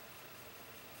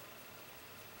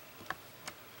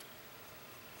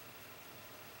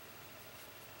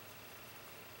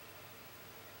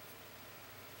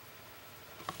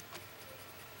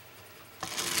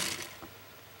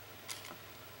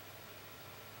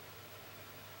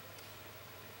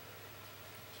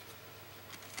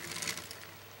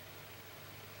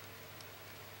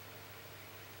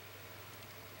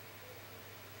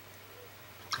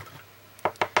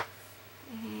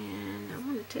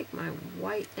 Take my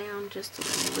white down just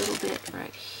a little bit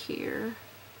right here.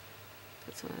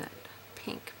 Put some of that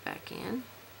pink back in.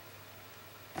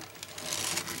 I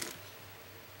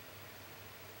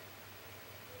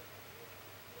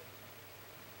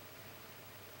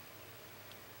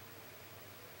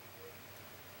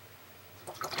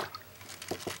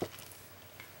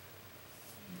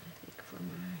think for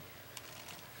my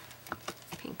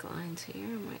pink lines here,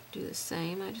 I might do the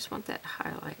same. I just want that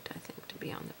highlight, I think, to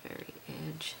be on the very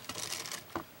edge.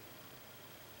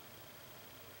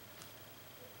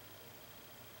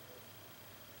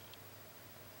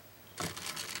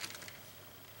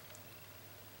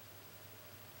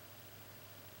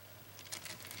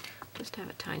 Just have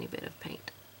a tiny bit of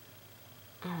paint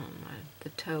on the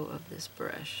toe of this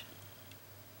brush.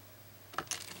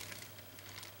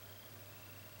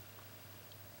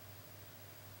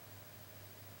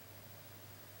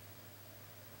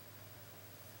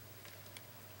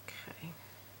 Okay.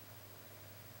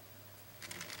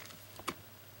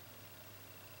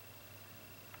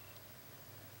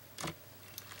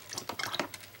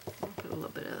 I'll put a little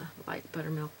bit of light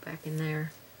buttermilk back in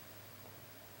there.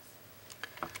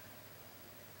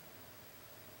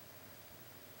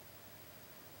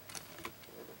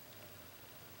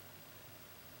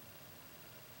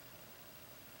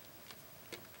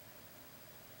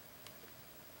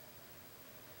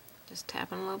 Just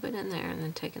tapping a little bit in there and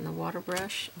then taking the water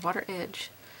edge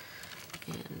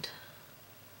and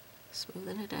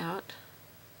smoothing it out.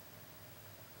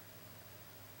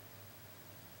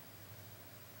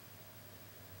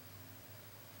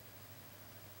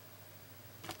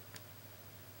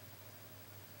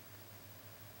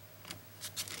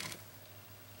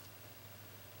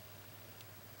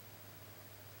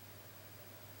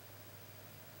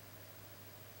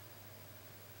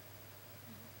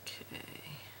 Okay.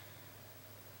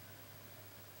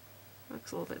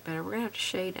 Looks a little bit better. We're going to have to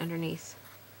shade underneath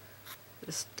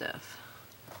this stuff.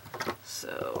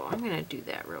 So I'm going to do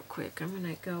that real quick. I'm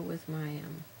going to go with my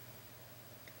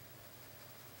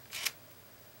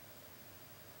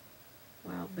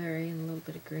wild berry and a little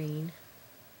bit of green.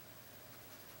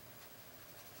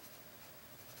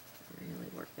 Really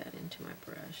work that into my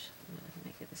brush. I'm going to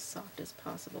make it as soft as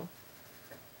possible.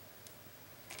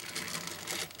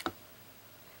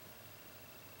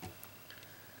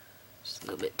 Just a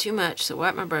little bit too much, so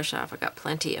wipe my brush off. I got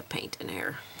plenty of paint in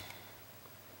here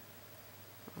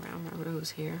around my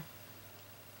rose here.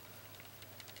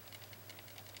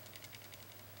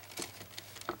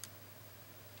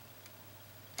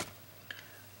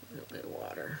 A little bit of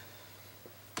water.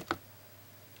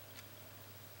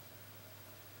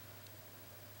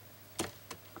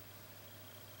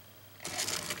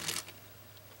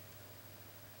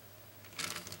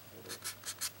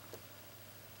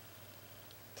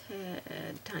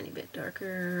 tiny bit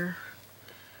darker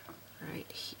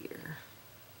right here.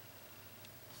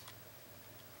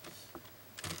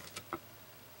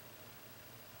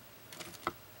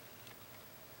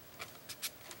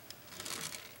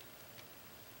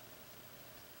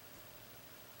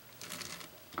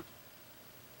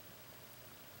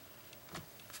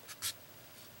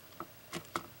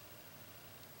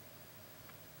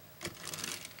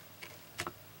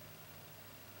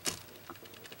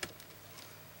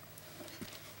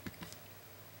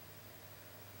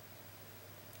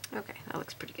 Okay, that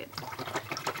looks pretty good.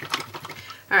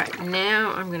 Alright,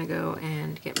 now I'm going to go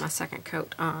and get my second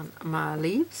coat on my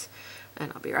leaves,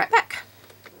 and I'll be right back.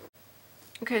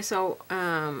 Okay, so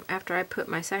after I put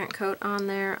my second coat on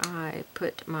there, I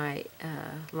put my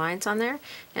lines on there,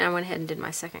 and I went ahead and did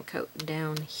my second coat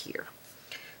down here.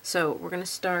 So we're going to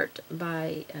start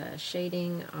by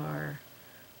shading our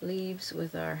leaves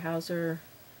with our Hauser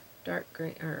dark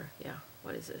green, or yeah,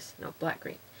 what is this? No, black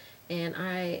green. And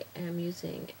I am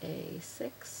using a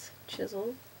 6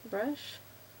 chisel brush.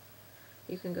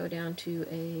 You can go down to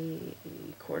a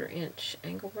 1/4 inch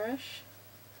angle brush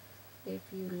if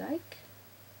you like.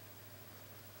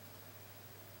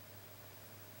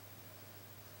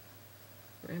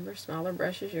 Remember, smaller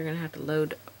brushes you're going to have to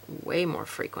load way more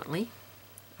frequently.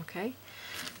 Okay,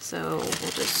 so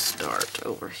we'll just start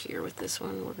over here with this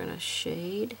one. We're going to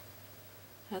shade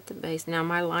at the base. Now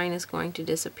my line is going to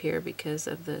disappear because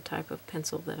of the type of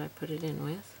pencil that I put it in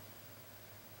with.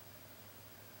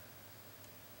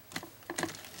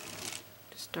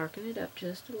 Just darken it up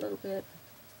just a little bit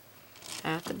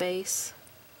at the base.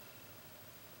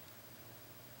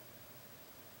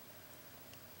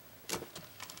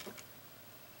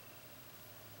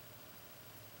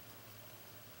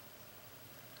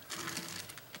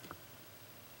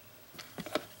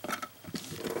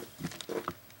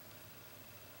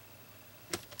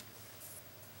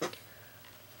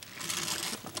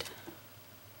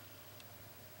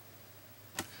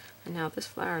 And now this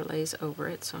flower lays over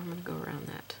it, so I'm going to go around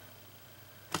that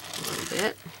a little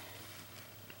bit.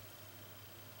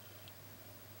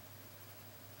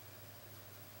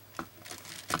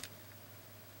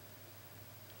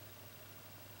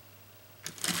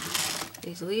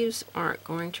 These leaves aren't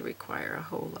going to require a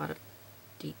whole lot of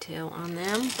detail on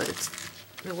them, but it's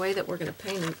the way that we're going to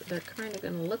paint them, they're kind of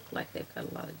going to look like they've got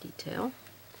a lot of detail.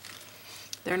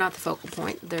 They're not the focal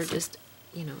point, they're just,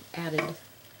 you know, added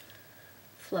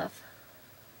fluff.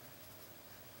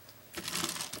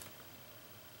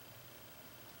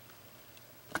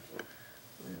 A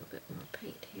little bit more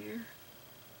paint here.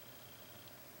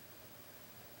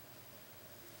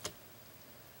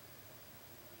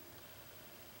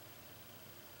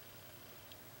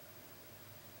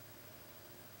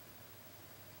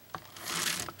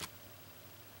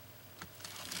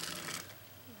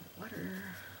 Water,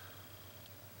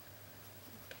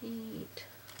 paint.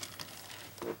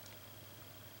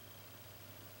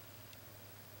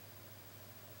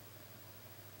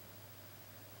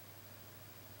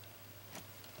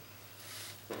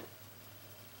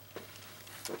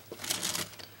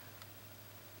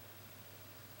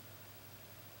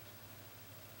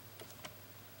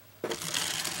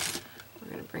 We're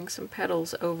going to bring some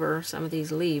petals over some of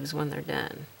these leaves when they're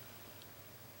done.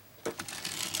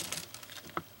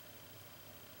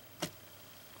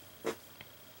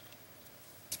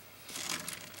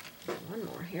 One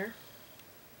more here.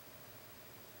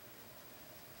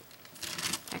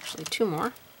 Actually, 2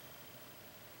 more.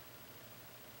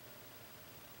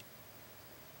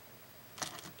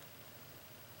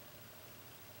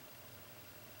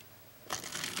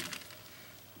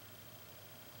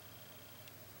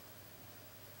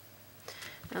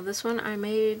 Now this one I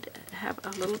made have a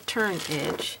little turned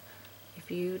edge. If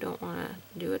you don't want to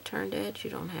do a turned edge, you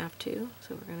don't have to.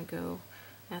 So we're going to go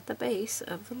at the base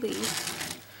of the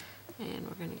leaf, and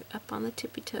we're going to get up on the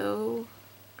tippy toe,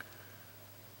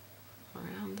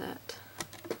 around that,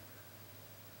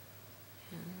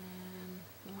 and then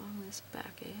along this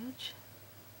back edge.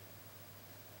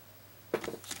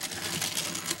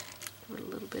 With a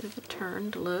little bit of a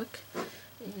turned look.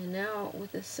 And now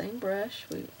with the same brush,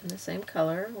 in the same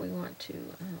color, we want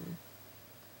to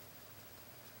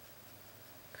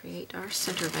create our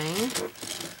center vein.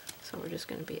 So we're just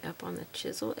going to be up on the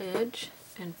chisel edge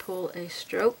and pull a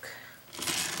stroke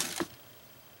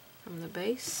from the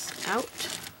base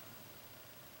out.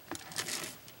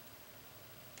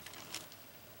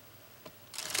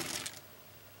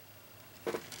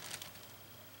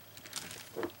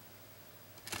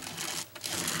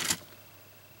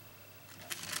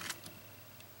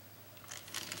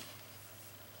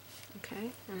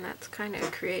 Okay, and that's kind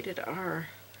of created our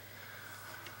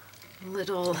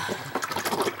little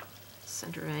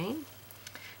center vein.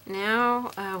 Now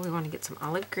we want to get some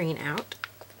olive green out,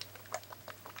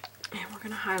 and we're going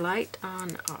to highlight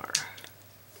on our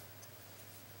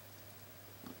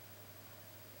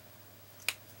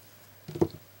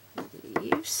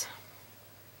leaves.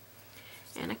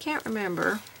 And I can't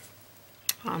remember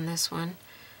on this one.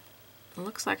 It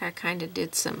looks like I kind of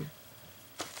did some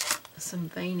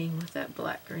veining with that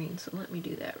black green, so let me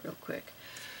do that real quick.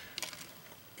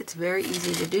 It's very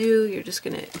easy to do. You're just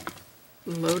going to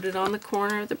load it on the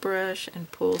corner of the brush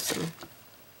and pull some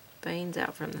veins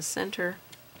out from the center.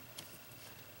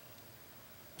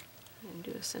 And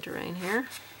do a center vein here.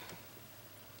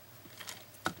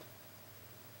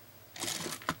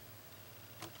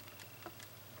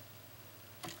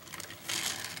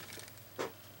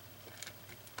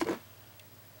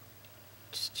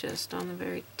 Just on the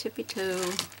very tippy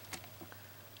toe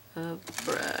of the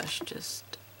brush, just,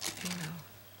 you know,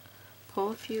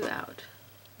 pull a few out.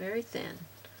 Very thin.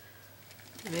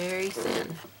 Very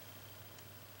thin.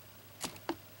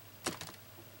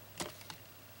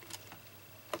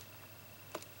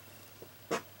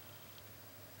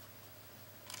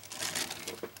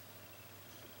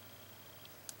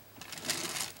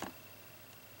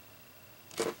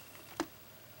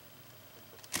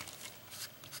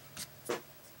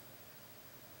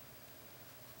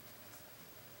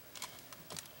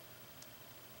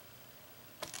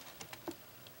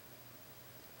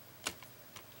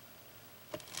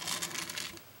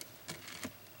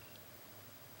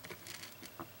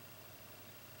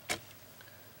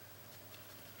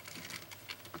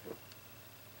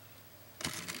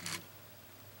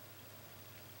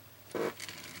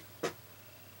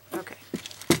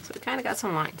 Kind of got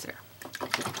some lines there.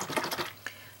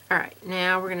 Alright,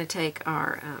 now we're going to take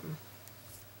our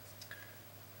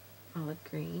olive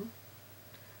green,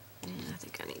 and I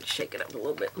think I need to shake it up a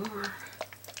little bit more.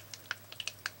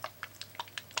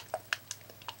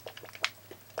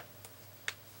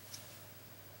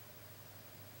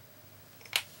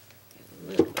 Get a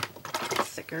little bit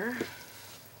thicker.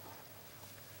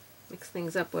 Mix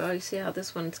things up well. You see how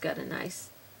this one's got a nice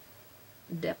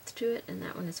depth to it, and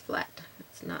that one is flat.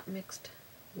 It's not mixed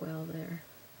well there.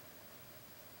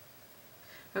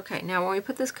 Okay, now when we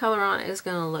put this color on, it's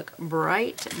going to look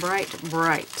bright, bright,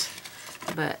 bright,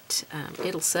 but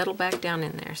it'll settle back down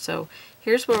in there. So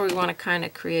here's where we want to kind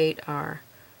of create our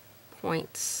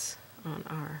points on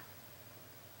our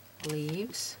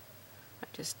leaves by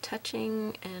just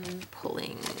touching and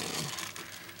pulling,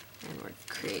 and we're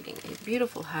creating a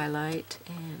beautiful highlight,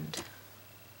 and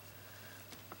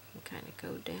kind of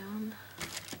go down,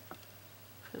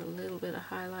 put a little bit of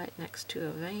highlight next to a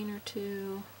vein or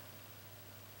two,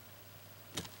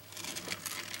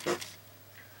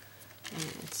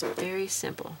 and it's very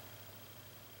simple.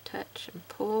 Touch and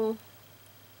pull,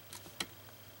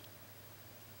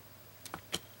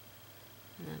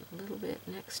 and then a little bit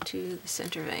next to the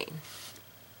center vein.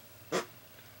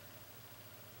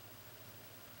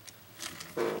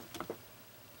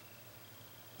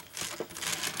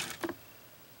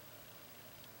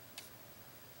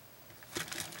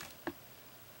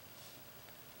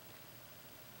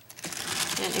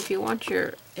 And if you want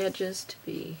your edges to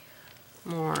be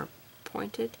more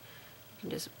pointed, you can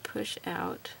just push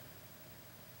out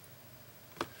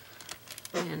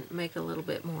and make a little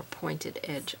bit more pointed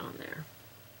edge on there.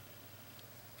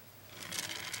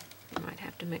 You might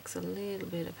have to mix a little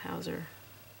bit of Hauser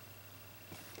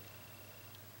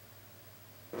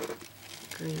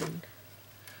green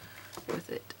with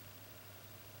it.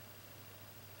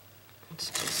 It's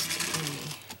just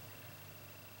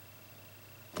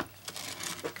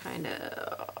a kind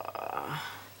of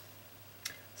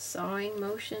sawing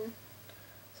motion.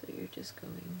 So you're just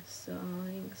going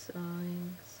sawing,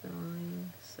 sawing,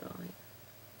 sawing, sawing,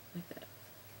 like that.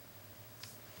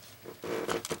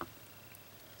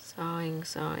 Sawing,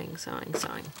 sawing, sawing,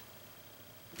 sawing.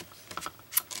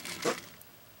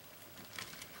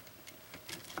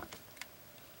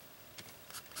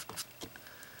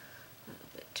 A little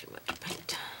bit too much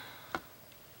paint.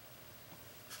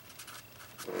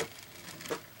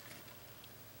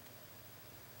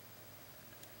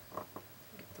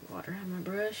 Get the water on my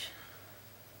brush.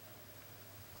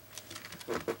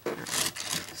 Alright,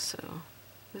 so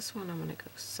this one I'm going to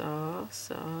go saw,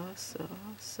 saw, saw,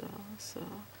 saw, saw.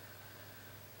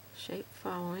 Shape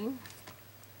following.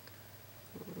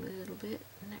 A little bit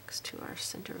next to our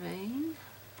center vein.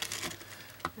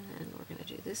 And then we're going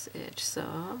to do this edge.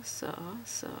 Saw, saw,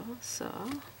 saw, saw.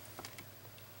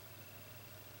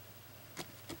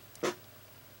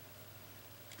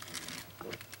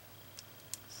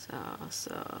 Saw,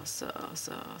 saw, saw,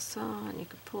 saw, saw. And you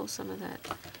can pull some of that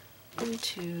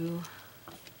into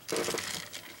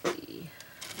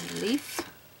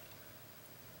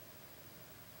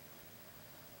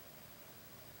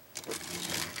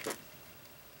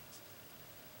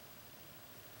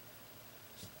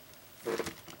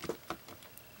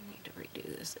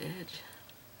edge.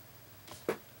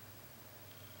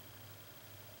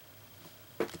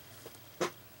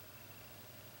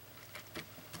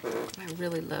 I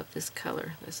really love this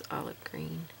color, this olive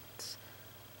green. It's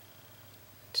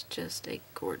just a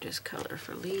gorgeous color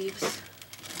for leaves.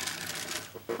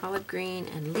 Olive green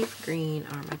and leaf green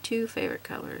are my two favorite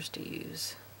colors to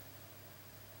use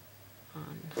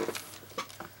on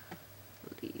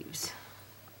leaves.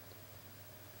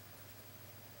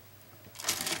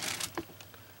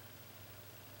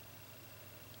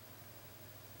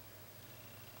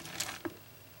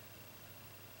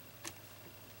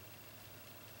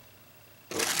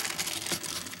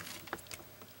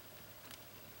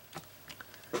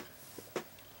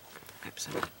 Wipe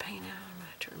some of that paint out. I'm going to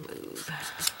have to remove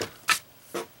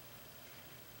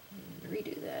and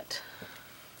redo that.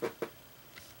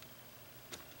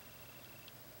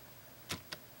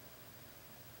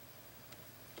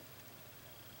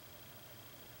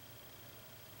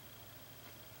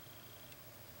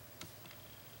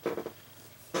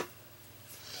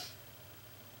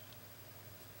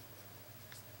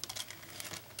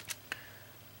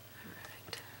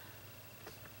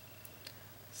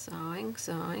 Sawing,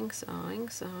 sawing, sawing,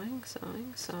 sawing,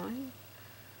 sawing, sawing,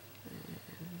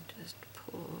 and just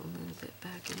pull a little bit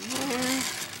back in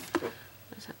there.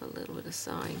 Let's have a little bit of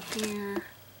sawing here,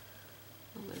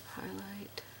 a little bit of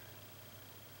highlight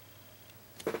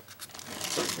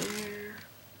there,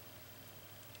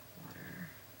 water.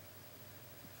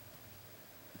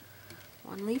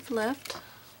 One leaf left.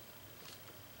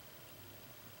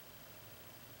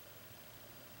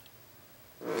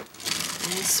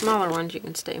 These smaller ones you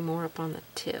can stay more up on the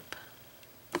tip.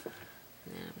 And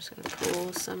then I'm just going to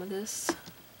pull some of this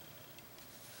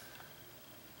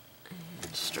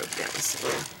and stroke down the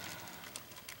center.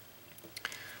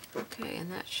 Okay, and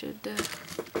that should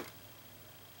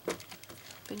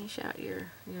finish out your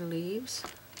leaves.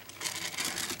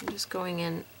 I'm just going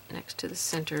in next to the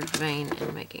center vein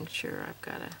and making sure I've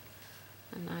got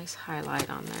a nice highlight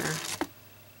on there.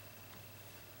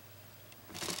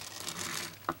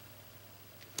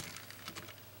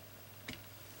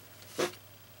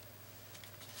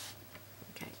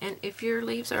 And if your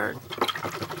leaves are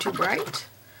too bright,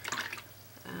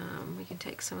 we can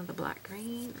take some of the black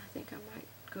green. I think I might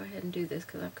go ahead and do this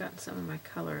because I've gotten some of my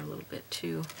color a little bit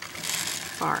too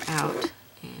far out,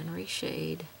 and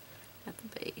reshade at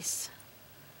the base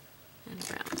and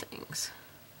around things.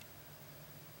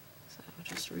 So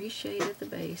just reshade at the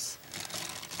base.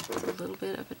 It's a little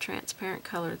bit of a transparent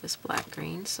color, this black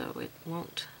green, so it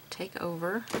won't take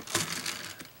over.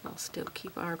 I'll still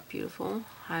keep our beautiful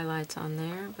highlights on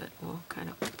there, but we'll kind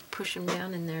of push them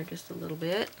down in there just a little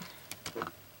bit.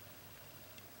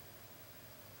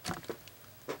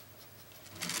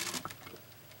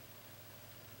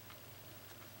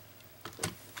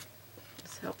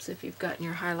 This helps if you've gotten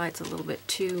your highlights a little bit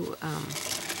too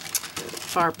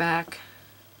far back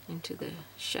into the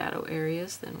shadow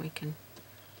areas, then we can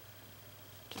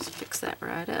just fix that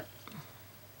right up.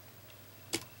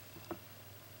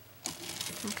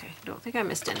 Okay, don't think I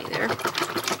missed any there.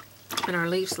 And our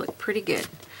leaves look pretty good.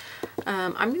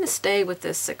 I'm going to stay with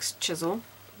this 6 chisel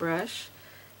brush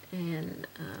and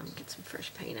get some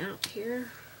fresh paint out here.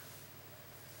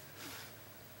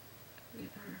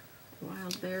 Get our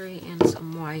wild berry and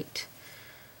some white.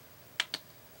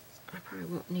 I probably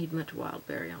won't need much wild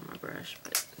berry on my brush,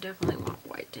 but definitely want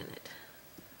white in it.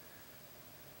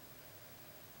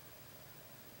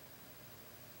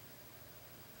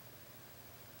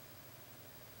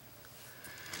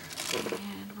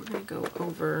 And we're going to go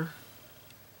over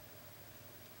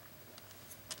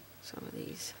some of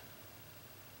these.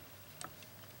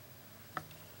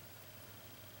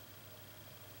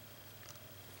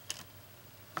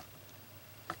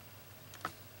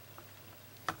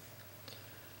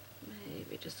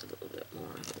 Maybe just a little bit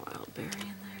more of the wild berry in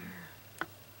there.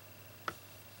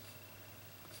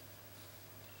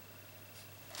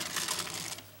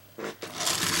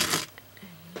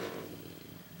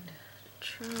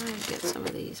 Try and get some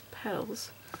of these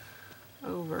petals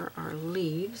over our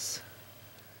leaves.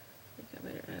 I think I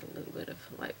better add a little bit of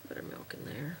light buttermilk in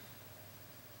there.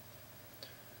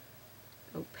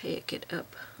 Opaque it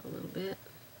up a little bit.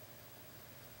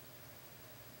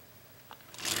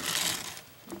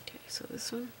 Okay, so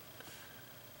this one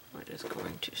we're just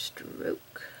going to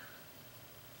stroke.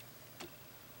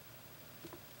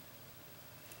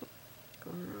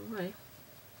 Going the wrong way.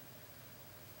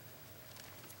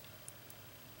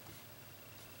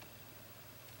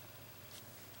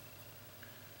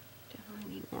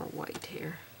 Definitely need more white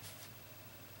here.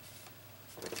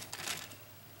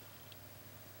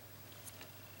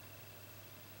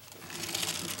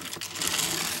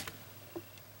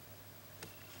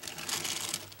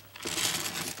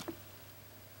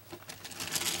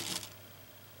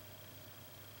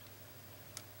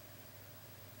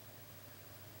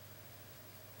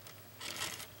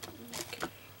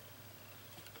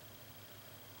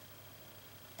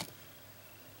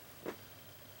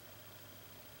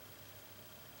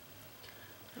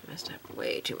 must have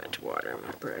way too much water on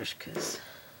my brush because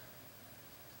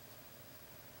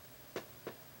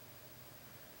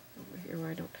over here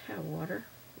where I don't have water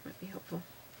might be helpful.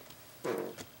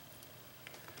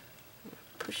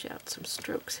 Push out some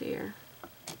strokes here.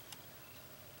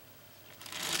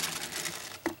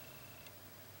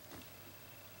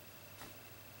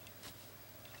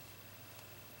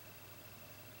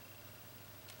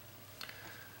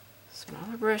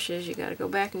 Smaller brushes, you gotta go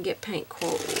back and get paint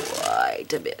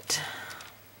quite a bit.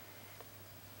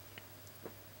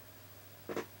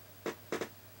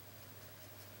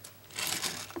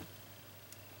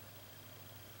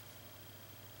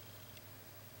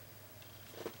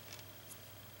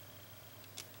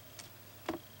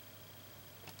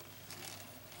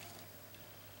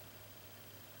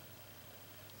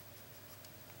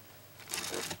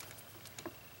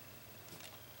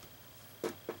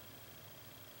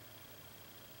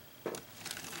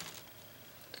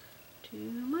 Too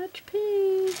much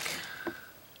pink.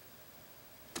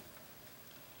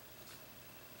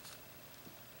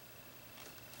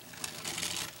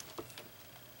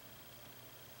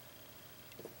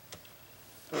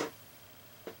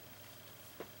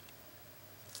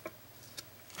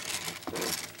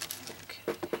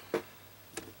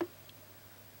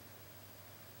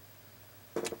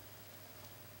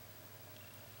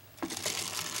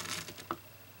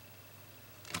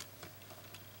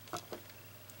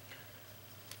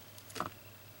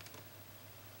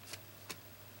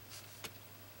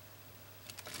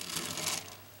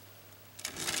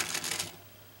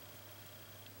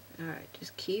 Alright,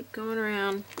 just keep going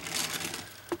around,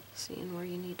 seeing where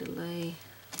you need to lay.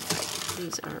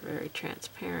 These are very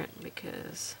transparent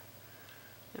because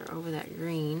they're over that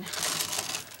green.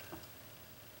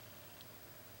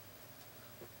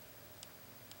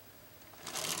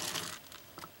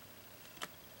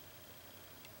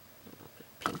 A little bit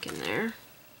of pink in there.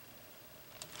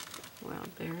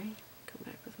 Wild berry. Come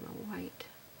back with my white.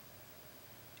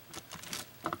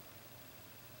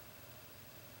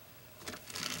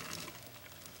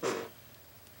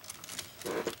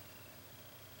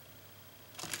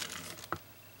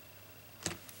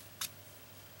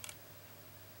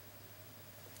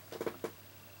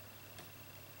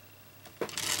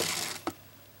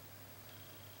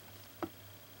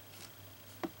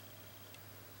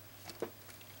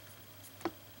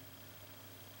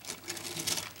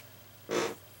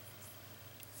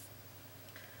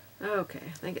 Okay,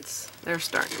 I think they're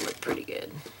starting to look pretty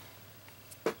good.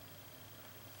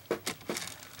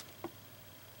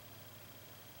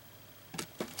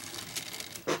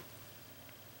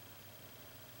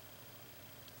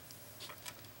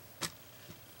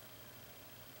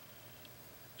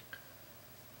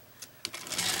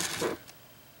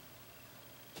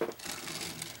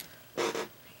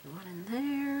 One in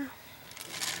there.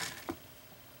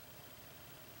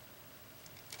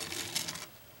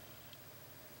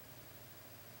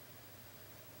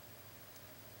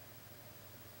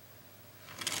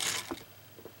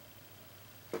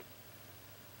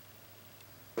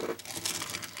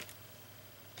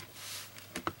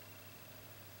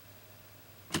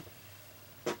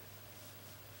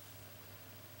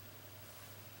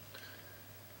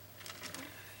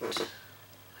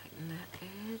 Lighten that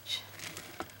edge.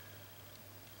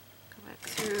 Go back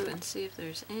through and see if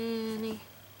there's any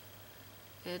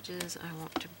edges I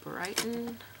want to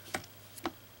brighten.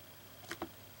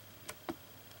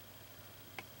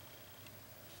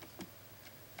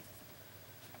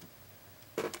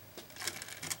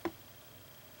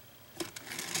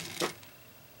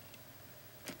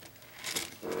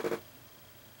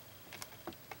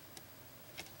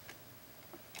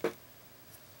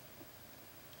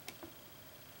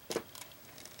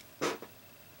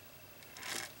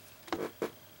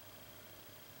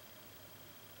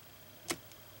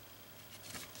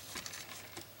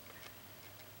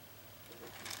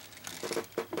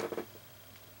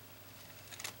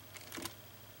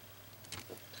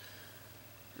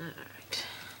 Alright,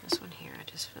 this one here, I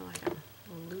just feel like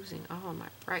I'm losing all my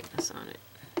brightness on it.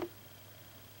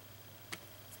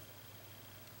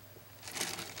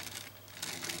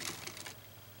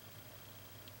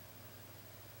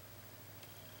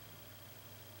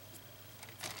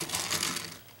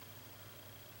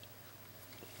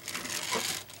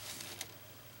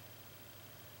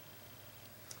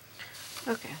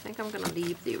 Okay, I think I'm going to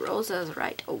leave the roses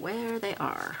right where they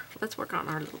are. Let's work on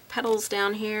our little petals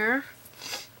down here.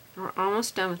 We're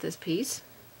almost done with this piece.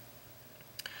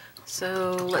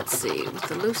 So let's see, with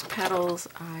the loose petals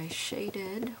I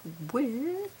shaded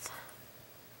with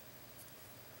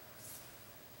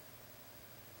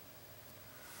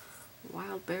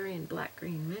wild berry and black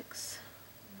green mix.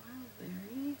 Wild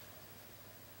berry.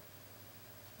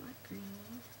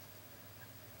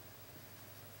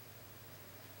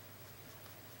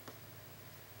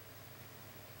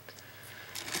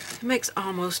 It makes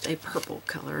almost a purple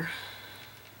color.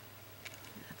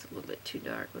 That's a little bit too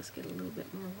dark. Let's get a little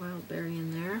bit more wild berry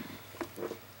in there.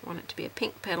 I want it to be a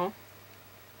pink petal.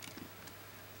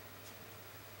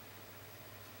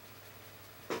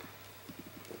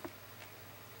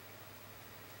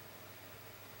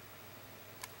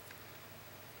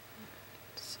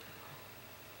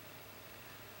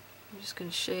 I'm just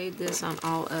going to shade this on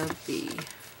all of the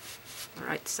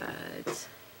right sides.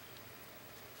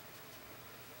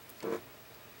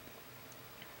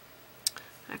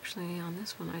 Actually, on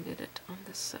this one I did it on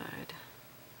this side.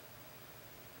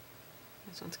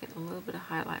 This one's getting a little bit of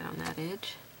highlight on that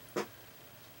edge.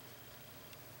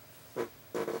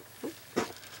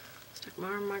 Stuck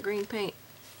my green paint.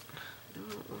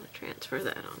 Don't want to transfer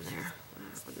that on there.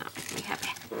 That would not make me happy.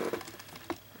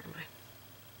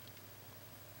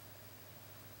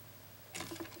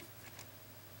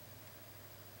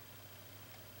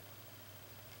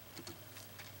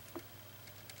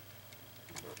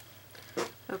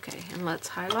 Okay, and let's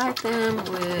highlight them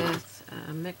with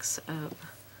a mix of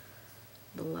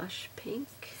blush pink,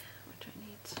 which I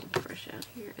need some fresh out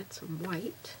here, and some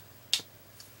white.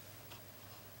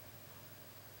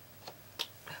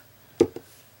 Blush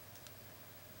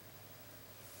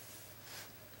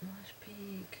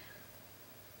pink,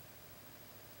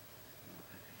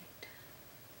 white.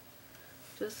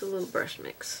 Just a little brush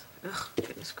mix. Oh,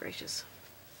 goodness gracious.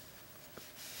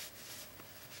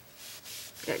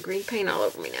 Got green paint all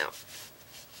over me now.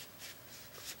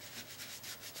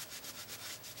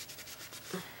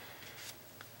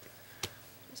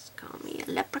 Just call me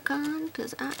a leprechaun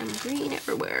because I am green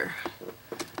everywhere.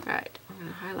 Alright, I'm going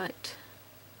to highlight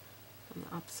on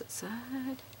the opposite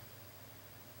side.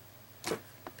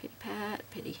 Pity pat,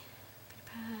 pity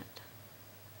pat.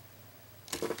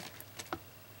 A little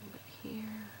bit here.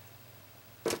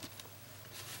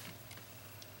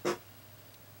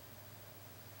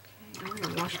 I'm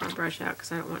going to wash my brush out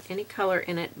because I don't want any color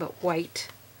in it but white.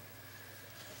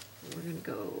 And we're going to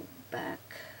go back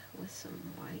with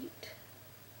some white.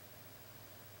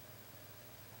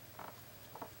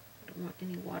 I don't want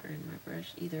any water in my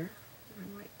brush either. My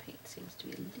white paint seems to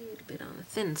be a little bit on the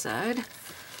thin side.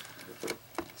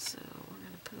 So we're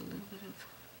going to put a little bit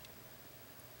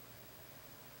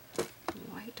of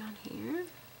white on here.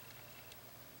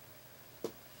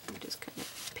 I'm just kind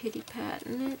of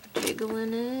pity-patting it,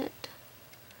 jiggling it.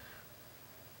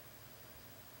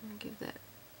 I'm going to give that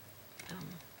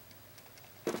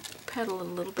petal a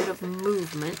little bit of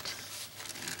movement.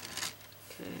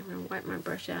 Okay, I'm going to wipe my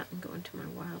brush out and go into my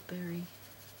wild berry.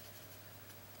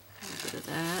 A little bit of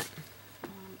that.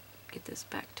 Get this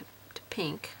back to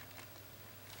pink.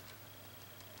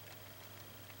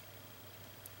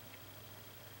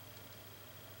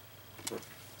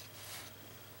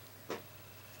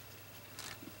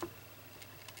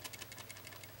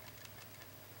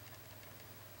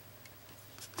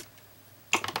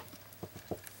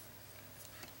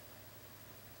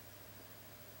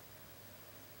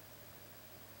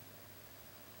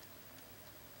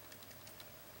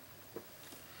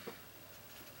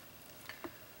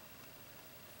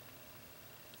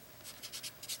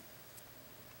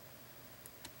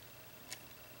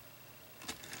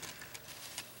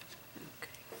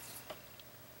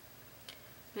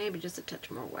 Maybe just a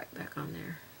touch more white back on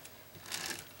there.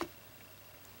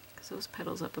 Because those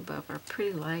petals up above are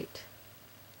pretty light.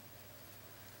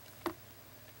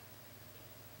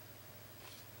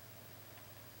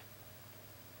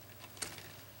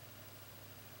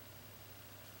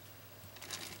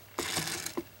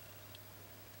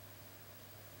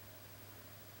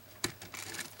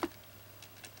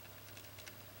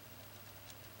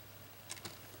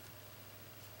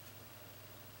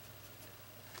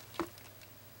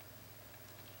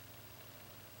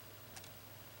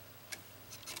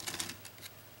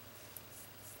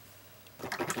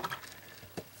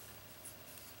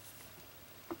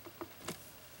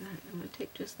 I'm going to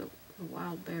take just the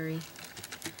wild berry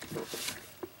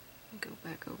and go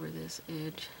back over this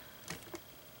edge.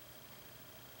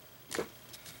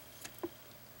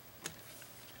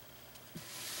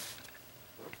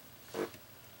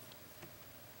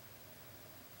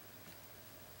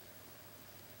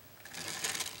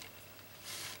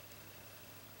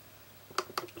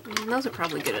 And those are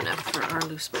probably good enough for our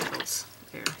loose petals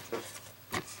there.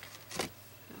 Okay,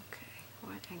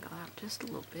 wide angle out just a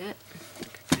little bit. You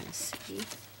can kind of see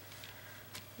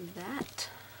that.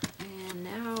 And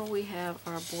now we have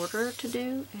our border to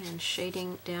do and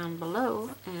shading down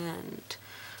below, and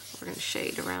we're going to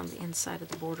shade around the inside of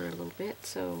the border a little bit.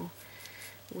 So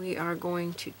we are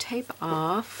going to tape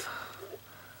off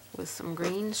with some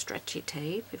green stretchy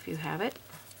tape if you have it.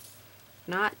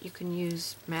 not, you can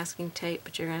use masking tape,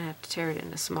 but you're going to have to tear it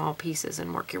into small pieces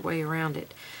and work your way around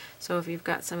it. So if you've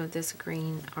got some of this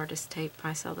green artist tape,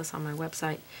 I sell this on my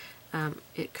website,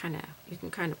 you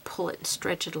can kind of pull it and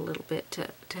stretch it a little bit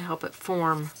to help it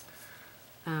form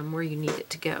where you need it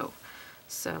to go.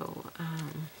 So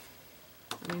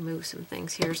let me move some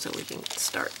things here so we can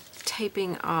start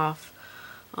taping off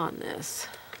on this.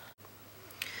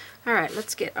 Alright,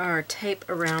 let's get our tape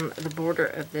around the border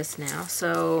of this now.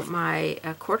 So my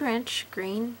 1/4 inch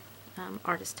green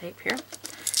artist tape here,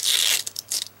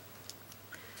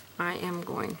 I am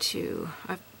going to,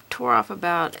 I've tore off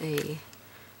about a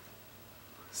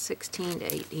 16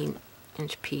 to 18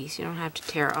 inch piece. You don't have to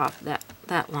tear off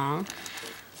that long.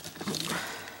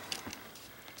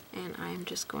 And I'm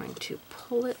just going to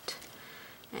pull it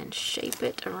and shape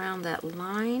it around that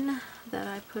line that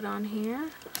I put on here.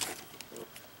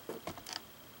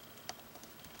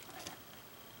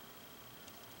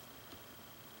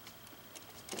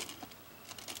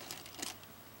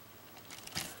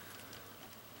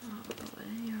 All the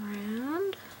way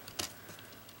around.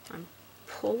 I'm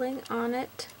pulling on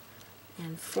it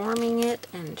and forming it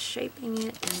and shaping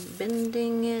it and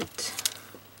bending it.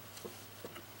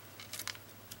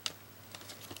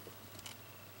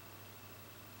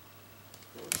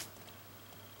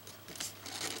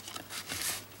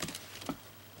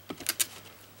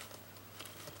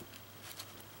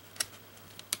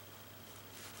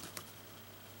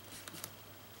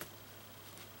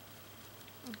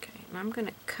 I'm going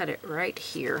to cut it right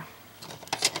here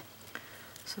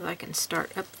so that I can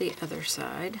start up the other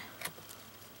side.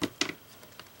 I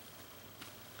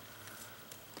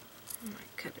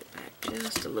might cut it back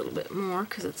just a little bit more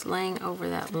because it's laying over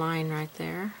that line right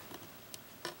there.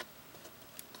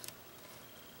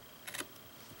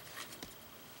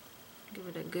 Give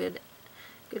it a good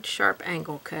sharp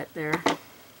angle cut there.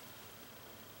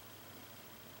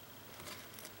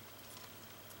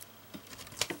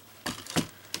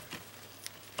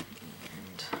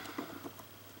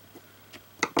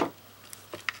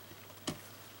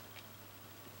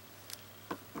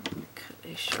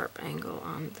 Sharp angle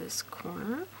on this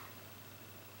corner.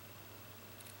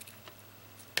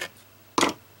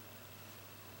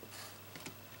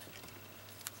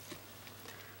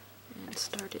 And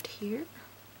start it here.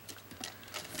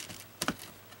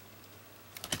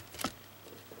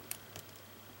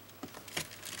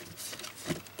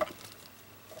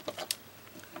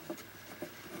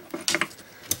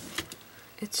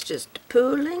 It's just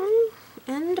pulling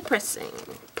and pressing.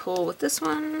 Pull with this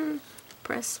one,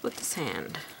 press with this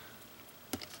hand.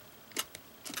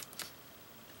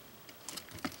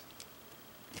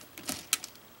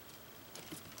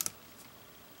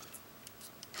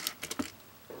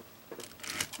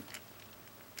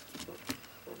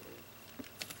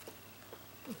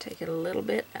 Take it a little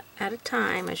bit at a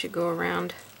time as you go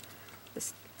around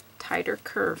this tighter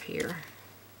curve here.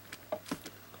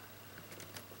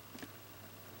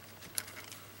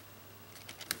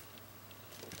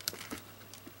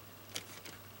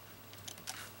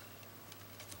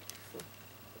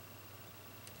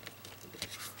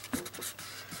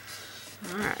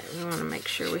 Alright, we want to make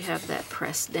sure we have that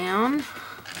pressed down.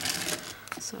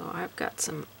 So I've got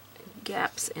some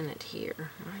gaps in it here.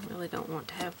 I really don't want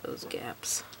to have those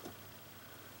gaps.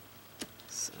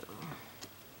 So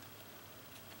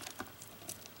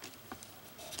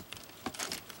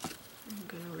I'm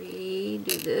going to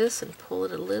redo this and pull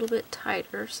it a little bit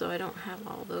tighter so I don't have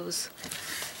all those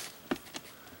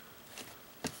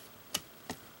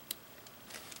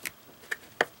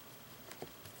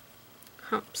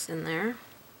humps in there.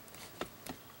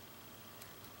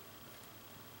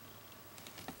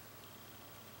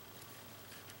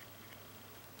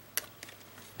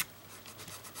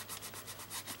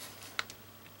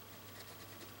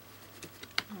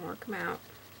 I'll work them out.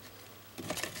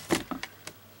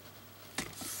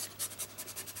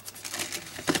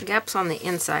 Gaps on the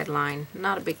inside line,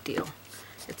 not a big deal.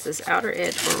 It's this outer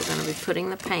edge where we're going to be putting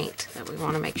the paint that we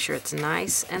want to make sure it's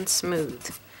nice and smooth.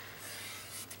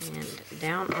 And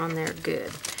down on there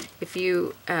good. If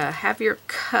you have your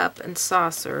cup and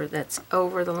saucer that's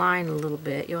over the line a little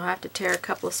bit, you'll have to tear a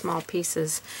couple of small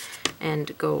pieces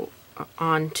and go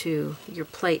onto your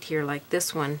plate here. Like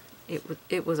this one,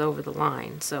 it was over the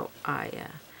line, so I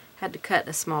had to cut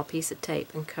a small piece of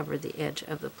tape and cover the edge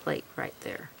of the plate right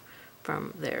there,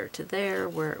 from there to there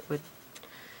where it would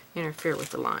interfere with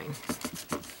the line.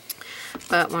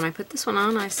 But when I put this one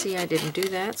on, I see I didn't do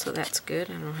that, so that's good.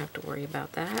 I don't have to worry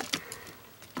about that.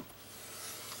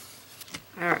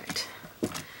 Alright.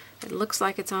 It looks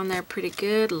like it's on there pretty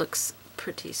good. Looks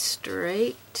pretty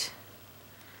straight.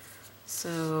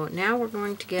 So now we're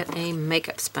going to get a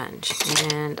makeup sponge,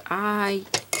 and I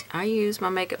use my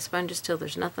makeup sponges till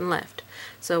there's nothing left.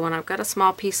 So when I've got a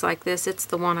small piece like this, it's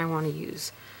the one I want to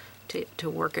use to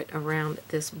work it around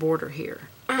this border here.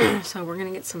 So we're going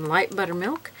to get some light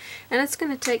buttermilk, and it's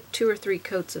going to take 2 or 3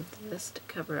 coats of this to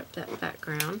cover up that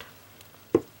background.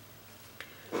 And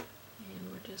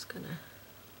we're just going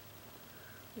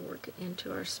to work it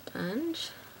into our sponge.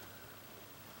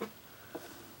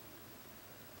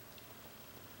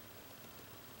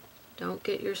 Don't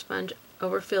get your sponge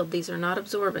overfilled. These are not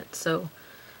absorbent, so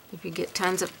if you get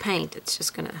tons of paint, it's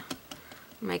just going to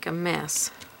make a mess.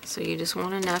 So you just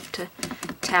want enough to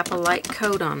tap a light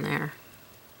coat on there.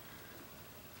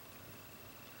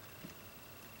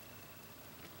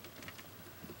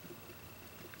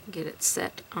 Get it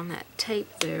set on that tape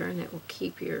there, and it will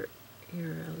keep your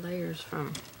layers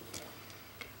from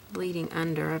bleeding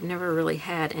under. I've never really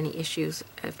had any issues,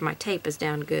 if my tape is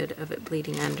down good, of it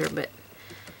bleeding under, but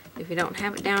if you don't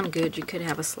have it down good, you could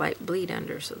have a slight bleed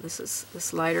under. So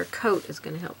this lighter coat is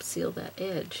going to help seal that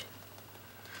edge.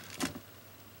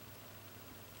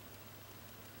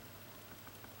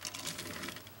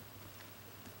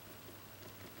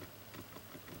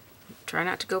 Try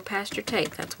not to go past your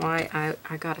tape. That's why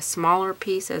I got a smaller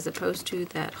piece as opposed to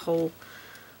that whole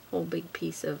big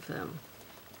piece of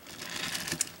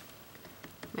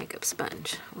makeup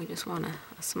sponge. We just want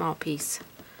a small piece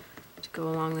to go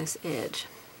along this edge.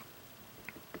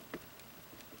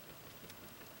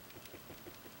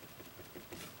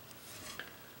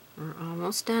 We're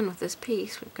almost done with this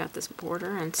piece. We've got this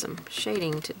border and some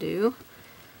shading to do,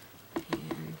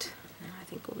 and I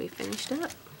think we'll be finished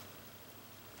up.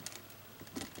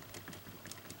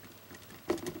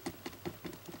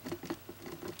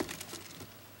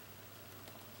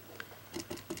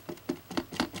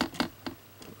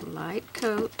 Light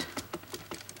coat.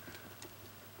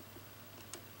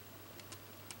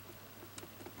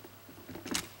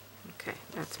 Okay,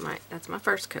 that's my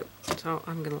first coat. So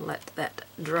I'm going to let that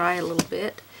dry a little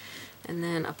bit and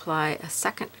then apply a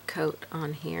second coat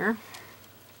on here,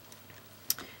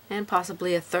 and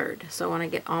possibly a third. So when I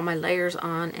get all my layers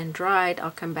on and dried, I'll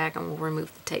come back and we'll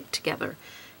remove the tape together,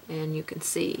 and you can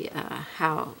see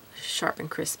how sharp and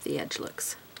crisp the edge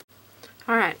looks.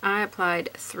 Alright, I applied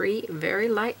 3 very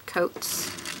light coats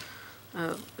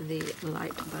of the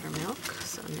light buttermilk.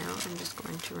 So now I'm just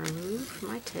going to remove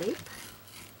my tape.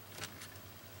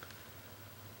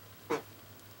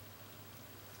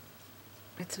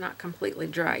 It's not completely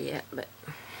dry yet, but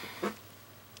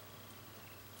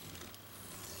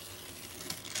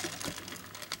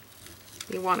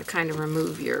you want to kind of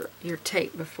remove your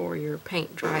tape before your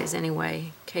paint dries anyway,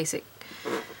 in case it,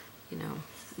 you know,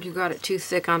 you got it too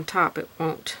thick on top, it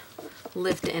won't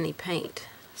lift any paint.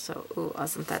 So, ooh,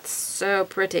 wasn't that so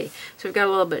pretty? So we've got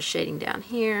a little bit of shading down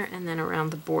here and then around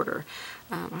the border.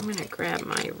 I'm going to grab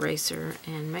my eraser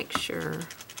and make sure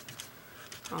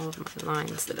all of my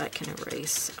lines that I can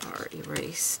erase are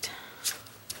erased.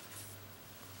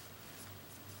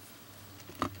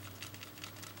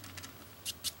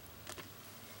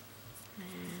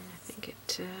 And I think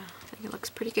it looks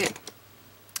pretty good.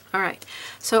 Alright,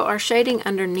 so our shading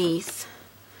underneath,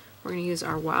 we're going to use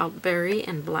our wild berry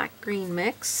and black green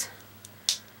mix.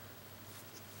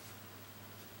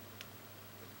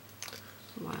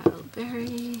 Wild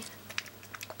berry.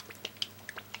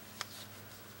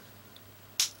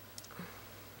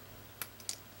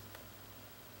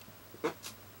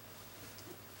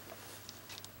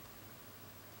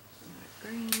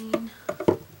 Green.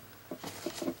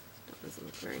 Still doesn't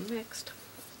look very mixed.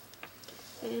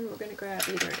 And we're going to grab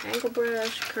either an angle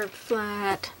brush, curved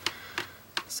flat,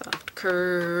 soft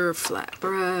curve, flat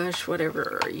brush,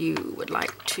 whatever you would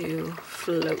like to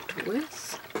float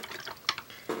with.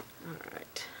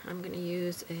 Alright, I'm going to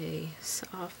use a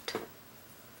soft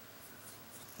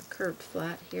curved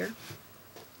flat here.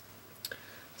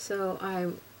 So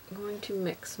I'm going to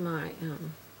mix my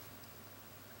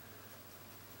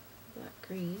black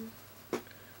green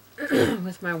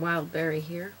with my wild berry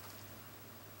here.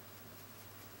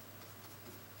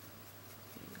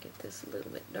 And get this a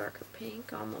little bit darker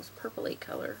pink, almost purpley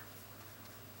color.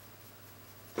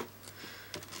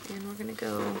 And we're going to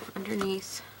go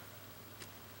underneath.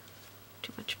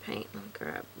 Too much paint. Let me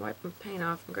wipe my paint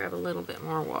off and grab a little bit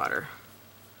more water.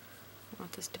 I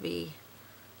want this to be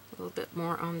a little bit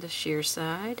more on the sheer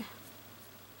side.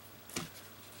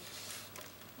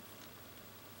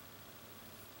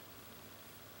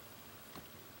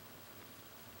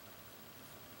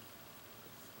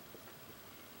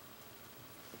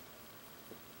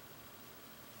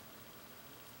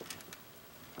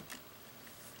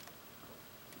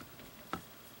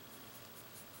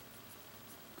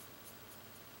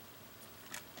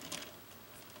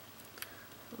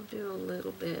 We'll do a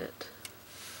little bit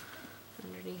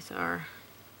underneath our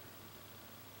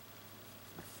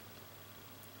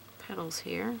petals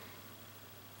here.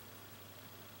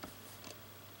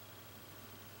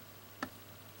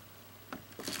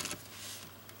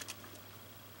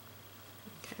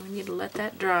 Okay, we need to let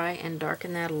that dry and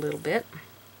darken that a little bit.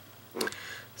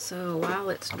 So while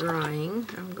it's drying,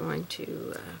 I'm going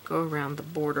to go around the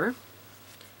border,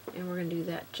 and we're going to do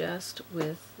that just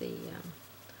with the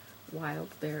wild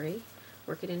berry.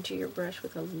 Work it into your brush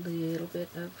with a little bit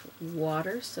of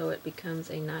water so it becomes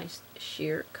a nice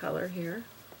sheer color here.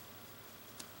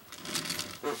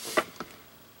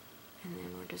 And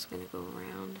then we're just going to go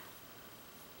around,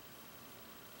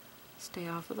 stay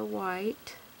off of the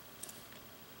white.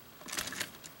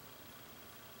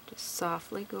 Just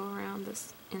softly go around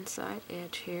this inside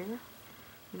edge here.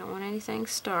 We don't want anything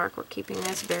stark. We're keeping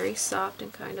this very soft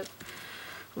and kind of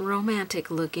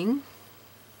romantic looking.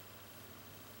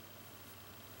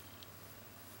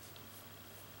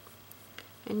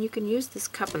 And you can use this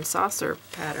cup and saucer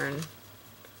pattern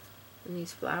and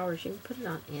these flowers. You can put it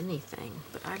on anything,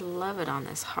 but I love it on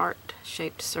this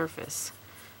heart-shaped surface.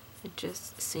 It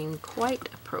just seemed quite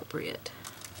appropriate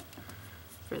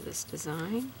for this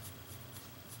design.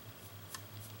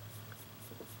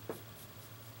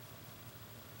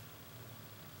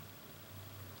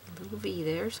 A little V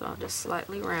there, so I'll just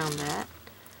slightly round that.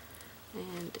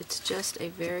 And it's just a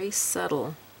very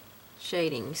subtle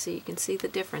shading. So you can see the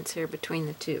difference here between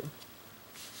the two.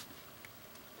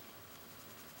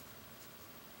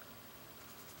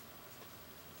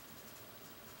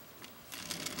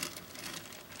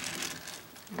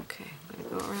 Okay, I'm going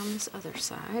to go around this other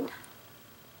side.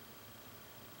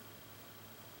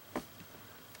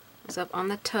 It's up on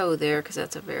the toe there because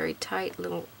that's a very tight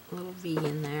little V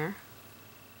in there.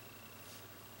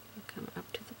 Come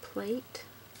up to the plate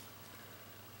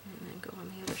and then go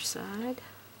on the other side.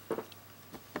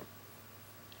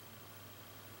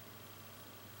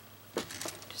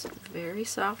 Just very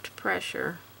soft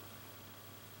pressure.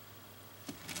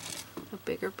 A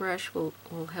bigger brush will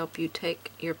help you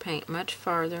take your paint much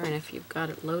farther, and if you've got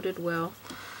it loaded well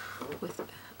with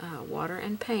water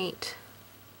and paint,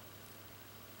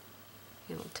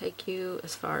 it'll take you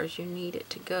as far as you need it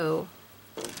to go,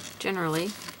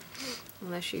 generally,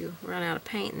 unless you run out of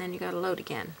paint and then you got to load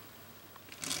again.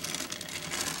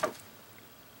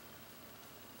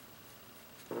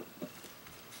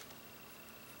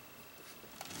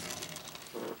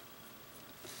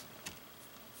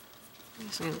 I'm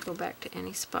just going to go back to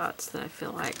any spots that I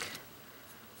feel like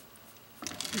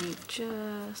need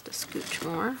just a scooch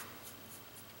more.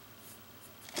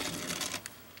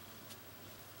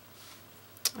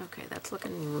 Okay, that's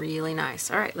looking really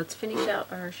nice. Alright, let's finish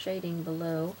out our shading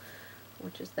below,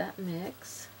 which is that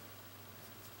mix.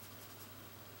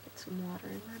 Get some water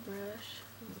in my brush.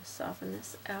 I'm going to soften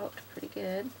this out pretty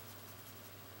good.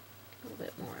 A little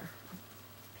bit more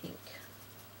pink.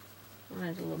 I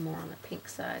wanted a little more on the pink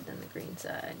side than the green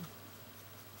side.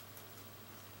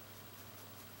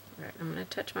 Alright, I'm going to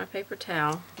touch my paper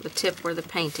towel, the tip where the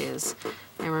paint is,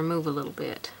 and remove a little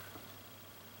bit.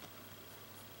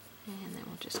 And then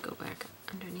we'll just go back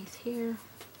underneath here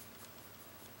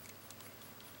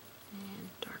and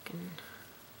darken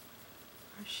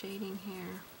our shading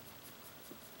here.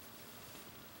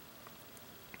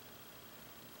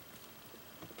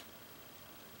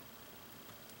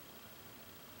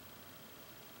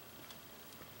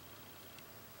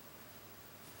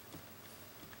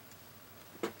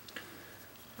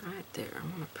 Right there, I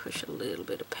want to push a little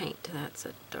bit of paint to that's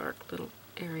a dark little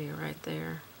area right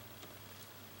there.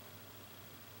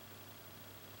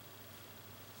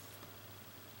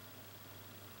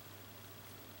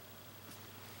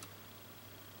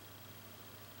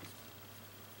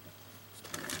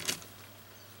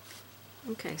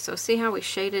 Okay, so see how we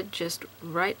shaded just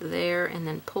right there and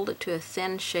then pulled it to a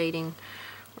thin shading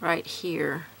right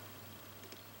here.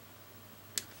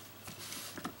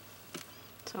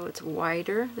 So it's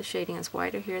wider, the shading is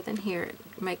wider here than here.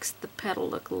 It makes the petal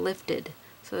look lifted,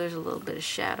 so there's a little bit of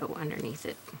shadow underneath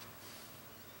it.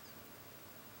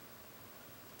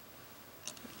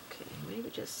 Okay, maybe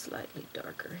just slightly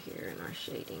darker here in our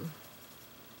shading.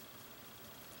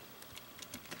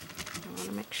 I want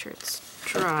to make sure it's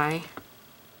dry.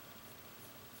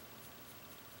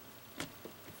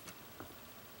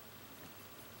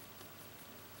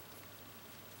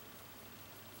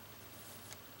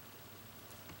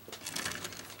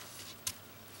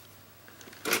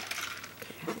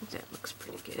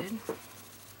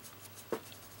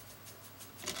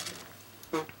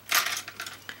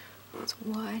 Let's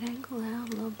wide angle out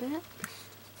a little bit.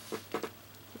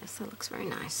 Yes, that looks very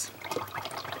nice.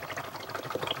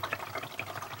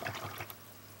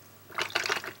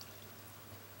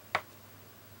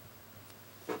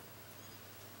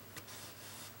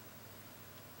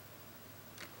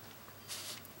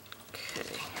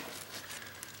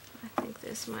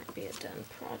 this might be a done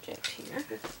project here.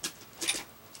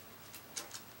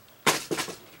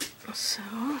 So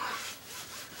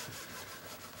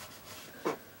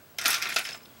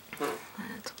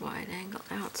let's wide angle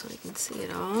out so we can see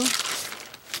it all. Get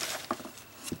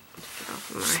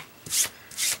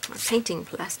off my painting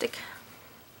plastic.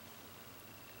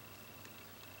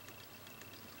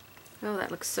 Oh, that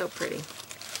looks so pretty.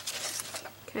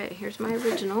 Okay, here's my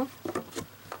original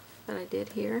that I did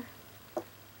here,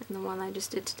 and the one I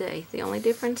just did today. The only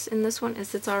difference in this one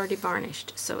is it's already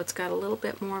varnished, so it's got a little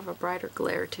bit more of a brighter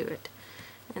glare to it.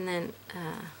 And then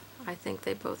I think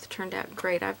they both turned out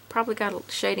great. I've probably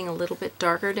got shading a little bit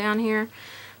darker down here,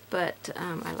 but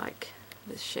I like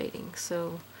this shading,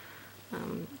 so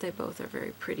they both are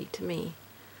very pretty to me.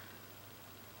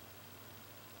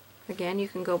 Again, you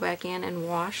can go back in and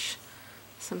wash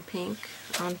some pink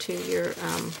onto your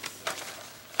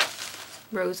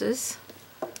roses,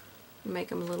 make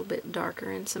them a little bit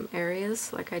darker in some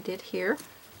areas like I did here.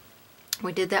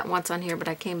 We did that once on here, but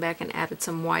I came back and added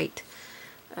some white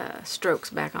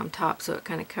strokes back on top, so it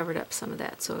kind of covered up some of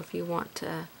that. So if you want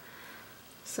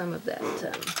some of that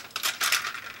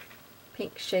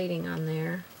pink shading on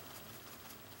there,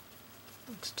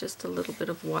 it's just a little bit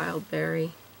of wild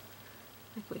berry.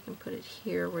 I think we can put it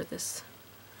here where this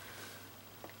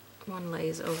one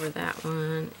lays over that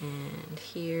one, and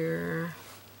here,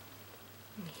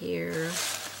 and here.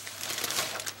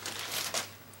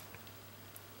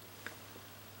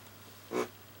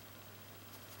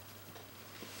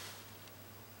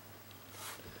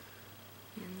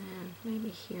 And then maybe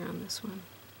here on this one,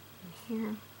 and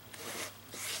here.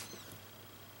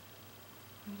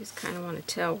 I just kind of want to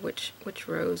tell which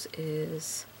rose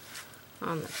is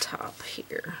on the top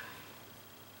here.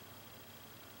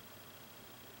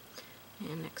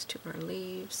 And next to our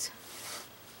leaves.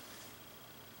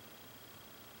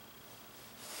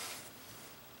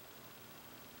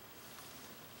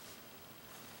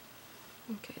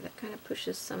 Okay, that kind of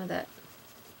pushes some of that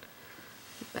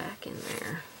back in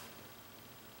there.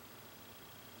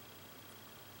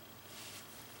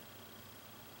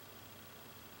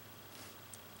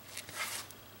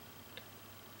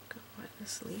 Go by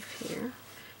this leaf here.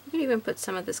 You can even put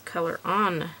some of this color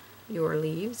on your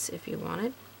leaves if you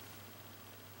wanted.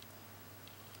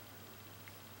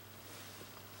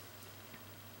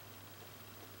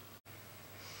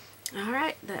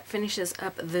 Alright, that finishes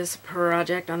up this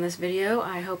project on this video.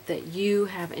 I hope that you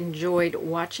have enjoyed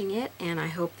watching it, and I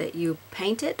hope that you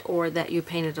paint it or that you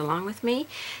paint it along with me.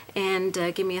 And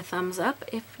give me a thumbs up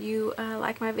if you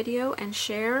like my video, and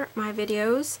share my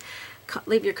videos.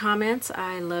 Leave your comments.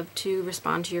 I love to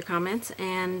respond to your comments,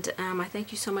 and I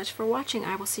thank you so much for watching.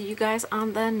 I will see you guys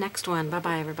on the next one. Bye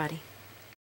bye, everybody.